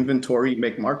that inventory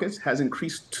make markets has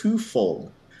increased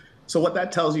 2-fold. So what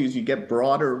that tells you is you get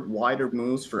broader, wider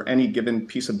moves for any given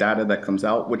piece of data that comes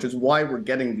out, which is why we're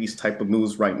getting these type of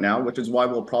moves right now, which is why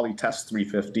we'll probably test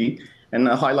 350. And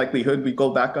the high likelihood we go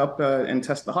back up and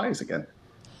test the highs again.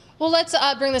 Well, let's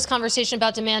bring this conversation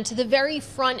about demand to the very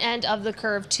front end of the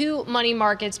curve, to money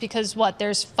markets, because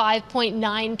there's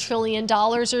 $5.9 trillion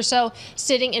or so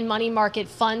sitting in money market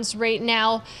funds right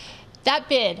now. That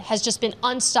bid has just been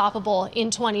unstoppable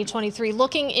in 2023.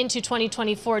 Looking into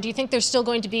 2024, do you think there's still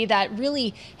going to be that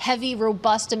really heavy,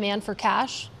 robust demand for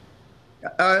cash?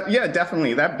 Yeah,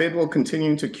 definitely. That bid will continue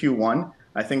into Q1.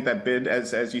 I think that bid,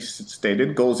 as you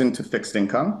stated, goes into fixed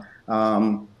income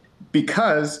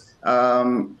because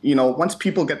once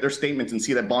people get their statements and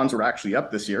see that bonds are actually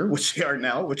up this year, which they are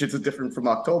now, which is different from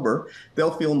October,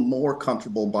 they'll feel more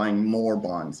comfortable buying more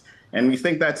bonds. And we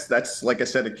think that's like I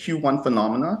said, a Q1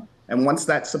 phenomena. And once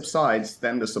that subsides,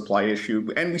 then the supply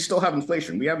issue, and we still have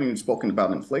inflation. We haven't even spoken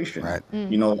about inflation. Right.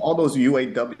 All those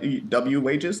UAW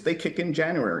wages, they kick in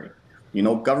January.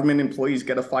 Government employees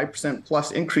get a 5%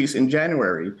 plus increase in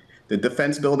January. The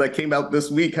defense bill that came out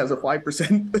this week has a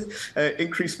 5%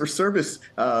 increase for service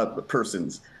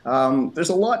persons. There's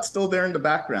a lot still there in the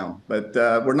background, but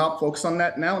we're not focused on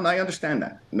that now, and I understand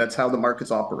that. And that's how the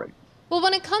markets operate. Well,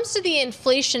 when it comes to the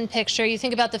inflation picture, you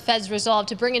think about the Fed's resolve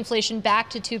to bring inflation back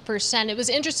to 2%. It was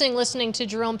interesting listening to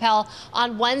Jerome Powell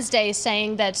on Wednesday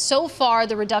saying that so far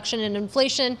the reduction in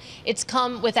inflation, it's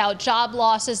come without job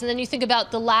losses. And then you think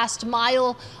about the last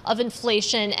mile of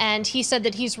inflation, and he said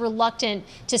that he's reluctant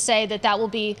to say that that will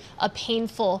be a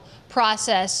painful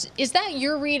process. Is that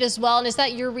your read as well? And is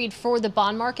that your read for the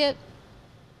bond market?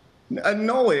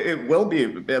 No, it will be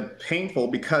painful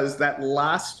because that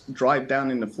last drive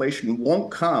down in inflation won't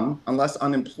come unless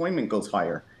unemployment goes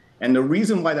higher. And the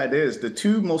reason why that is, the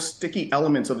two most sticky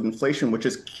elements of inflation, which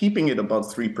is keeping it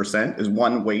above 3%, is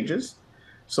one, wages.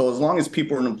 So as long as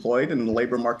people are unemployed and the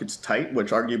labor market's tight,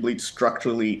 which arguably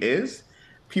structurally is,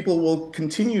 people will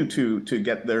continue to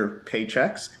get their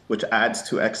paychecks, which adds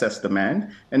to excess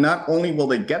demand. And not only will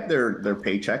they get their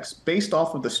paychecks, based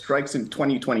off of the strikes in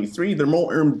 2023, they're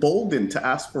more emboldened to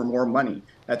ask for more money.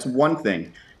 That's one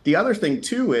thing. The other thing,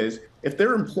 too, is if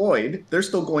they're employed, they're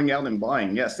still going out and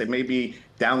buying. Yes, they may be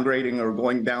downgrading or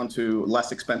going down to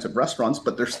less expensive restaurants,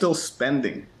 but they're still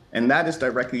spending. And that is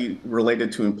directly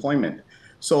related to employment.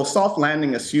 So soft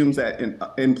landing assumes that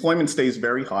employment stays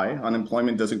very high,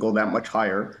 unemployment doesn't go that much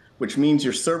higher, which means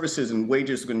your services and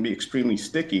wages are going to be extremely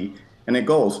sticky, and it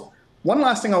goes. One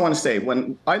last thing I want to say,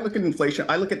 when I look at inflation,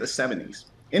 I look at the 70s.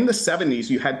 In the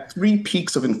 70s, you had 3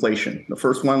 peaks of inflation. The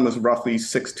first one was roughly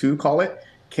 6.2, call it,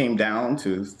 came down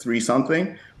to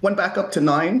 3-something, went back up to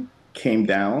 9, came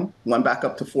down, went back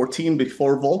up to 14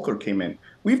 before Volcker came in.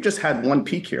 We've just had one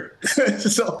peak here.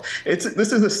 So this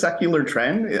is a secular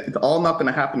trend. It's all not going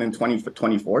to happen in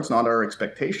 2024. It's not our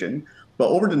expectation. But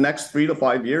over the next 3 to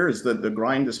 5 years, the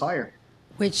grind is higher.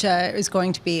 Which is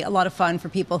going to be a lot of fun for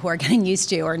people who are getting used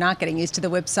to or not getting used to the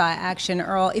whipsaw action.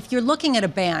 Earl, if you're looking at a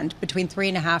band between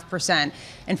 3.5%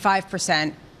 and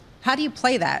 5%, how do you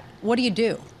play that? What do you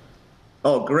do?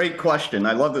 Oh, great question.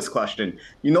 I love this question.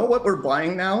 You know what we're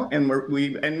buying now?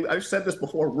 And I've said this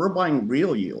before, we're buying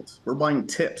real yields. We're buying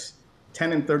tips,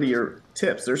 10 and 30-year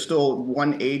tips. They're still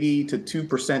 180 to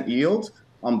 2% yields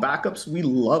on backups. We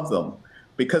love them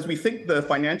because we think the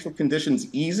financial conditions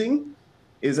easing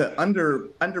is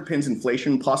underpins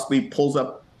inflation, possibly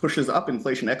pushes up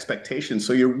inflation expectations.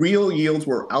 So your real yields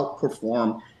will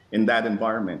outperform in that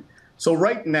environment. So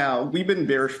right now, we've been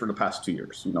bearish for the past 2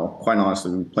 years. Quite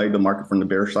honestly, we played the market from the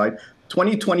bearish side.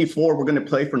 2024, we're going to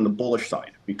play from the bullish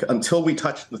side until we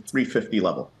touch the 350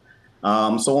 level.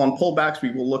 So on pullbacks, we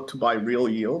will look to buy real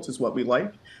yields is what we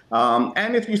like.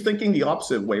 And if you're thinking the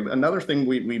opposite way, another thing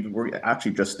we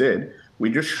actually just did,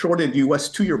 we just shorted U.S.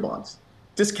 2-year bonds,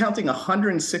 discounting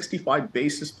 165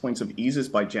 basis points of eases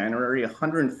by January,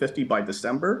 150 by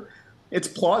December. It's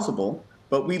plausible.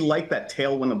 But we like that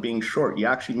tailwind of being short. You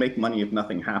actually make money if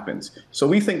nothing happens. So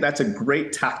we think that's a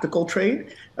great tactical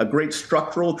trade. A great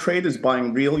structural trade is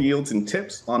buying real yields and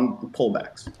tips on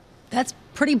pullbacks. That's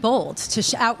pretty bold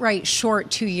to outright short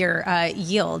 2-year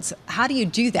yields. How do you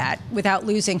do that without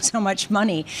losing so much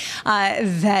money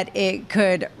that it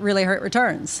could really hurt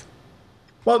returns?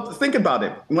 Well, think about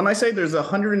it. When I say there's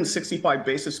 165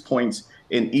 basis points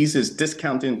in eases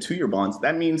discounted in 2-year bonds,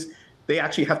 that means they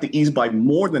actually have to ease by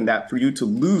more than that for you to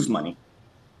lose money.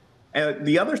 And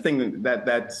the other thing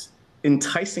that's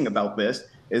enticing about this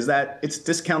is that it's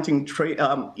discounting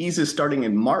eases starting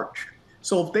in March.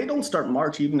 So if they don't start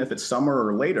March, even if it's summer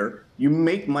or later, you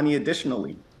make money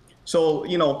additionally. So,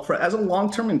 as a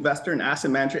long-term investor and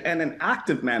asset manager and an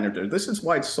active manager, this is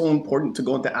why it's so important to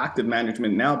go into active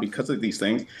management now because of these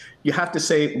things. You have to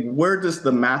say, where does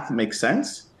the math make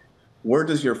sense? Where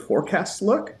does your forecast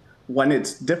look? When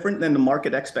it's different than the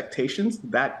market expectations,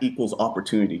 that equals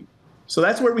opportunity. So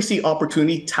that's where we see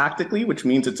opportunity tactically, which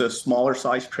means it's a smaller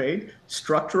size trade.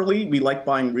 Structurally, we like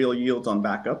buying real yields on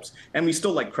backups, and we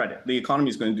still like credit. The economy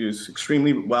is going to do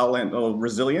extremely well and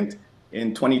resilient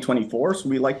in 2024. So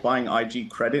we like buying IG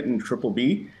credit and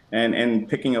BBB and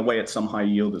picking away at some high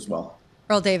yield as well.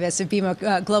 Earl Davis of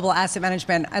BMO Global Asset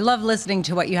Management. I love listening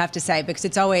to what you have to say because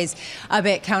it's always a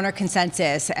bit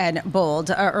counter-consensus and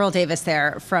bold. Earl Davis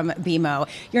there from BMO.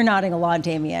 You're nodding along,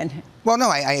 Damien. Well, no,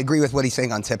 I agree with what he's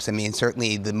saying on tips. I mean,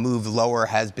 certainly the move lower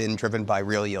has been driven by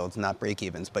real yields, not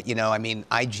break-evens. But,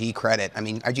 IG credit's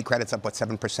up,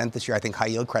 7% this year. I think high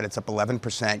yield credit's up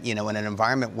 11%, in an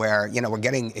environment where, we're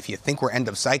getting, if you think we're end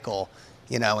of cycle,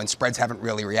 and spreads haven't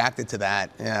really reacted to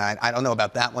that. I don't know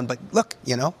about that one, but look,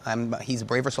 he's a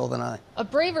braver soul than I. A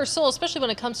braver soul, especially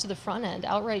when it comes to the front end,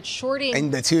 outright shorting. And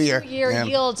the two-year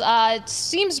yields. It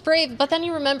seems brave, but then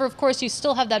you remember, of course, you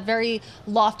still have that very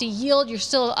lofty yield. You're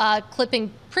still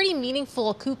clipping pretty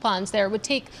meaningful coupons there. It would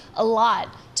take a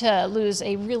lot to lose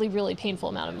a really, really painful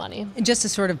amount of money. Just to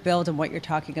sort of build on what you're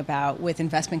talking about with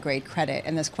investment grade credit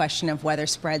and this question of whether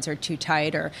spreads are too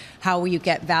tight or how will you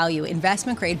get value,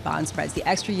 investment grade bond spreads, the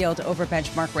extra yield over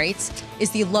benchmark rates,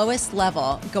 is the lowest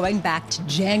level going back to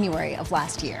January of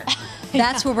last year.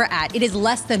 That's where we're at. It is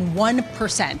less than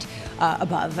 1%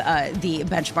 above the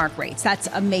benchmark rates. That's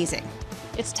amazing.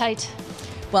 It's tight.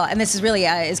 Well, and this is really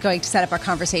is going to set up our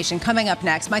conversation. Coming up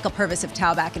next, Michael Purvis of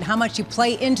Talbach, and how much you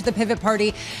play into the pivot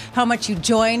party, how much you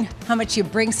join, how much you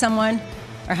bring someone,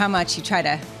 or how much you try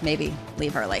to maybe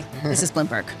leave early. This is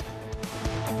Bloomberg.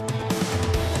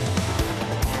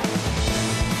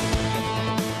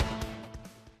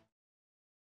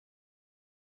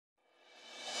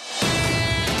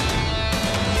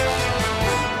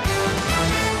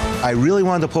 I really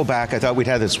wanted to pull back. I thought we'd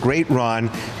have this great run.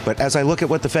 But as I look at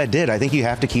what the Fed did, I think you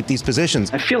have to keep these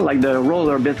positions. I feel like the roles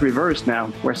are a bit reversed now,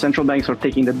 where central banks are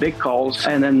taking the big calls,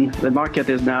 and then the market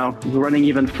is now running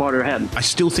even farther ahead. I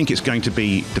still think it's going to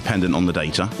be dependent on the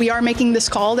data. We are making this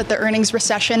call that the earnings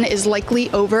recession is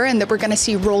likely over and that we're going to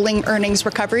see rolling earnings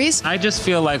recoveries. I just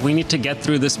feel like we need to get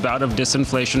through this bout of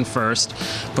disinflation first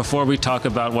before we talk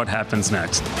about what happens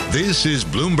next. This is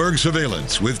Bloomberg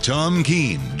Surveillance with Tom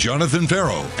Keene, Jonathan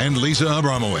Ferro, and Lisa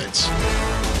Abramowicz.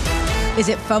 Is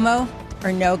it FOMO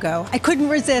or no-go? I couldn't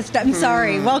resist. I'm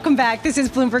sorry. Welcome back. This is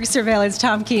Bloomberg Surveillance.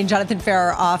 Tom Keene, Jonathan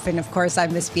Ferro are off, and of course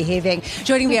I'm misbehaving.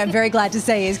 Joining me, I'm very glad to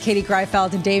say, is Katie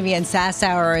Greifeld and Damian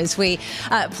Sassower as we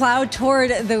plow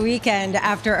toward the weekend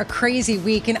after a crazy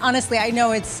week. And honestly, I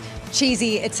know it's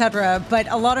cheesy, etc., but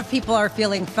a lot of people are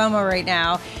feeling FOMO right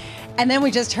now. And then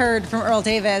we just heard from Earl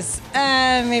Davis,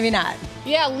 maybe not.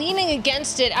 Yeah, leaning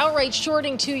against it, outright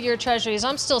shorting two-year treasuries.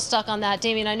 I'm still stuck on that,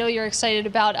 Damien. I know you're excited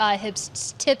about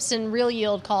tips and real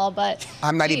yield call, but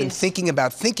I'm not even thinking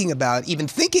about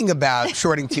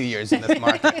shorting 2 years in this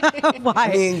market. Why?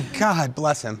 I mean, God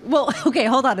bless him. Well, okay,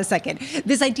 hold on a second.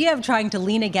 This idea of trying to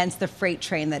lean against the freight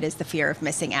train that is the fear of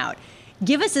missing out.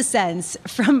 Give us a sense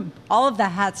from all of the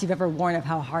hats you've ever worn of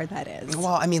how hard that is.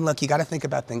 Well, I mean, look, you got to think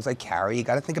about things like carry. You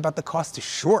got to think about the cost to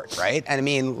short, right? And I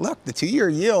mean, look, the two-year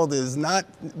yield is not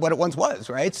what it once was,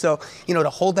 right? So, to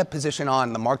hold that position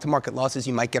on the mark-to-market losses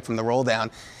you might get from the roll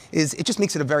down it just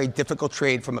makes it a very difficult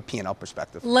trade from a P&L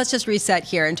perspective. Let's just reset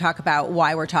here and talk about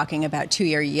why we're talking about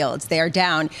two-year yields. They are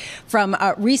down from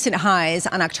recent highs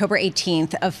on October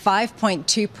 18th of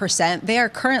 5.2%. They are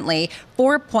currently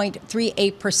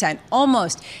 4.38%,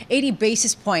 almost 80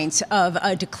 basis points of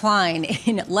a decline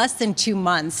in less than 2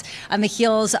 months on the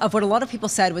heels of what a lot of people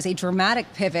said was a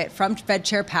dramatic pivot from Fed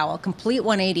Chair Powell, complete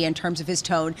 180 in terms of his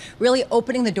tone, really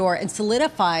opening the door and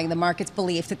solidifying the market's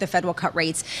belief that the Fed will cut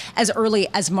rates as early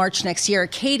as March next year.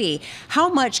 Katie, how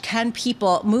much can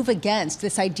people move against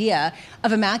this idea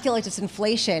of immaculate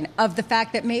disinflation, of the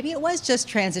fact that maybe it was just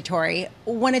transitory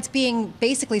when it's being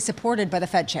basically supported by the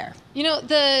Fed chair?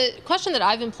 The question that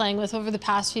I've been playing with over the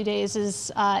past few days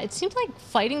is it seems like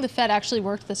fighting the Fed actually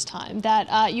worked this time,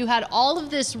 that you had all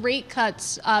of this rate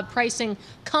cuts pricing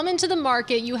come into the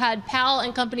market. You had Powell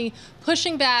and company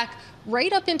pushing back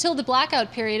right up until the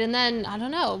blackout period. And then, I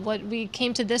don't know, what we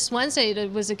came to this Wednesday,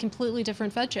 it was a completely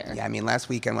different Fed chair. Yeah, I mean, last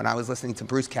weekend when I was listening to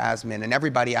Bruce Kasman and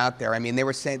everybody out there, I mean, they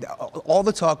were saying all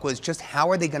the talk was just how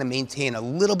are they going to maintain a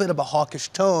little bit of a hawkish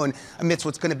tone amidst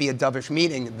what's going to be a dovish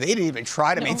meeting. They didn't even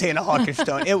try to maintain a hawkish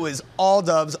tone. It was all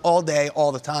doves all day,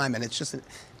 all the time. And it's just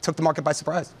took the market by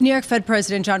surprise. New York Fed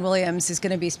President John Williams is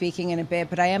going to be speaking in a bit,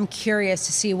 but I am curious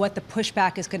to see what the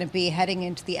pushback is going to be heading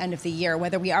into the end of the year,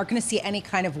 whether we are going to see any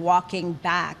kind of walking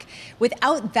back.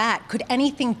 Without that, could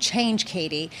anything change,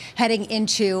 Katie, heading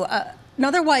into an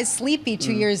otherwise sleepy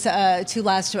 2 years, 2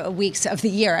 last weeks of the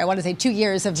year? I want to say 2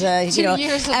 years of the,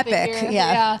 epic.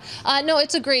 Yeah. No,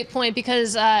 it's a great point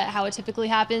because how it typically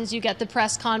happens, you get the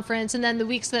press conference, and then the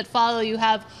weeks that follow, you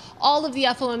have all of the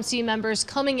FOMC members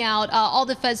coming out, all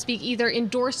the Fed speak, either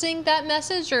endorsing that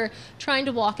message or trying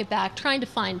to walk it back, trying to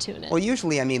fine-tune it. Well,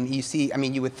 usually,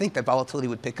 you would think that volatility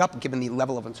would pick up given the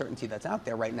level of uncertainty that's out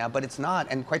there right now, but it's not.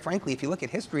 And quite frankly, if you look at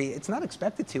history, it's not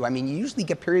expected to. You usually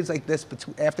get periods like this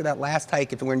after that last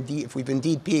hike, if we've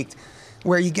indeed peaked,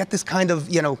 where you get this kind of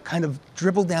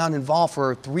dribble down in vol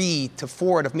for 3 to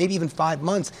 4 to maybe even 5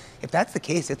 months. If that's the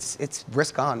case, it's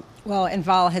risk on. Well, and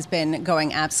vol has been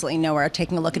going absolutely nowhere.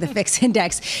 Taking a look at the VIX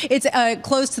index, it's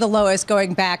close to the lowest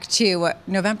going back to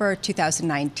November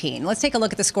 2019. Let's take a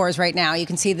look at the scores right now. You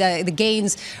can see the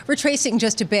gains retracing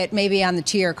just a bit, maybe on the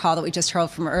 2-year call that we just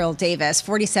heard from Earl Davis,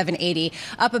 47.80,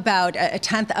 up about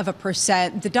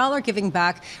 0.1%. The dollar giving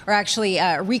back, or actually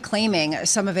reclaiming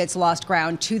some of its lost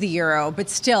ground to the euro, but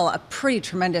still a pretty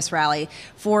tremendous rally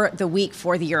for the week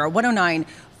for the euro.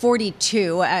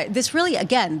 109.42. This really,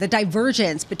 again, the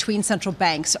divergence between central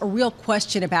banks, a real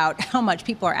question about how much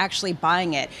people are actually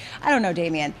buying it. I don't know,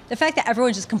 Damien. The fact that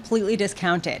everyone just completely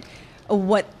discounted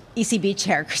what ECB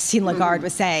Chair Christine Lagarde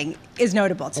was saying is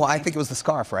notable to me. I think it was the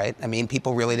scarf, right?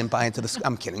 People really didn't buy into the.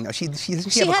 I'm kidding. No, she have a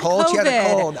cold. She had a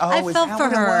cold. I felt for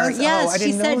her. Yes,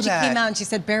 she said she came out and she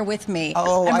said, "Bear with me.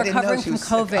 I'm recovering from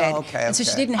COVID." Okay. And so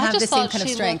she didn't have the same kind of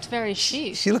strength. She looked very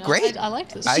chic. She looked great. I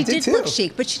liked this. She did look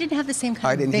chic, but she didn't have the same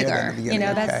kind of vigor. I didn't hear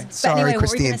that at the beginning. Sorry, anyway, Christine.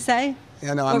 What were you going to say?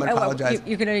 Yeah, no, I'm going to apologize.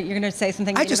 You're gonna say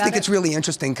something. I just think it's really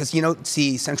interesting because you don't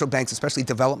see central banks, especially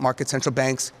developed market central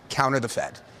banks, counter the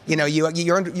Fed.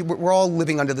 We're all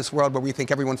living under this world where we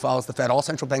think everyone follows the Fed. All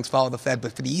central banks follow the Fed,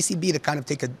 but for the ECB to kind of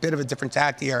take a bit of a different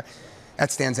tact here,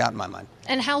 that stands out in my mind.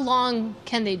 And how long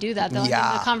can they do that, though? Yeah. I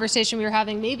mean, the conversation we were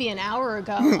having maybe an hour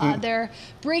ago, they're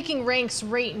breaking ranks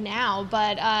right now,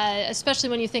 but especially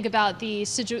when you think about the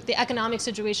economic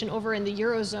situation over in the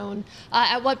Eurozone,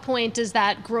 at what point does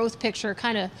that growth picture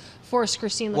kind of force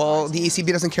Christine Lagarde? Well, the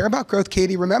ECB doesn't care about growth,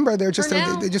 Katie. Remember, they just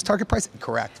target price.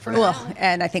 Correct.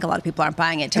 And I think a lot of people aren't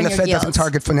buying it. And the Fed doesn't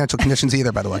target financial conditions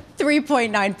either, by the way.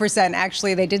 3.9%.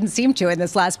 Actually, they didn't seem to in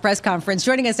this last press conference.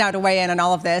 Joining us now to weigh in on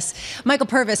all of this, Michael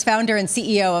Purvis, founder and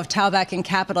CEO of Talbot and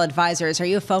Capital Advisors. Are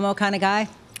you a FOMO kind of guy?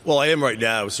 Well, I am right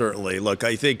now, certainly. Look,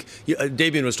 I think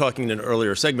Damien was talking in an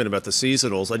earlier segment about the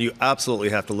seasonals, and you absolutely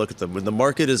have to look at them. When the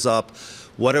market is up,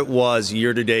 what it was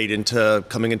year to date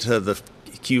coming into the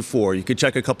Q4, you could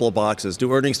check a couple of boxes.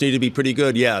 Do earnings need to be pretty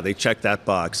good? Yeah, they checked that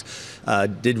box.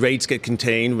 Did rates get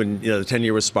contained when the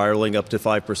 10-year was spiraling up to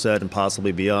 5% and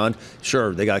possibly beyond?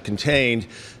 Sure, they got contained.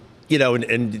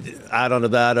 And add onto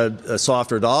that a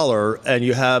softer dollar, and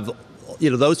you have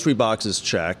those 3 boxes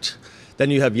checked. Then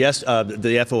you have the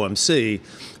FOMC,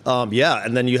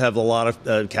 and then you have a lot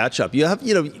of catch-up. You have,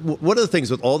 one of the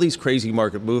things with all these crazy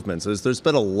market movements is there's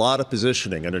been a lot of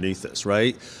positioning underneath this,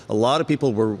 right? A lot of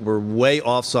people were way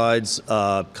offsides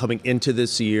coming into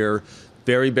this year.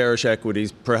 Very bearish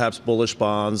equities, perhaps bullish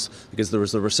bonds, because there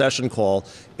was the recession call.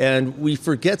 And we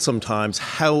forget sometimes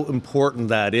how important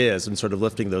that is in sort of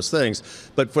lifting those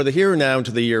things. But for the here and now and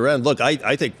to the year end, look,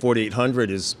 I think 4,800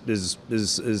 is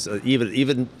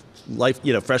even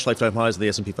fresh lifetime highs in the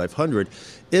S&P 500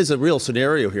 is a real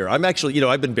scenario here. I'm actually,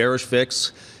 I've been bearish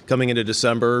VIX coming into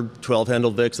December, 12-handle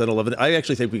VIX, then 11. I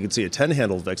actually think we could see a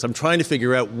 10-handle VIX. I'm trying to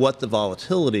figure out what the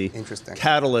volatility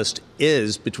catalyst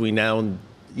is between now and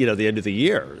the end of the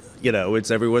year. It's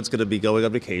everyone's going to be going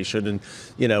on vacation, and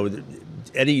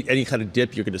any kind of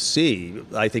dip you're going to see,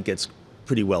 I think it's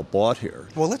pretty well bought here.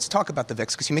 Well, let's talk about the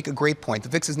VIX because you make a great point. The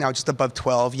VIX is now just above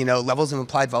 12. Levels of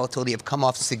implied volatility have come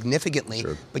off significantly.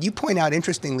 Sure. But you point out,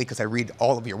 interestingly, because I read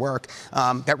all of your work,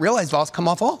 that realized vol's come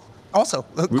off also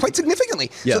quite significantly.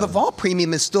 Yeah. So the vol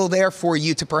premium is still there for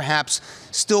you to perhaps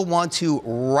still want to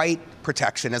write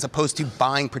protection as opposed to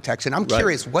buying protection. I'm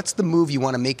curious, what's the move you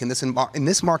want to make in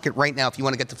this market right now if you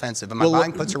want to get defensive? Am I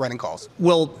buying puts or writing calls?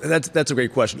 Well, that's a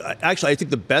great question. Actually, I think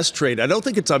the best trade, I don't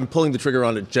think I'm pulling the trigger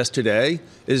on it just today,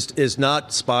 is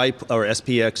not SPY or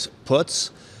SPX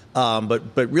puts,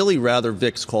 but really rather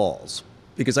VIX calls.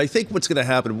 Because I think what's going to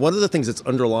happen, one of the things that's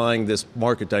underlying this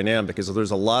market dynamic is that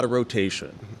there's a lot of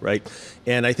rotation, right?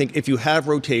 And I think if you have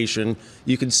rotation,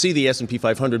 you can see the S&P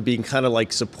 500 being kind of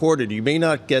like supported. You may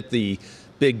not get the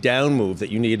big down move that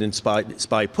you need in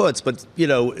SPY puts, but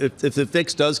if the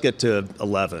VIX does get to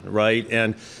 11, right,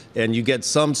 and you get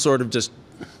some sort of just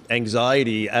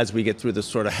anxiety as we get through this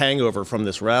sort of hangover from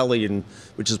this rally, and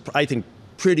which is, I think,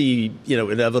 pretty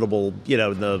inevitable,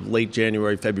 in the late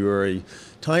January, February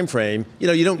timeframe.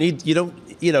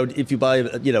 If you buy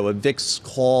a VIX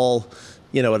call,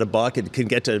 at $1, it can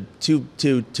get to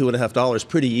 $2.50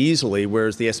 pretty easily,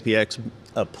 whereas the SPX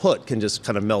put can just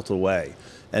kind of melt away.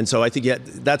 And so I think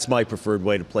that's my preferred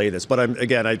way to play this. But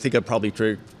I think I'd probably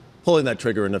pulling that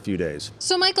trigger in a few days.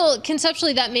 So, Michael,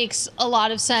 conceptually, that makes a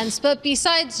lot of sense. But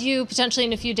besides you, potentially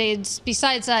in a few days,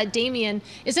 besides Damien,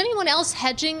 is anyone else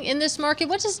hedging in this market?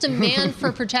 What does demand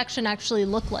for protection actually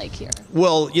look like here?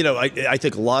 Well, I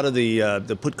think a lot of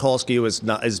the put-call skew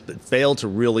has failed to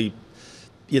really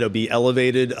be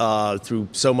elevated through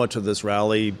so much of this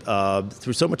rally,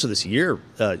 through so much of this year,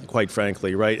 quite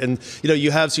frankly, right? And,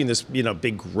 you have seen this,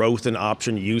 big growth in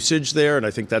option usage there, and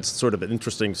I think that's sort of an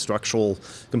interesting structural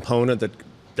component that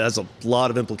has a lot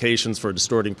of implications for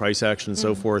distorting price action and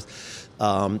so forth,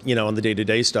 on the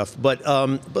day-to-day stuff. But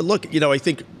look, I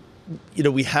think,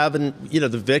 we haven't, the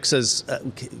VIX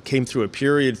came through a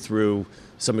period through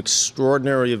some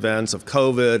extraordinary events of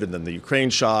COVID and then the Ukraine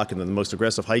shock and then the most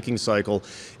aggressive hiking cycle.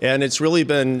 And it's really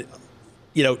been,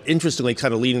 interestingly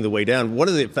kind of leading the way down. One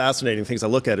of the fascinating things I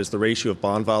look at is the ratio of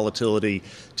bond volatility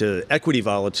to equity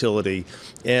volatility.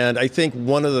 And I think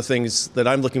one of the things that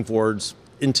I'm looking forward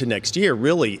into next year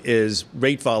really is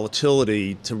rate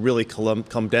volatility to really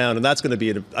come down. And that's going to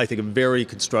be, I think, a very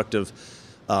constructive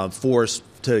force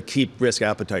to keep risk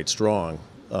appetite strong.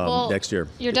 Next year.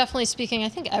 You're definitely speaking, I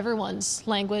think, everyone's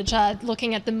language,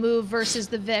 looking at the move versus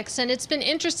the VIX. And it's been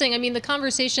interesting. I mean, the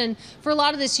conversation for a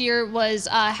lot of this year was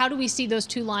how do we see those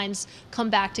two lines come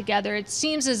back together? It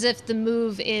seems as if the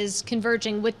move is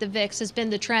converging with the VIX has been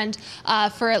the trend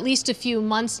for at least a few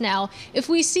months now. If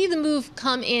we see the move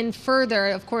come in further,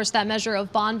 of course, that measure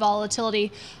of bond volatility,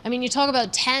 I mean, you talk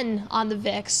about 10 on the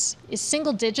VIX. Is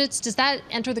single digits, does that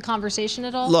enter the conversation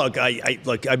at all? Look, I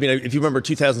mean, if you remember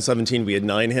 2017, we had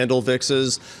 9-handle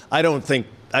VIXs. I don't think,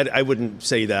 I wouldn't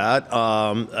say that.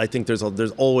 I think there's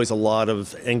always a lot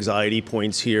of anxiety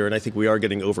points here, and I think we are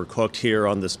getting overcooked here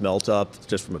on this melt up,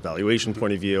 just from a valuation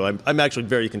point of view. I'm actually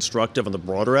very constructive on the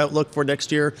broader outlook for next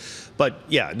year. But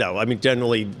yeah, no, I mean,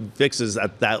 generally, VIXs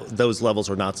at those levels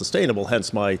are not sustainable,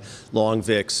 hence my long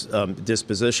VIX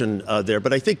disposition there.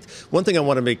 But I think one thing I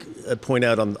want to make a point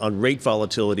out on rate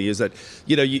volatility is that,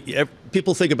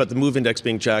 people think about the move index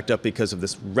being jacked up because of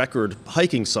this record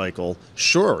hiking cycle.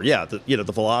 Sure, yeah, the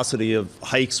velocity of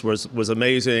hikes was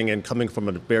amazing, and coming from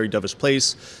a very dovish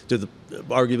place to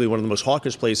arguably one of the most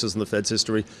hawkish places in the Fed's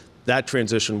history, that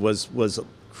transition was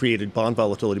created bond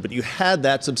volatility. But you had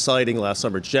that subsiding last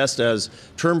summer just as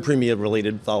term premium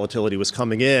related volatility was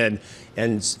coming in.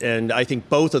 And I think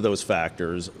both of those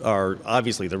factors are,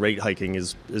 obviously the rate hiking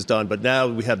is done, but now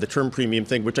we have the term premium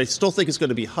thing, which I still think is going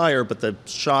to be higher, but the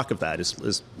shock of that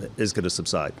is going to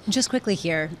subside. Just quickly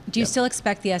here, do you still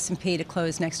expect the S&P to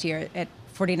close next year at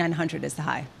 4,900 as the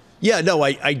high? Yeah, no,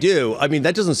 I do. I mean,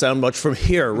 that doesn't sound much from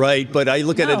here, right? But I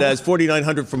look at it as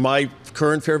 4,900 from my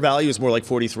current fair value is more like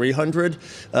 4,300,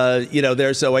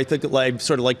 there. So I think I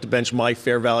sort of like to bench my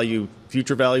fair value,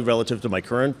 future value relative to my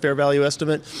current fair value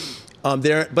estimate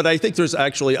there. But I think there's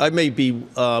actually,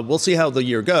 we'll see how the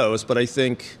year goes, but I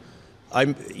think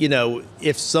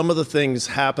if some of the things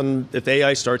happen, if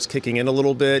AI starts kicking in a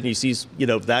little bit and you see,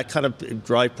 that kind of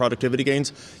drive productivity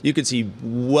gains, you could see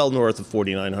well north of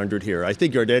 4,900 here. I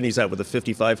think Yardeni's out with a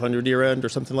 5,500 year end or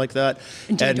something like that.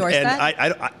 And do you endorse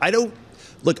that? I don't,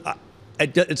 look,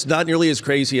 it's not nearly as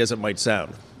crazy as it might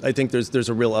sound. I think there's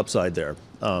a real upside there.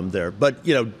 But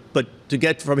to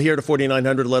get from here to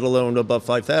 4,900, let alone above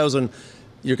 5,000,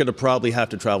 you're going to probably have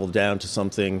to travel down to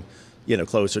something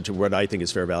closer to what I think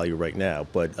is fair value right now.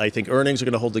 But I think earnings are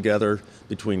going to hold together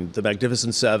between the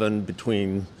Magnificent Seven,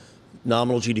 between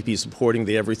nominal GDP supporting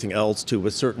the everything else to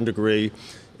a certain degree.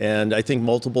 And I think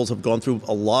multiples have gone through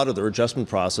a lot of their adjustment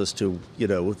process to,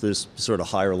 this sort of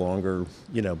higher, longer,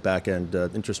 back-end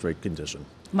interest rate condition.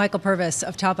 Michael Purvis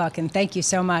of Talbuck, thank you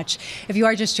so much. If you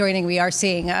are just joining, we are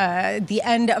seeing the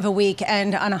end of a week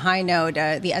end on a high note,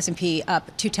 the S&P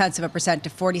up 0.2% to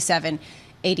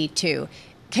 4782.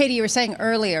 Katie, you were saying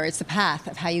earlier it's the path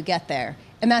of how you get there.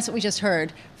 And that's what we just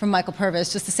heard from Michael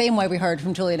Purvis, just the same way we heard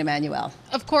from Julian Emanuel.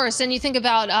 Of course, and you think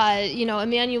about,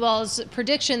 Emanuel's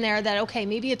prediction there that, okay,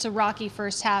 maybe it's a rocky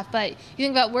first half, but you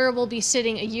think about where we'll be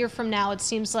sitting a year from now, it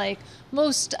seems like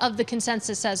most of the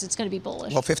consensus says it's going to be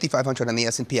bullish. Well, 5,500 on the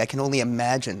S&P, I can only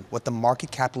imagine what the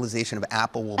market capitalization of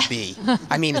Apple will be.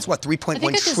 I mean, it's what,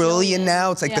 3.1 trillion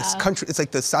now? It's like this country, it's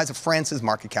like the size of France's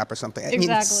market cap or something. I mean,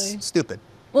 it's stupid.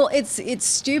 Well, it's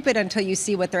stupid until you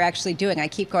see what they're actually doing. I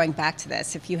keep going back to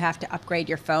this. If you have to upgrade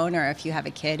your phone, or if you have a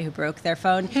kid who broke their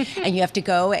phone, and you have to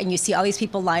go and you see all these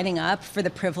people lining up for the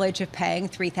privilege of paying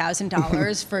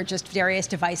 $3,000 for just various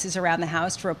devices around the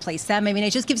house to replace them, I mean,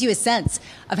 it just gives you a sense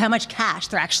of how much cash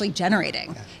they're actually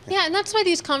generating. Yeah, and that's why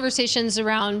these conversations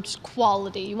around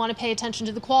quality, you want to pay attention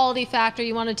to the quality factor,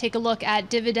 you want to take a look at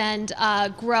dividend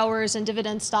growers and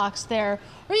dividend stocks there,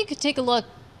 or you could take a look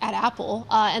at Apple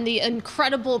and the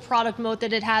incredible product moat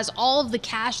that it has, all of the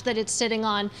cash that it's sitting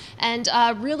on, and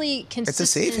really consistent. It's a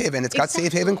safe haven. It's got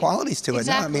safe haven qualities to it.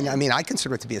 Exactly. No, I mean, I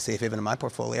consider it to be a safe haven in my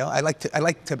portfolio. I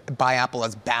like to buy Apple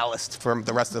as ballast for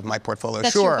the rest of my portfolio.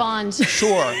 That's sure, your bond.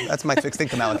 Sure, that's my fixed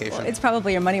income allocation. Well, it's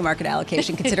probably your money market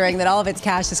allocation, considering that all of its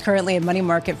cash is currently in money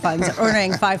market funds,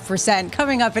 earning 5%.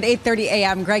 Coming up at 8:30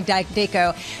 a.m., Greg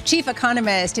Dacko, chief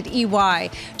economist at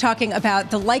EY, talking about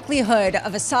the likelihood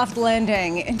of a soft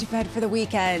landing into bed for the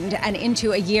weekend and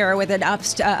into a year with an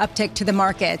uptick to the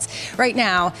markets. Right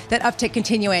now, that uptick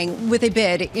continuing with a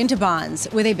bid into bonds,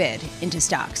 with a bid into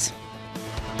stocks.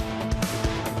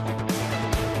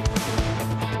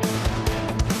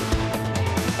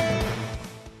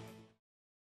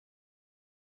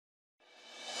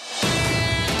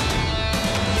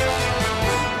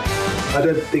 I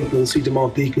don't think we'll see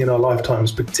demand peaking in our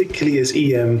lifetimes, particularly as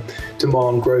EM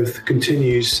demand growth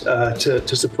continues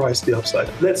to surprise the upside.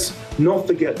 Let's not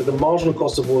forget that the marginal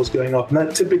cost of oil is going up, and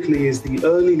that typically is the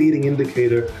early leading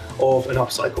indicator of an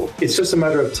upcycle. It's just a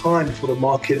matter of time before the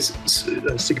market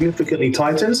significantly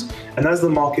tightens, and as the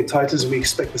market tightens, we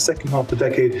expect the second half of the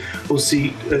decade will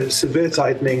see severe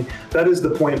tightening. That is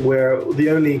the point where the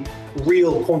only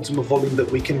real quantum of volume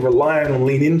that we can rely on and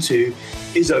lean into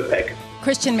is OPEC.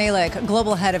 Christian Malik,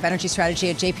 global head of energy strategy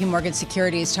at JP Morgan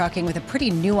Securities, talking with a pretty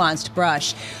nuanced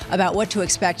brush about what to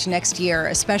expect next year,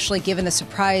 especially given the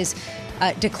surprise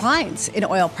declines in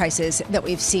oil prices that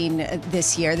we've seen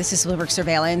this year. This is Bloomberg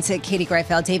Surveillance. Katie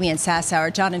Greifeld, Damian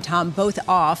Sassower, John and Tom, both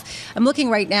off. I'm looking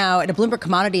right now at a Bloomberg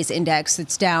Commodities Index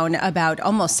that's down about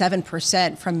almost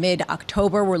 7% from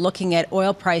mid-October. We're looking at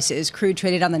oil prices, crude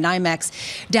traded on the NYMEX,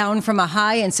 down from a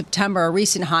high in September, a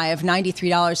recent high of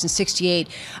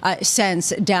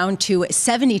 $93.68, down to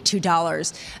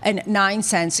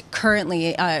 $72.09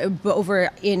 currently over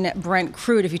in Brent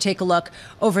crude. If you take a look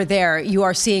over there, you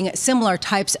are seeing similar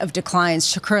types of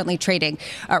declines currently trading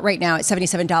right now at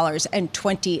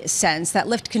 $77.20. That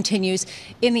lift continues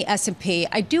in the S&P.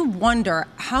 I do wonder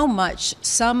how much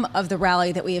some of the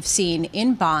rally that we have seen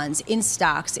in bonds, in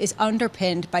stocks, is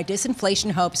underpinned by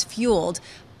disinflation hopes fueled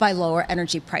by lower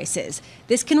energy prices.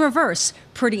 This can reverse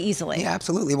pretty easily. Yeah,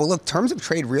 absolutely. Well, look, terms of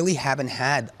trade really haven't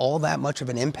had all that much of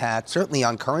an impact, certainly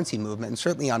on currency movement and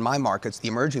certainly on my markets, the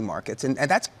emerging markets. And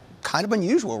that's kind of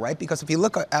unusual, right? Because if you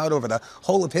look out over the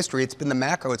whole of history, it's been the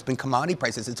macro, it's been commodity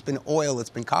prices, it's been oil,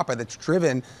 it's been copper that's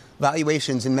driven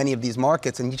valuations in many of these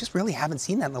markets. And you just really haven't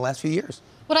seen that in the last few years.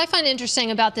 What I find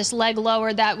interesting about this leg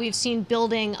lower that we've seen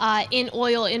building in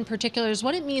oil in particular is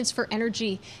what it means for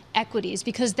energy equities,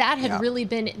 because that had really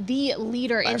been the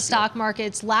leader in stock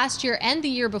markets last year and the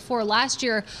year before. Last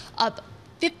year, up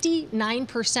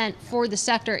 59% for the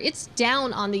sector. It's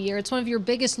down on the year. It's one of your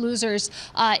biggest losers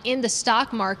in the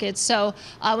stock market. So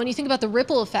when you think about the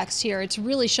ripple effects here, it's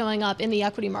really showing up in the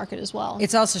equity market as well.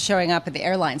 It's also showing up in the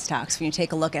airline stocks when you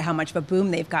take a look at how much of a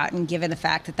boom they've gotten, given the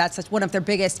fact that that's one of their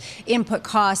biggest input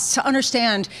costs. To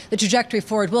understand the trajectory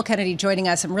forward, Will Kennedy joining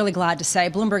us, I'm really glad to say,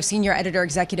 Bloomberg senior editor,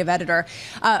 executive editor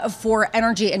for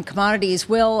energy and commodities.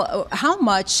 Will, how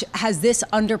much has this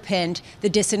underpinned the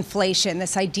disinflation,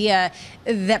 this idea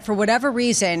that for whatever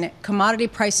reason, commodity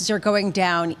prices are going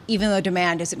down, even though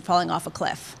demand isn't falling off a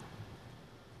cliff?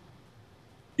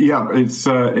 Yeah,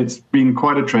 it's been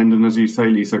quite a trend. And as you say,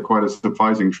 Lisa, quite a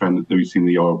surprising trend that we've seen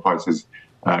the oil prices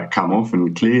come off.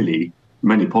 And clearly,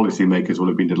 many policymakers will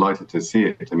have been delighted to see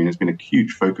it. I mean, it's been a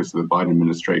huge focus of the Biden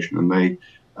administration, and they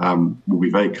will be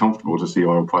very comfortable to see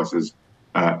oil prices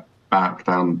back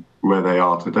down where they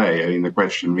are today. I mean, the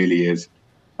question really is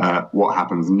what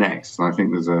happens next? And I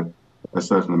think there's a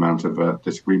certain amount of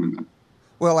disagreement there.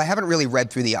 Well, I haven't really read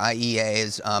through the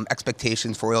IEA's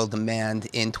expectations for oil demand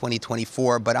in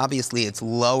 2024, but obviously it's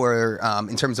lower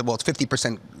in terms of, well, it's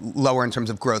 50% lower in terms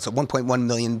of growth. So 1.1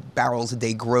 million barrels a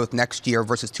day growth next year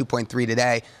versus 2.3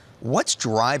 today. What's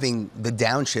driving the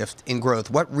downshift in growth?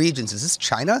 What regions? Is this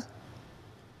China?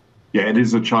 Yeah, it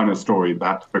is a China story,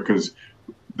 because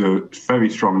the very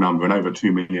strong number, and over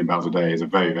 2 million barrels a day, is a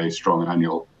very, very strong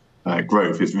annual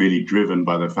growth. Is really driven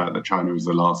by the fact that China was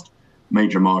the last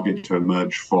major market to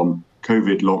emerge from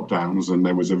COVID lockdowns, and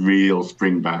there was a real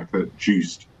spring back that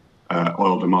juiced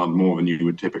oil demand more than you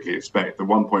would typically expect. The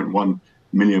 1.1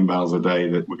 million barrels a day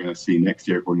that we're going to see next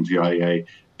year, according to the IEA,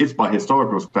 is by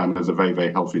historical standards a very,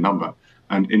 very healthy number.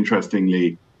 And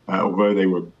interestingly, although they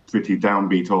were pretty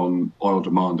downbeat on oil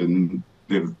demand in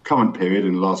the current period,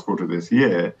 in the last quarter of this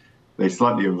year, they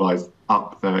slightly revised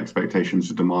up their expectations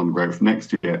for demand growth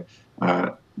next year,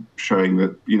 showing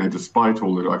that, despite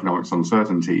all the economic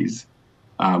uncertainties,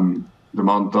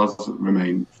 demand does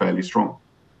remain fairly strong.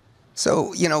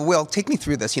 So, Will, take me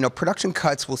through this. Production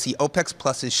cuts will see OPEC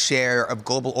Plus's share of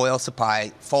global oil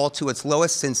supply fall to its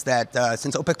lowest since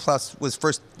OPEC Plus was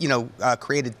first,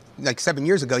 created like 7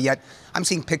 years ago. Yet I'm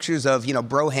seeing pictures of,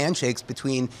 bro handshakes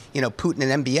between, Putin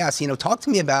and MBS. Talk to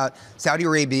me about Saudi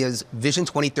Arabia's Vision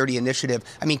 2030 initiative.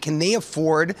 I mean, can they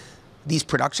afford these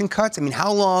production cuts? I mean,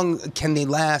 how long can they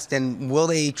last, and will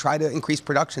they try to increase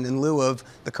production in lieu of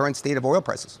the current state of oil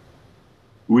prices?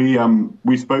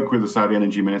 We spoke with the Saudi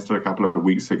energy minister a couple of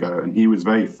weeks ago, and he was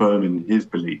very firm in his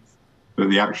belief that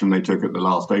the action they took at the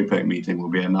last OPEC meeting will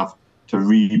be enough to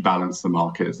rebalance the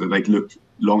markets, that they looked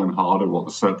long and hard at what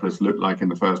the surplus looked like in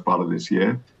the first part of this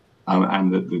year,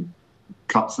 and that the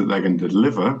cuts that they're going to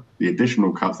deliver, the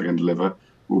additional cuts they're going to deliver,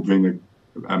 will bring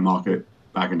the market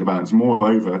back into balance.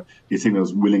 Moreover, he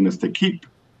signals willingness to keep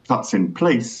cuts in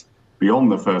place beyond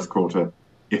the first quarter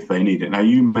if they need it. Now,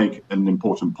 you make an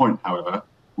important point, however,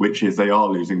 which is they are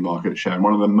losing market share. And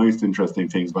one of the most interesting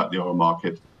things about the oil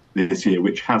market this year,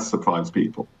 which has surprised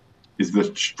people, is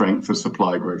the strength of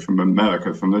supply growth from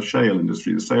America, from the shale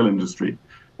industry. The shale industry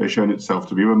has shown itself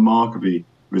to be remarkably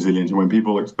resilient. And when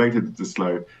people expected it to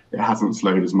slow, it hasn't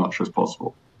slowed as much as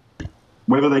possible.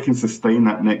 Whether they can sustain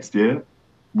that next year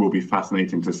will be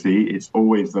fascinating to see. It's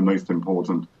always the most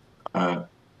important, one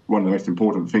of the most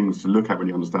important things to look at when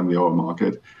you understand the oil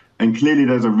market. And clearly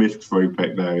there's a risk for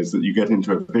OPEC there, is that you get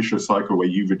into a vicious cycle where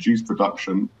you reduce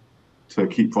production to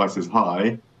keep prices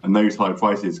high, and those high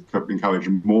prices encourage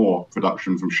more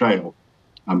production from shale.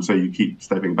 So you keep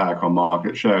stepping back on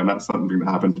market share, and that's something that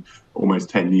happened almost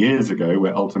 10 years ago,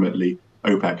 where ultimately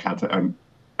OPEC had to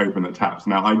open the taps.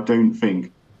 Now, I don't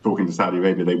think, talking to Saudi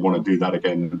Arabia, they want to do that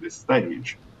again at this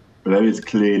stage, but there is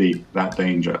clearly that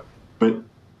danger. But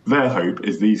their hope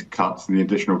is these cuts and the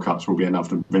additional cuts will be enough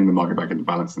to bring the market back into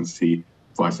balance and see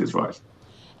prices rise.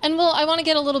 And Will, I want to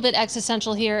get a little bit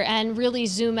existential here and really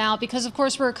zoom out, because, of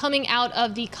course, we're coming out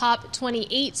of the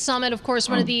COP28 summit. Of course,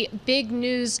 one of the big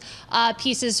news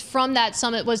pieces from that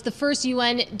summit was the first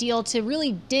UN deal to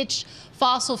really ditch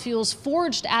fossil fuels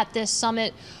forged at this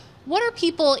summit. What are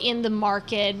people in the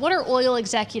market, what are oil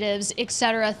executives, et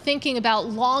cetera, thinking about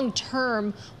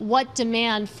long-term what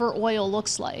demand for oil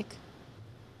looks like?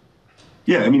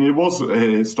 Yeah, I mean, it was a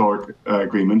historic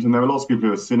agreement, and there are lots of people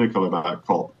who are cynical about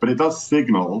COP, but it does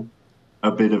signal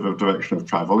a bit of a direction of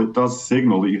travel. It does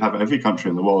signal that you have every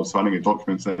country in the world signing a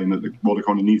document saying that the world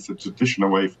economy needs to transition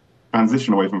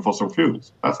away from fossil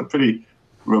fuels. That's a pretty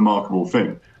remarkable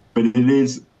thing. But it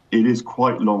is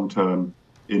quite long-term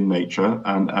in nature,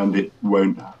 and it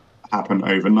won't happen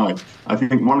overnight. I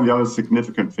think one of the other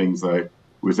significant things, though,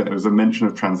 was that there was a mention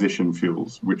of transition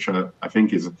fuels, which I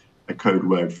think is a code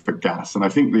word for gas. And I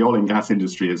think the oil and gas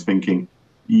industry is thinking,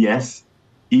 yes,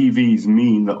 EVs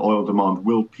mean that oil demand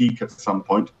will peak at some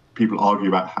point. People argue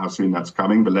about how soon that's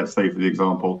coming, but let's say, for the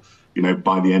example,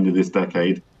 by the end of this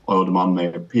decade, oil demand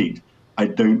may have peaked. I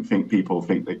don't think people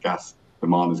think that gas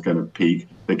demand is going to peak.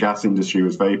 The gas industry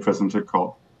was very present at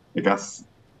COP. The gas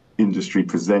industry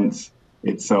presents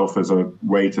itself as a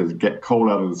way to get coal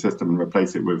out of the system and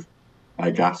replace it with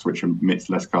gas, which emits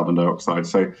less carbon dioxide.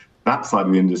 So that side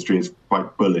of the industry is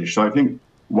quite bullish. So I think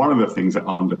one of the things that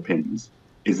underpins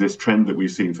is this trend that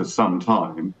we've seen for some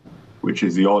time, which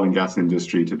is the oil and gas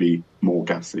industry to be more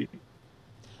gassy.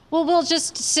 Well, Will,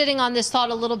 just sitting on this thought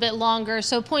a little bit longer.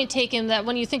 So point taken that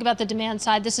when you think about the demand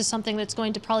side, this is something that's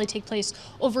going to probably take place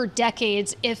over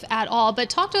decades, if at all. But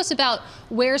talk to us about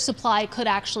where supply could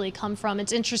actually come from.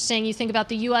 It's interesting. You think about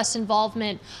the U.S.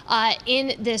 involvement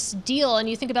in this deal, and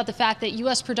you think about the fact that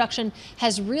U.S. production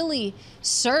has really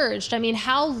surged. I mean,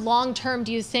 how long term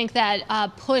do you think that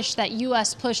that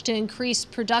U.S. push to increase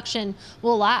production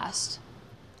will last?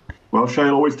 Well,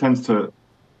 shale always tends to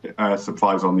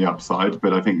supplies on the upside,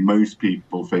 but I think most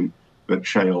people think that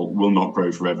shale will not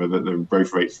grow forever, that the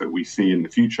growth rates that we see in the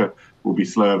future will be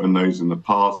slower than those in the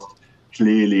past.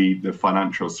 Clearly, the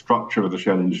financial structure of the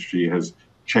shale industry has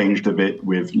changed a bit,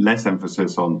 with less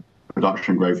emphasis on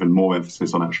production growth and more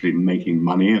emphasis on actually making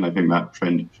money, and I think that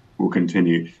trend will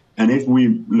continue. And if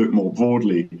we look more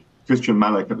broadly, Christian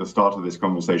Malik at the start of this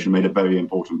conversation made a very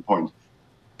important point.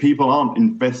 People aren't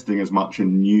investing as much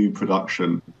in new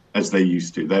production as they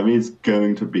used to. There is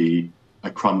going to be a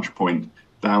crunch point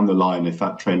down the line if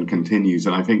that trend continues.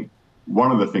 And I think one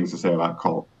of the things to say about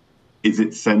COP is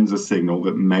it sends a signal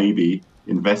that maybe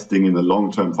investing in the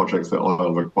long-term projects that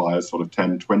oil requires, sort of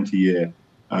 10, 20-year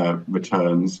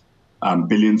returns,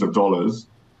 billions of dollars,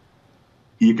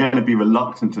 you're going to be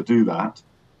reluctant to do that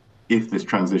if this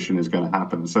transition is going to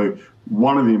happen. So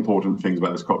one of the important things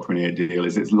about this COP28 deal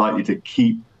is it's likely to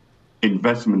keep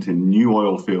investment in new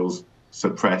oil fields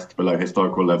suppressed below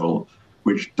historical level,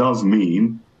 which does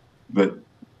mean that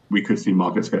we could see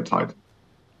markets get tight.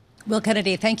 Will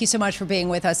Kennedy, thank you so much for being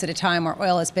with us at a time where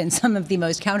oil has been some of the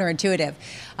most counterintuitive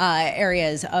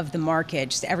areas of the market,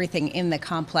 just everything in the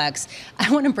complex.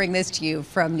 I want to bring this to you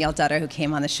from Neil Dutta, who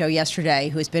came on the show yesterday,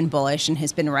 who has been bullish and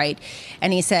has been right.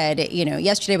 And he said,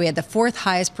 yesterday we had the 4th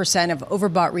highest percent of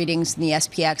overbought readings in the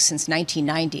SPX since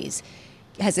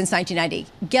 1990.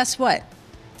 Guess what?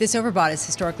 This overbought is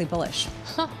historically bullish.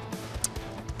 Huh.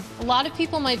 A lot of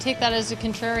people might take that as a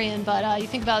contrarian, but you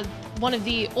think about one of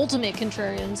the ultimate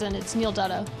contrarians, and it's Neil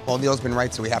Dutta. Well, Neil's been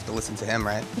right, so we have to listen to him,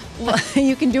 right? Well,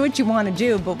 you can do what you want to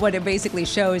do, but what it basically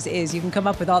shows is you can come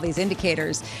up with all these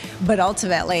indicators, but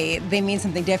ultimately they mean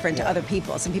something different to other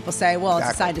people. Some people say, well, it's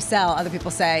a sign to sell. Other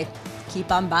people say,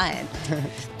 keep on buying.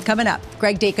 Coming up,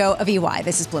 Greg Dako of EY.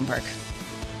 This is Bloomberg.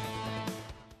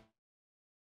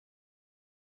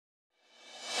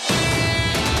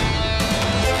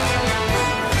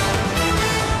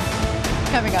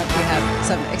 Coming up, we have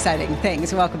some exciting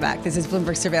things. Welcome back. This is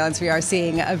Bloomberg Surveillance. We are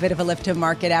seeing a bit of a lift to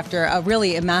market after a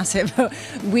really massive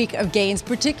week of gains,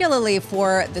 particularly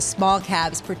for the small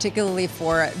caps, particularly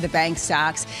for the bank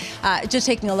stocks. Just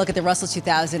taking a look at the Russell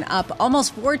 2000, up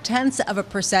almost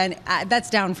 0.4%. That's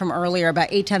down from earlier, about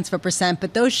 0.8%.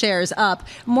 But those shares up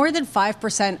more than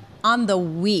 5% on the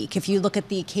week. If you look at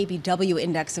the KBW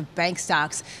index of bank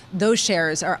stocks, those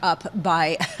shares are up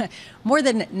by more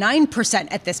than 9%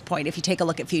 at this point, if you take a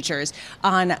look at futures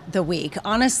on the week.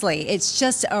 Honestly, it's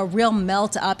just a real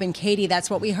melt up. And Katie,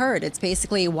 that's what we heard. It's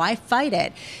basically, why fight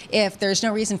it if there's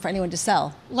no reason for anyone to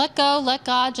sell? Let go, let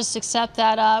God, just accept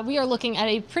that we are looking at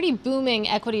a pretty booming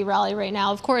equity rally right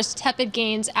now. Of course, tepid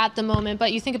gains at the moment,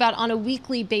 but you think about on a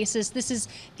weekly basis, this is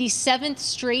the 7th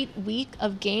straight week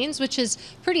of gains, which is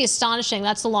pretty astonishing.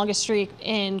 That's the longest streak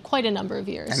in quite a number of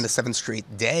years. And the 7th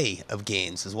straight day of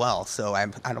gains as well. So I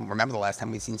don't remember the last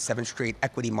time we've seen 7 straight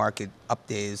equity market up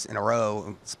days in a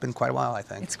row. It's been quite a while, I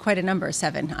think. It's quite a number,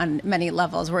 7 on many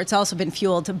levels, where it's also been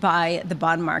fueled by the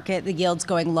bond market, the yields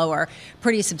going lower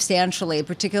pretty substantially,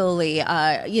 particularly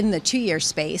in the 2-year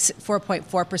space,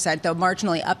 4.4%, though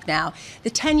marginally up now.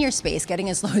 The 10-year space getting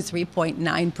as low as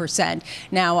 3.9%,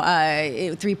 now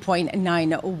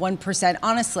 3.91%.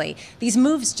 Honestly, these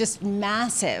moves just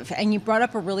massive. And you brought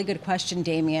up a really good question,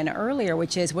 Damien, earlier,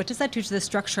 which is, what does that do to the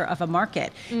structure of a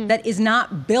market that is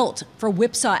not built for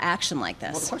whipsaw action like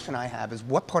this? Well, the question I have is,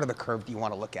 what part of the curve do you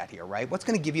want to look at here, right? What's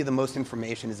going to give you the most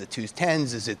information? Is it 2s,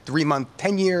 10s? Is it 3-month,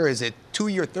 10-year? Is it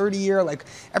 2-year, 30-year? Like,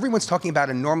 everyone's talking about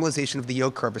a normalization of the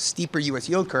yield curve, a steeper U.S.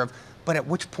 yield curve. But at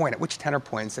which point, at which tenor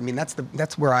points? I mean, that's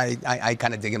where I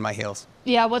kind of dig in my heels.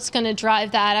 Yeah, what's going to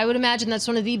drive that? I would imagine that's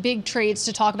one of the big trades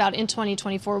to talk about in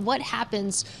 2024. What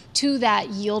happens to that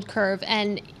yield curve,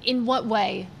 and in what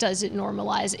way does it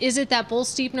normalize? Is it that bull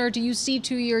steepener? Do you see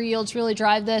 2-year yields really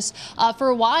drive this? For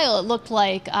a while, it looked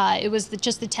like it was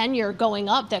just the 10-year going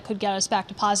up that could get us back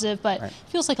to positive, but it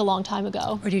feels like a long time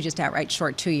ago. Or do you just outright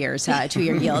short 2 years,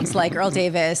 2-year yields like Earl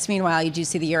Davis? Meanwhile, you do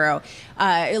see the euro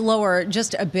lower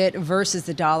just a bit versus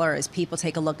the dollar as people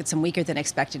take a look at some weaker than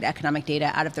expected economic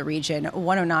data out of the region.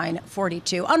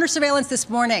 109.42. Under surveillance this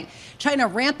morning, China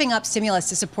ramping up stimulus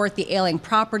to support the ailing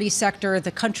property sector.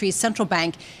 The country's central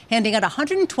bank handing out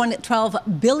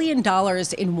 $112 billion in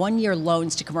 1-year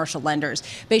loans to commercial lenders.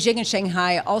 Beijing and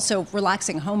Shanghai also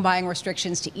relaxing home buying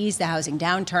restrictions to ease the housing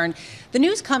downturn. The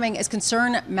news coming as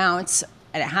concern mounts,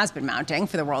 and it has been mounting,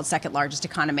 for the world's second largest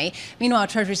economy. Meanwhile,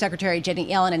 Treasury Secretary Janet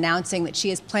Yellen announcing that she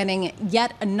is planning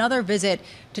yet another visit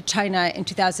to China in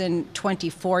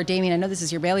 2024. Damien, I know this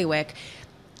is your bailiwick.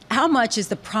 How much is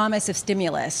the promise of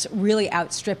stimulus really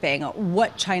outstripping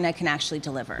what China can actually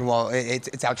deliver? Well,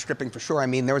 it's outstripping for sure. I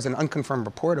mean, there was an unconfirmed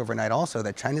report overnight also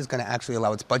that China is going to actually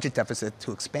allow its budget deficit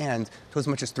to expand to as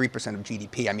much as 3% of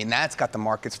GDP. I mean, that's got the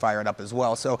markets fired up as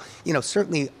well. So,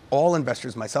 certainly all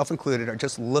investors, myself included, are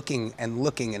just looking and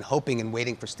hoping and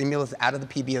waiting for stimulus out of the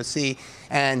PBOC.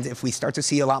 And if we start to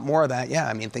see a lot more of that,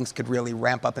 things could really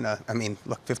ramp up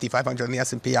look, 5,500 on the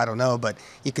S&P, I don't know, but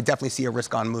you could definitely see a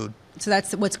risk-on mood. So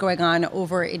that's what's going on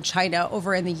over in China.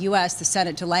 Over in the U.S., the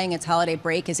Senate delaying its holiday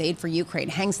break as aid for Ukraine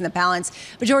hangs in the balance.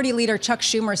 Majority Leader Chuck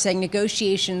Schumer saying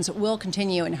negotiations will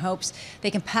continue in hopes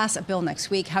they can pass a bill next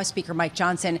week. House Speaker Mike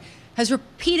Johnson has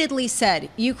repeatedly said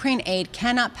Ukraine aid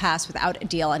cannot pass without a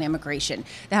deal on immigration.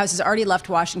 The House has already left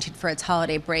Washington for its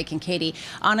holiday break. And Katie,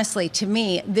 honestly, to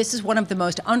me, this is one of the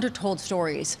most undertold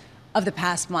stories of the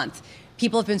past month.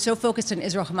 People have been so focused on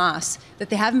Israel-Hamas that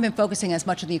they haven't been focusing as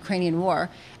much on the Ukrainian war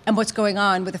and what's going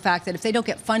on with the fact that if they don't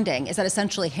get funding, is that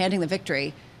essentially handing the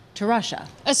victory to Russia.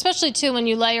 Especially, too, when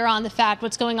you layer on the fact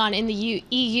what's going on in the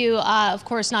EU, of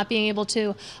course, not being able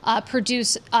to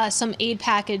produce some aid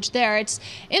package there. It's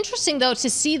interesting, though, to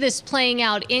see this playing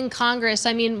out in Congress.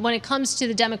 I mean, when it comes to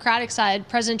the Democratic side,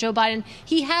 President Joe Biden,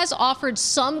 he has offered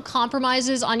some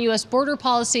compromises on U.S. border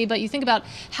policy, but you think about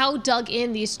how dug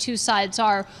in these two sides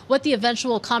are, what the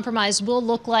eventual compromise will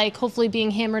look like, hopefully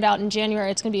being hammered out in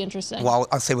January. It's going to be interesting. Well,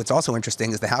 I'll say what's also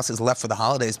interesting is the House is left for the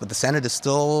holidays, but the Senate is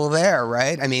still there,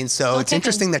 right? I mean, so it's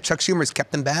interesting that Chuck Schumer's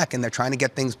kept them back, and they're trying to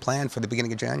get things planned for the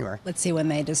beginning of January. Let's see when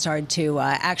they decide to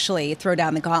actually throw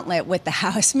down the gauntlet with the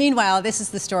House. Meanwhile, this is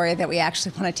the story that we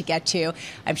actually wanted to get to.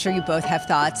 I'm sure you both have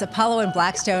thoughts. Apollo and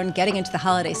Blackstone getting into the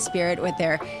holiday spirit with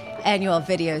their annual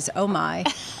videos. Oh my.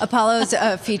 Apollo's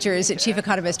features chief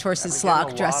economist Torsten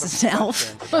Slok dressed as an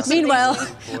elf. Meanwhile,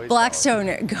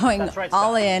 Blackstone going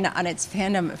all in on its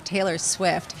fandom of Taylor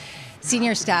Swift.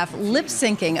 Senior staff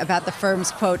lip-syncing about the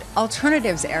firm's, quote,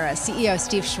 alternatives era. CEO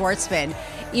Steve Schwartzman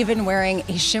even wearing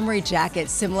a shimmery jacket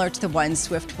similar to the one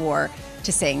Swift wore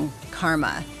to sing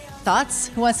Karma. Thoughts?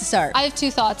 Who wants to start? I have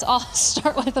two thoughts. I'll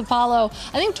start with Apollo.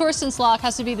 I think Torsten Slok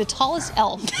has to be the tallest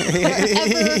elf there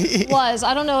ever was.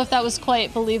 I don't know if that was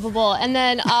quite believable. And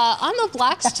then on the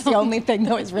Blackstone... That's the only thing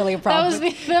that was really a problem.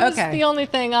 That was the only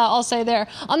thing I'll say there.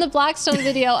 On the Blackstone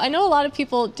video, I know a lot of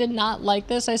people did not like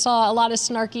this. I saw a lot of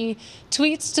snarky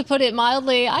tweets, to put it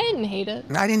mildly. I didn't hate it.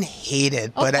 I didn't hate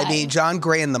it, but I mean, John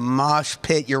Gray in the mosh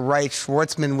pit, you're right,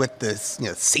 Schwartzman with the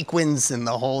sequins and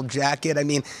the whole jacket. I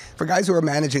mean, for guys who are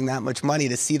managing that much money,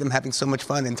 to see them having so much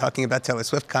fun and talking about Taylor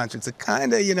Swift concerts, it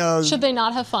kind of, Should they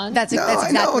not have fun? That's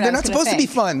exactly what they're not supposed to be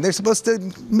fun. They're supposed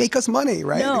to make us money,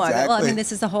 right? No, exactly. Well, I mean,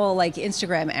 this is the whole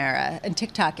Instagram era and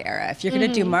TikTok era. If you're going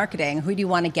to do marketing, who do you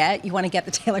want to get? You want to get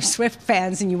the Taylor Swift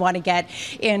fans, and you want to get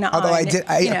in Although on,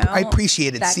 I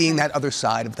appreciated seeing that other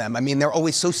side of them. I mean, they're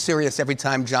always so serious every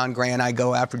time John Gray and I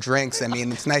go out for drinks. I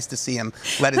mean, it's nice to see him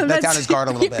let down his guard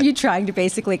a little bit. You trying to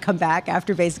basically come back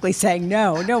after basically saying,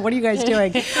 no, what are you guys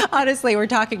doing? Honestly, we're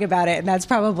talking about it, and that's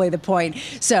probably the point.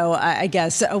 So I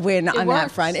guess a win on that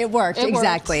front. It worked,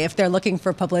 exactly. If they're looking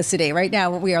for publicity. Right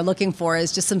now, what we are looking for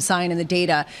is just some sign in the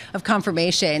data of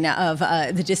confirmation of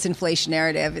the disinflation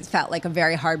narrative. It felt like a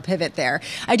very hard pivot there.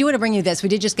 I do want to bring you this. We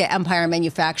did just get Empire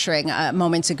Manufacturing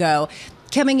moments ago,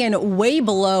 coming in way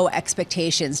below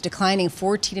expectations, declining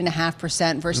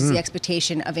 14.5% versus the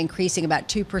expectation of increasing about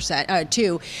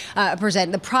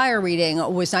 2%. The prior reading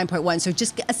was 9.1. So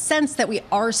just a sense that we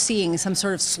are seeing some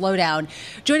sort of slowdown.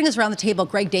 Joining us around the table,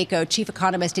 Greg Dacko, chief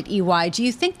economist at EY. Do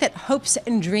you think that hopes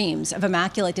and dreams of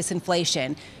immaculate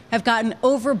disinflation have gotten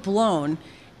overblown,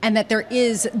 and that there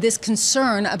is this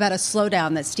concern about a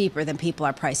slowdown that's deeper than people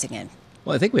are pricing in?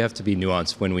 Well, I think we have to be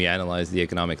nuanced when we analyze the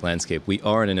economic landscape. We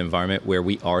are in an environment where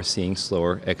we are seeing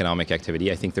slower economic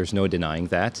activity. I think there's no denying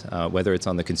that. Whether it's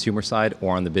on the consumer side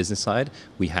or on the business side,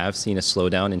 we have seen a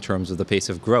slowdown in terms of the pace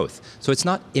of growth. So it's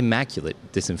not immaculate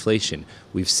disinflation.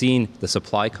 We've seen the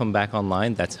supply come back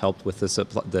online. That's helped with the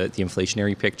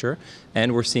inflationary picture.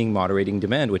 And we're seeing moderating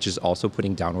demand, which is also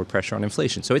putting downward pressure on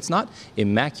inflation. So it's not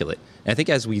immaculate. And I think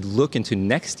as we look into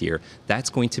next year,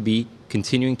 that's going to be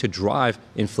continuing to drive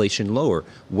inflation lower,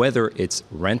 whether it's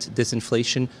rent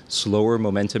disinflation, slower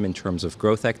momentum in terms of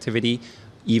growth activity,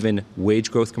 even wage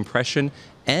growth compression,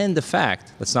 and the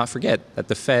fact, let's not forget, that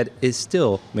the Fed is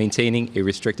still maintaining a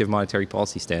restrictive monetary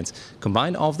policy stance.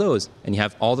 Combine all of those, and you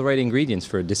have all the right ingredients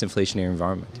for a disinflationary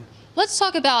environment. Let's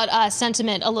talk about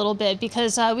sentiment a little bit,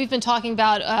 because we've been talking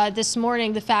about this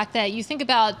morning the fact that you think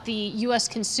about the U.S.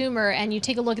 consumer and you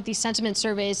take a look at these sentiment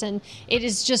surveys, and it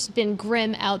has just been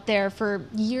grim out there for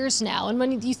years now. And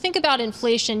when you think about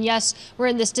inflation, yes, we're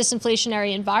in this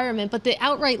disinflationary environment, but the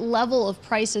outright level of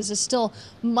prices is still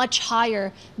much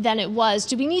higher than it was.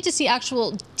 Do we need to see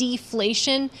actual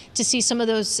deflation to see some of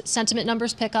those sentiment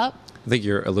numbers pick up? I think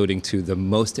you're alluding to the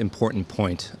most important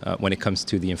point when it comes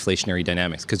to the inflationary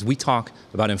dynamics, because we talk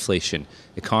about inflation.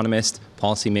 Economists,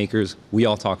 policymakers, we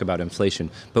all talk about inflation.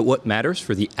 But what matters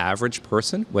for the average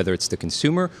person, whether it's the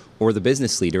consumer or the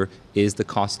business leader, is the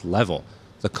cost level.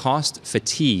 The cost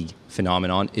fatigue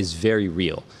phenomenon is very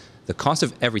real. The cost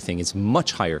of everything is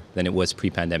much higher than it was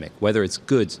pre-pandemic, whether it's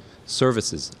goods,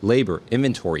 services, labor,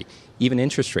 inventory, even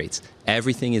interest rates.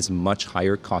 Everything is much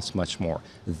higher, costs much more.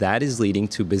 That is leading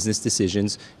to business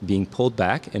decisions being pulled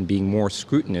back and being more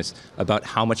scrutinous about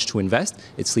how much to invest.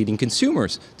 It's leading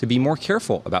consumers to be more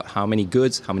careful about how many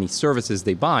goods, how many services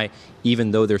they buy,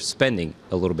 even though they're spending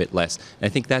a little bit less. And I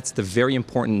think that's the very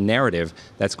important narrative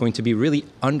that's going to be really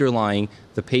underlying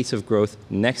the pace of growth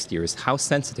next year, is how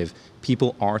sensitive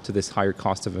people are to this higher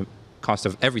cost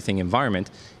of everything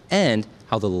environment, and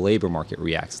how the labor market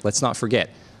reacts. Let's not forget,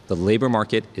 the labor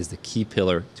market is the key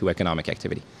pillar to economic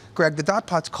activity. Greg, the dot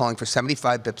plot's calling for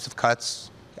 75 bips of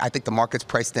cuts. I think the market's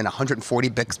priced in 140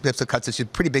 bips of cuts. There's a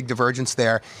pretty big divergence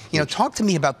there. Talk to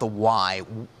me about the why.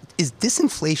 Is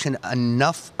disinflation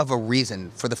enough of a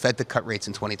reason for the Fed to cut rates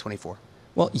in 2024?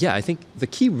 Well, yeah, I think the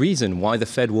key reason why the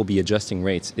Fed will be adjusting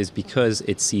rates is because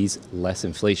it sees less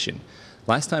inflation.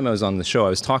 Last time I was on the show, I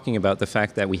was talking about the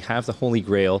fact that we have the holy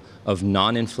grail of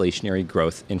non-inflationary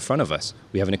growth in front of us.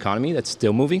 We have an economy that's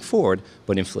still moving forward,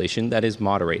 but inflation that is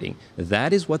moderating.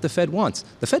 That is what the Fed wants.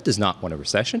 The Fed does not want a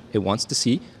recession. It wants to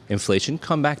see inflation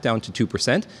come back down to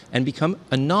 2% and become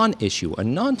a non-issue, a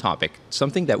non-topic,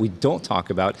 something that we don't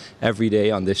talk about every day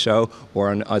on this show or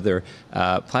on other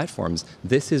platforms.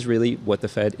 This is really what the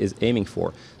Fed is aiming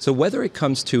for. So whether it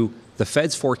comes to the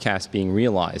Fed's forecast being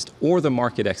realized or the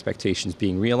market expectations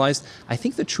being realized, I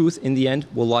think the truth in the end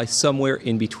will lie somewhere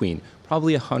in between.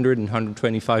 Probably 100 and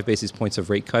 125 basis points of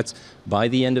rate cuts by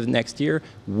the end of next year,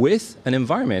 with an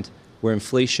environment where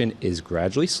inflation is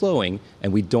gradually slowing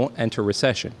and we don't enter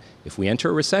recession. If we enter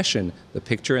a recession, the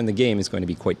picture in the game is going to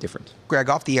be quite different. Greg,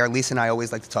 off the air, Lisa and I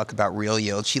always like to talk about real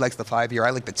yield. She likes the 5-year. I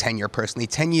like the 10-year personally.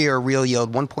 10-year real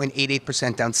yield,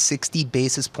 1.88%, down 60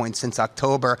 basis points since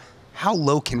October. How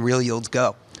low can real yields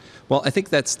go? Well, I think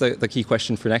that's the key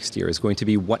question for next year is going to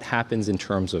be what happens in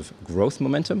terms of growth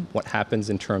momentum, what happens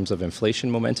in terms of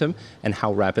inflation momentum, and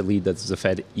how rapidly does the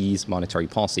Fed ease monetary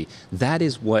policy. That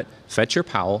is what Fed Chair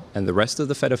Powell and the rest of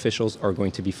the Fed officials are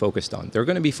going to be focused on. They're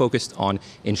going to be focused on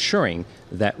ensuring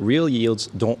that real yields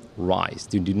don't rise.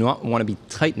 They do not want to be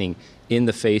tightening in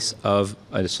the face of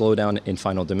a slowdown in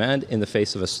final demand, in the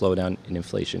face of a slowdown in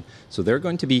inflation. So they're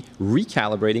going to be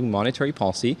recalibrating monetary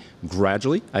policy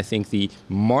gradually. I think the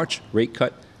March rate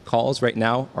cut calls right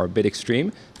now are a bit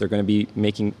extreme. They're going to be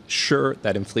making sure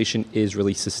that inflation is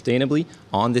really sustainably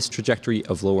on this trajectory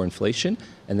of lower inflation,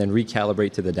 and then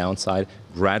recalibrate to the downside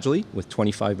gradually with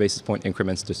 25 basis point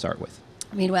increments to start with.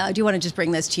 Meanwhile, I do want to just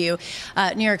bring this to you.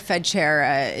 New York Fed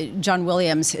Chair John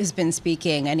Williams has been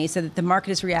speaking, and he said that the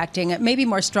market is reacting maybe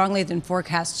more strongly than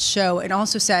forecasts show, and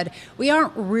also said we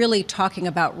aren't really talking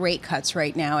about rate cuts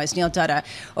right now, as Neil Dutta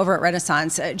over at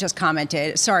Renaissance just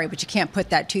commented. Sorry, but you can't put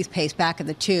that toothpaste back in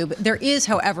the tube. There is,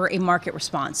 however, a market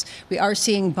response. We are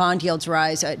seeing bond yields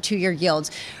rise, 2-year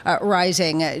yields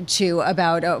rising to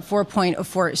about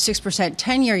 4.46%,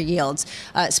 10-year yields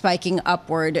spiking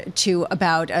upward to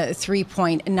about 3.96%.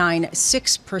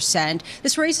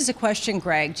 This raises a question,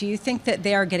 Greg. Do you think that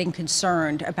they are getting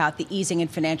concerned about the easing in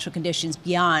financial conditions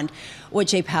beyond what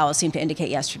Jay Powell seemed to indicate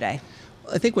yesterday?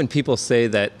 I think when people say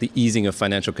that the easing of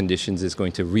financial conditions is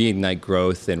going to reignite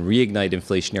growth and reignite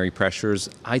inflationary pressures,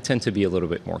 I tend to be a little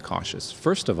bit more cautious.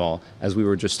 First of all, as we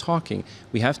were just talking,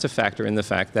 we have to factor in the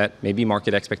fact that maybe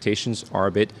market expectations are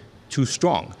a bit too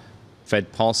strong.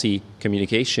 Fed policy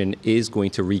communication is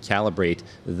going to recalibrate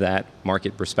that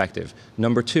market perspective.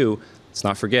 Number two, let's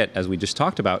not forget, as we just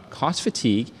talked about, cost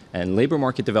fatigue and labor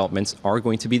market developments are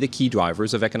going to be the key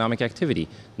drivers of economic activity,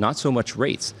 not so much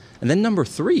rates. And then number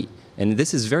three, and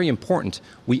this is very important,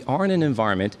 we are in an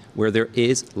environment where there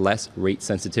is less rate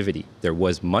sensitivity. There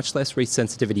was much less rate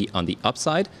sensitivity on the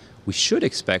upside. We should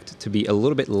expect to be a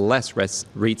little bit less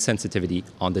rate sensitivity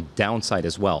on the downside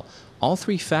as well. All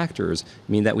three factors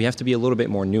mean that we have to be a little bit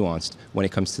more nuanced when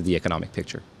it comes to the economic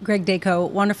picture. Greg Dacko,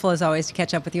 wonderful as always to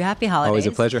catch up with you. Happy holidays. Always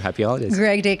a pleasure. Happy holidays.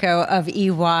 Greg Dacko of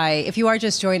EY. If you are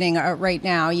just joining right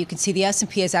now, you can see the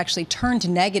S&P has actually turned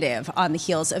negative on the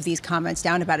heels of these comments,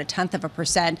 down about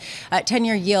 0.1%.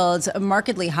 10-year yields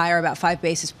markedly higher, about 5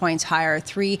 basis points higher,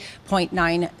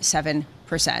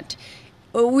 3.97%.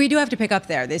 We do have to pick up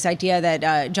there, this idea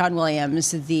that John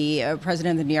Williams, the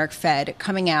president of the New York Fed,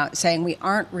 coming out saying we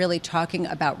aren't really talking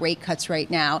about rate cuts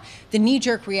right now. The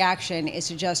knee-jerk reaction is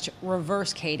to just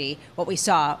reverse, Katie, what we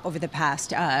saw over the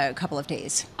past couple of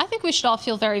days. I think we should all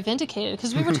feel very vindicated,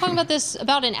 because we were talking about this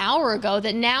about an hour ago,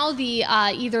 that now the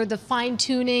either the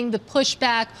fine-tuning, the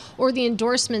pushback, or the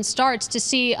endorsement starts to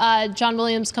see John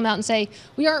Williams come out and say,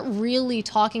 we aren't really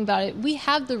talking about it. We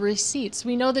have the receipts.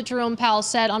 We know that Jerome Powell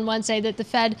said on Wednesday that the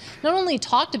Fed not only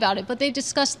talked about it, but they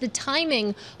discussed the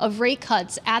timing of rate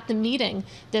cuts at the meeting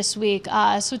this week.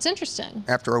 So it's interesting.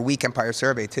 After a weak Empire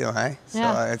survey, too, huh? So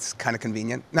yeah. It's kind of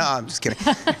convenient. No, I'm just kidding.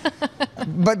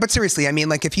 But seriously, I mean,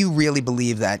 like, if you really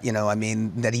believe that,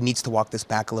 that he needs to walk this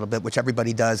back a little bit, which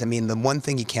everybody does. I mean, the one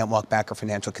thing you can't walk back are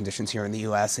financial conditions here in the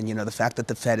U.S. And, the fact that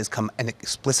the Fed has come and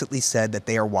explicitly said that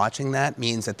they are watching that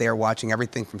means that they are watching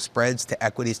everything from spreads to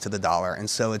equities to the dollar. And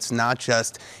so it's not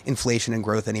just inflation and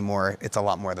growth anymore. It's it's a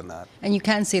lot more than that. And you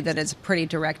can see that it's a pretty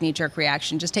direct knee-jerk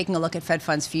reaction. Just taking a look at Fed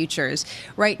funds futures,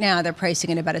 right now they're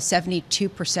pricing in about a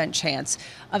 72% chance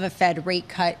of a Fed rate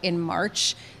cut in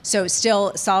March. So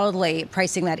still solidly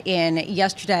pricing that in.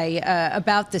 Yesterday,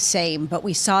 about the same, but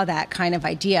we saw that kind of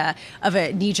idea of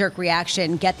a knee-jerk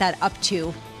reaction get that up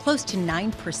to close to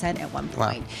 9% at one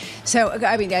point. Wow. So,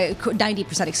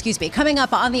 90%, excuse me. Coming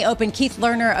up on the Open, Keith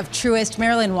Lerner of Truist,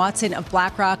 Marilyn Watson of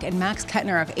BlackRock, and Max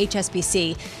Kettner of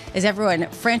HSBC, as everyone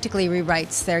frantically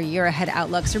rewrites their year-ahead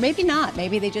outlooks, or maybe not.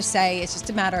 Maybe they just say it's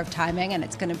just a matter of timing and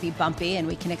it's going to be bumpy and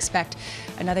we can expect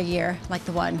another year like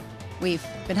the one we've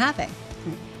been having.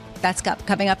 That's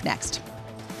coming up next.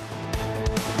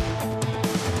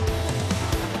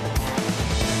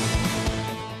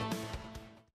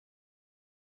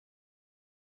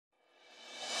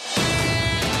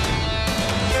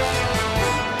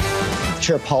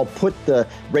 Chair Powell put the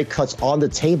rate cuts on the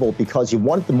table because he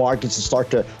wanted the markets to start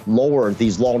to lower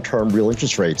these long-term real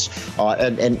interest rates.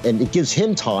 And it gives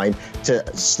him time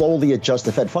to slowly adjust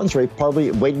the Fed funds rate,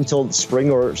 probably wait until spring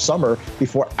or summer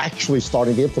before actually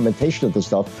starting the implementation of the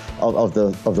stuff, of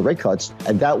the rate cuts.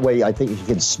 And that way, I think he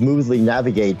can smoothly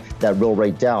navigate that real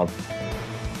rate down.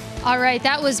 All right,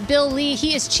 that was Bill Lee.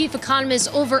 He is chief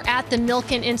economist over at the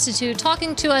Milken Institute,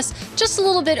 talking to us just a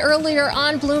little bit earlier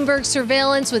on Bloomberg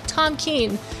Surveillance with Tom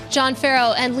Keene, John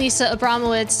Ferro, and Lisa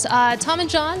Abramowicz. Tom and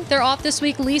John, they're off this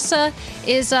week. Lisa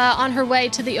is on her way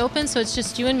to the Open, so it's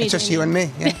just you and me. It's just you and me.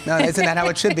 Yeah. No, isn't that how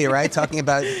it should be, right? Talking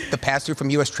about the pass-through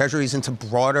from U.S. Treasuries into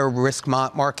broader risk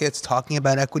markets, talking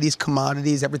about equities,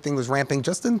 commodities, everything was ramping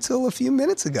just until a few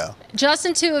minutes ago. Just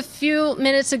until a few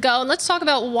minutes ago. And let's talk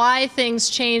about why things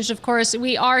changed. Of course,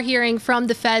 we are hearing from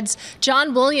the Fed's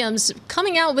John Williams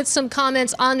coming out with some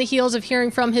comments on the heels of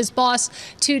hearing from his boss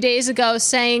 2 days ago,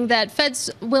 saying that Fed's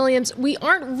Williams, we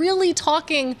aren't really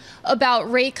talking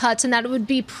about rate cuts and that it would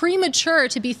be premature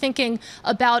to be thinking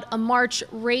about a March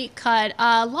rate cut.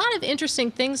 A lot of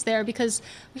interesting things there because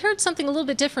we heard something a little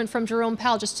bit different from Jerome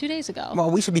Powell just 2 days ago.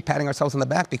 Well, we should be patting ourselves on the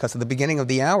back because at the beginning of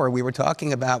the hour, we were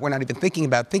talking about, we're not even thinking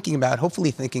about,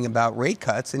 hopefully thinking about rate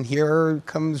cuts. And here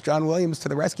comes John Williams to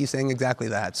the rescue saying exactly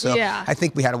that. So yeah. I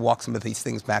think we had to walk some of these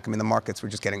things back. I mean, the markets were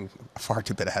just getting far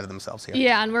too bit ahead of themselves here.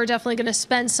 Yeah, and we're definitely going to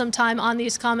spend some time on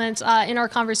these comments in our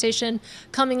conversation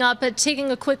coming up. But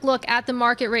taking a quick look at the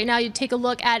market right now, you take a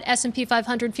look at S&P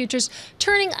 500 futures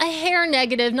turning a hair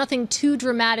negative, nothing too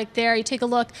dramatic there. You take a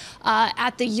look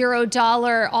at the euro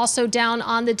dollar, also down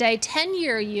on the day.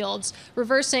 10-year yields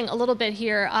reversing a little bit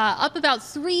here, up about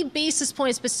 3 basis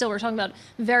points, but still we're talking about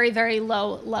very, very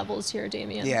low levels here,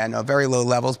 Damien. Yeah, no, very low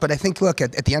levels. But I think, look,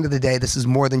 at the end of the day, this is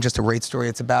more than just a rate story.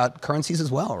 It's about currencies as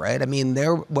well, right? I mean,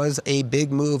 there was a big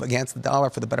move against the dollar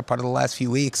for the better part of the last few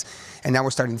weeks, and now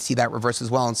we're starting to see that reverse as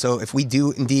well. And so if we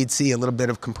do indeed see a little bit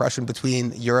of compression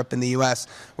between Europe and the U.S.,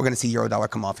 we're going to see euro dollar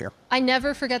come off here. I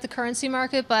never forget the currency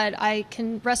market, but I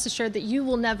can rest assured that you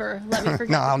will never let me forget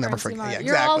no, the I'll currency never forget. market. Yeah,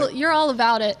 exactly. You're all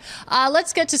about it.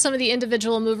 Let's get to some of the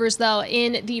individual movers, though,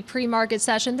 in the pre-market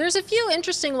session. There's a few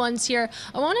interesting ones here.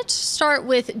 I wanted to start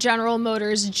with General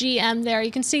Motors, GM there.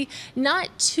 You can see not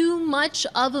too much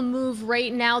of a move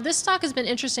right now. This stock has been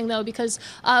interesting, though, because,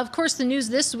 of course, the news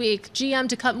this week, GM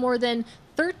to cut more than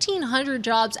 1,300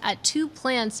 jobs at 2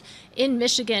 plants in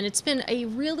Michigan. It's been a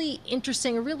really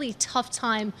interesting, a really tough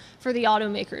time for the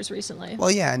automakers recently.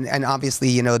 Well, yeah, and obviously,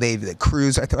 you know,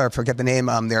 Cruise, I forget the name,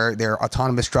 their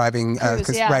autonomous driving,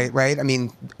 Cruise, yeah. right? I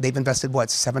mean, they've invested,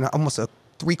 what, almost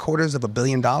 $750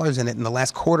 million in it in the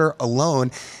last quarter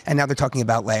alone, and now they're talking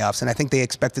about layoffs. And I think they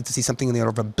expected to see something in the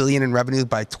order of $1 billion in revenue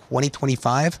by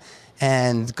 2025,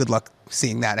 and good luck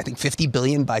seeing that. I think 50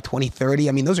 billion by 2030.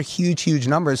 I mean, those are huge, huge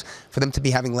numbers. For them to be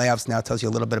having layoffs now tells you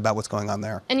a little bit about what's going on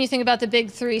there. And you think about the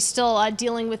big three still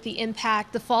dealing with the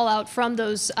impact, the fallout from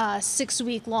those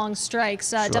 6-week-long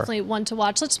strikes. Sure. Definitely one to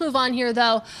watch. Let's move on here,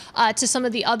 though, to some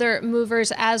of the other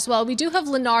movers as well. We do have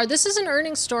Lennar. This is an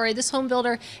earnings story. This home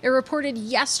builder, it reported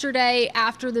yesterday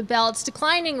after the bell. It's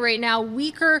declining right now.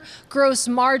 Weaker gross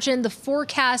margin. The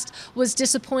forecast was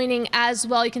disappointing as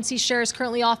well. You can see shares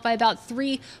currently off by about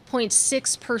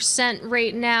 3.6%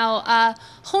 right now.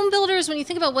 Home builders, when you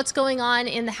think about what's going on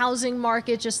in the housing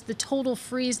market, just the total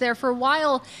freeze there, for a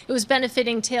while it was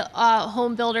benefiting to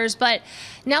home builders, but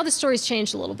now the story's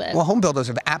changed a little bit. Well, home builders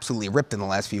have absolutely ripped in the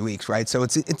last few weeks, right? So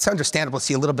it's understandable to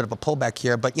see a little bit of a pullback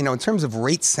here, but you know, in terms of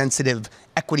rate sensitive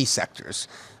equity sectors.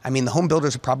 I mean, the home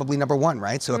builders are probably number one,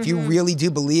 right? So if you really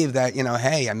do believe that,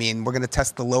 hey, I mean, we're going to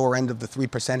test the lower end of the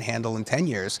 3% handle in 10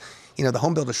 years, the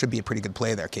home builder should be a pretty good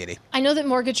play there, Katie. I know that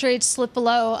mortgage rates slipped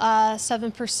below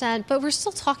 7%, but we're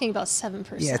still talking about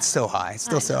 7%. Yeah, it's so high. It's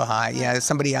still so high. Yeah,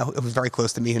 somebody who was very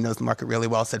close to me who knows the market really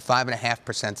well said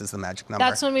 5.5% is the magic number.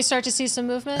 That's when we start to see some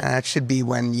movement? It should be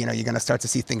when, you're going to start to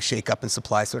see things shake up and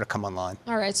supply sort of come online.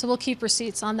 All right, so we'll keep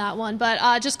receipts on that one.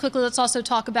 But just quickly, let's also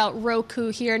talk about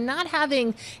Roku here. Not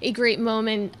having a great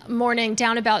morning,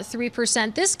 down about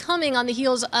 3%. This coming on the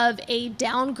heels of a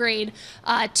downgrade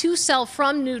to sell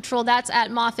from neutral. That's at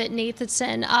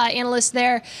MoffettNathanson. Analysts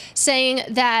there saying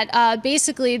that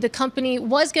basically the company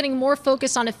was getting more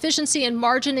focused on efficiency and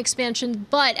margin expansion,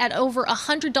 but at over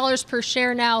 $100 per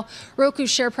share now, Roku's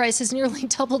share price has nearly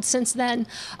doubled since then.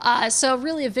 So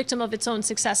really a victim of its own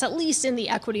success, at least in the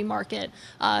equity market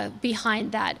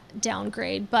behind that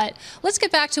downgrade. But let's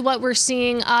get back to what we're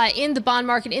seeing in the bond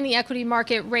market, in the equity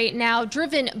market right now,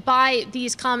 driven by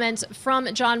these comments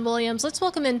from John Williams. Let's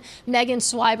welcome in Megan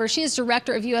Swiber. She is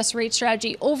Director of U.S. Rate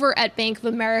Strategy over at Bank of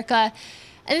America.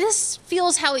 And this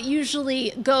feels how it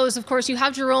usually goes. Of course, you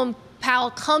have Jerome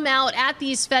Powell come out at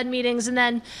these Fed meetings, and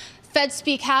then Fed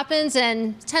speak happens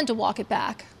and tend to walk it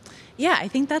back. Yeah, I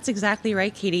think that's exactly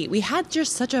right, Katie. We had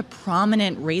just such a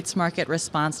prominent rates market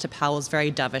response to Powell's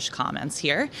very dovish comments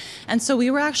here. And so we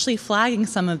were actually flagging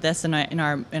some of this in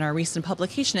our recent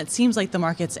publication. It seems like the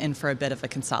market's in for a bit of a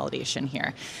consolidation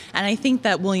here. And I think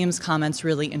that Williams' comments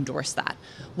really endorse that.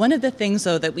 One of the things,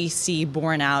 though, that we see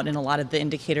borne out in a lot of the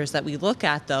indicators that we look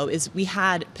at, though, is we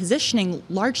had positioning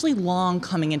largely long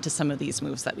coming into some of these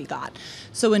moves that we got.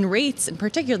 So in rates in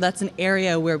particular, that's an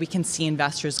area where we can see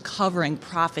investors covering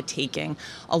profit taking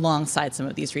alongside some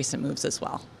of these recent moves as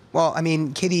well. Well, I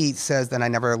mean, Katie says that I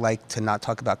never like to not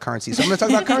talk about currencies. So I'm going to talk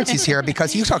about currencies here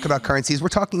because you talk about currencies. We're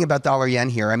talking about dollar yen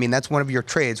here. I mean, that's one of your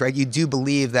trades, right? You do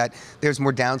believe that there's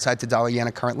more downside to dollar yen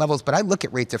at current levels. But I look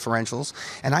at rate differentials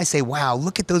and I say, wow,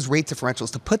 look at those rate differentials.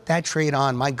 To put that trade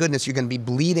on, my goodness, you're going to be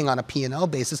bleeding on a P&L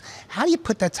basis. How do you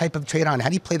put that type of trade on? How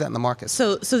do you play that in the market?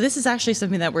 So this is actually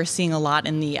something that we're seeing a lot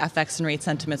in the FX and rate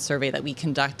sentiment survey that we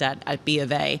conduct at B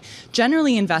of A.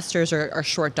 Generally, investors are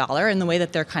short dollar, and the way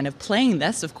that they're kind of playing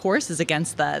this, of course, is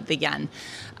against the yen.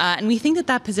 And we think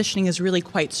that positioning is really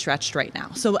quite stretched right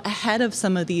now. So ahead of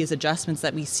some of these adjustments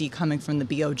that we see coming from the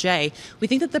BOJ, we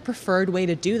think that the preferred way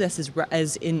to do this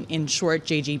is in short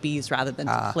JGBs rather than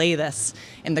to play this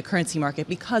in the currency market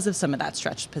because of some of that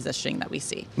stretched positioning that we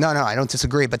see. No, I don't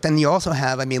disagree. But then you also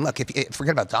have, I mean, look, if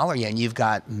forget about dollar yen, you've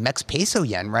got Mex peso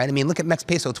yen, right? I mean, look at Mex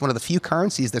peso. It's one of the few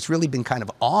currencies that's really been kind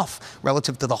of off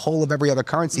relative to the whole of every other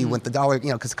currency with the dollar,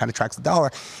 because it kind of tracks the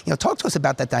dollar. Talk to us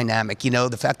about that dynamic.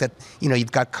 The fact that,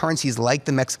 you've got currencies like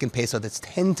the Mexican peso that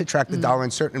tend to track the dollar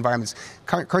in certain environments,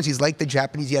 currencies like the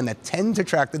Japanese yen that tend to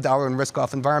track the dollar in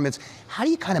risk-off environments. How do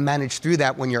you kind of manage through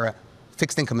that when you're a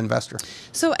fixed income investor?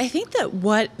 So I think that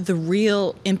what the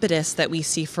real impetus that we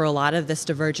see for a lot of this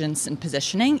divergence in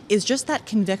positioning is just that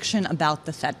conviction about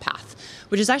the Fed path,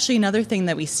 which is actually another thing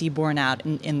that we see borne out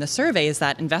in the survey, is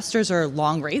that investors are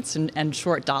long rates and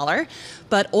short dollar.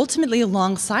 But ultimately,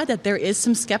 alongside that, there is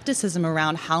some skepticism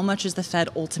around how much is the Fed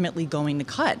ultimately going to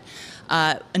cut.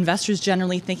 Investors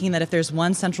generally thinking that if there's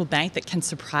one central bank that can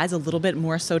surprise a little bit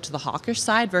more so to the hawkish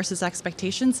side versus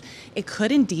expectations, it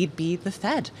could indeed be the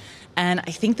Fed. And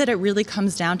I think that it really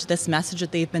comes down to this message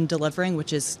that they've been delivering,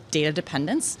 which is data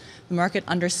dependence. The market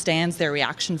understands their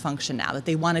reaction function now, that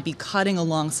they want to be cutting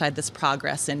alongside this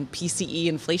progress in PCE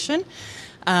inflation.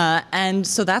 And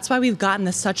so that's why we've gotten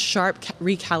this such sharp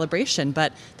recalibration.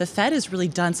 But the Fed has really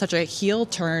done such a heel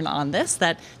turn on this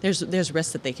that there's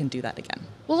risk that they can do that again.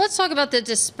 Well, let's talk about the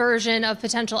dispersion of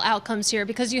potential outcomes here,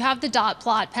 because you have the dot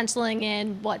plot penciling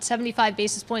in, 75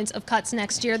 basis points of cuts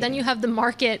next year. Then you have the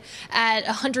market at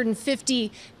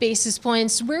 150 basis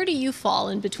points. Where do you fall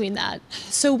in between that?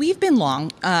 So we've been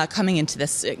long coming into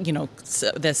this,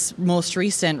 this most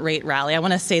recent rate rally. I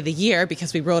want to say the year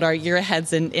because we wrote our year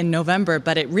aheads in November,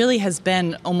 but it really has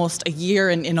been almost a year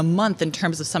in a month in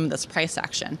terms of some of this price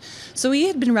action. So we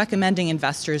had been recommending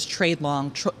investors trade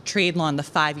long the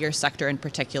 5-year sector in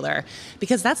particular,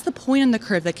 because that's the point in the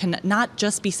curve that can not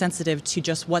just be sensitive to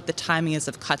just what the timing is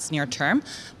of cuts near term,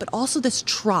 but also this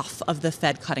trough of the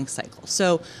Fed cutting cycle.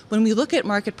 So when we look at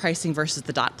market pricing versus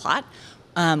the dot plot,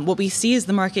 what we see is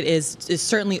the market is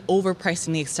certainly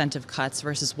overpricing the extent of cuts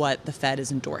versus what the Fed has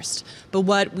endorsed. But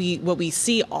what we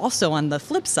see also on the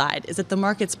flip side is that the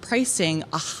market's pricing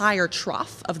a higher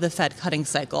trough of the Fed cutting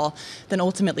cycle than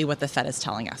ultimately what the Fed is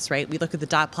telling us, right? We look at the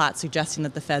dot plot suggesting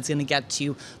that the Fed's going to get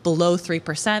to below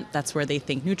 3%. That's where they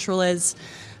think neutral is.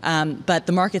 But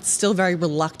the market's still very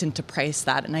reluctant to price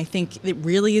that. And I think it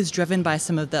really is driven by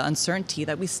some of the uncertainty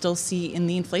that we still see in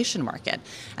the inflation market.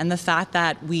 And the fact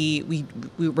that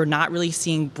we're not really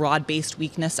seeing broad-based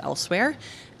weakness elsewhere,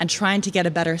 and trying to get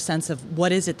a better sense of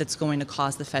what is it that's going to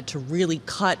cause the Fed to really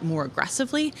cut more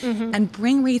aggressively and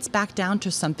bring rates back down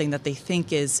to something that they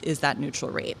think is that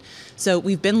neutral rate. So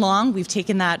we've been long. We've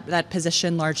taken that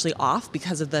position largely off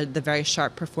because of the very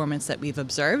sharp performance that we've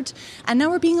observed. And now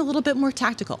we're being a little bit more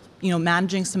tactical,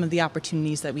 managing some of the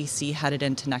opportunities that we see headed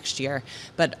into next year,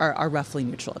 but are roughly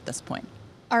neutral at this point.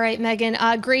 All right, Megan,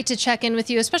 great to check in with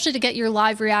you, especially to get your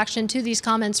live reaction to these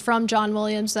comments from John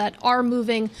Williams that are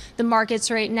moving the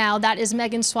markets right now. That is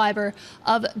Megan Swiber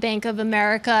of Bank of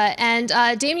America. And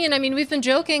Damien, I mean, we've been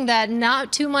joking that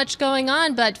not too much going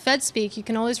on, but Fed speak, you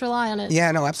can always rely on it. Yeah,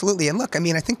 no, absolutely. And look, I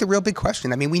mean, I think the real big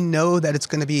question, I mean, we know that it's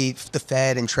going to be the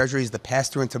Fed and Treasuries, the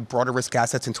pass-through into broader risk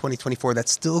assets in 2024.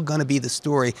 That's still going to be the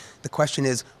story. The question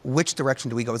is, which direction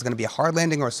do we go? Is it going to be a hard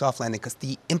landing or a soft landing? Because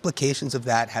the implications of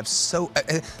that have so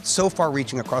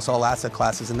far-reaching across all asset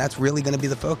classes, and that's really going to be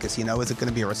the focus. Is it going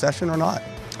to be a recession or not?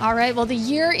 All right, well, the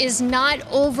year is not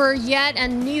over yet,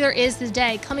 and neither is the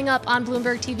day. Coming up on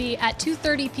Bloomberg TV at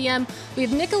 2:30 p.m., we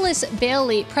have Nicholas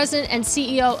Bailey, President and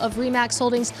CEO of RE/MAX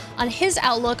Holdings, on his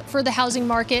outlook for the housing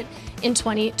market in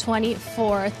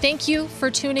 2024. Thank you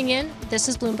for tuning in. This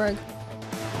is Bloomberg.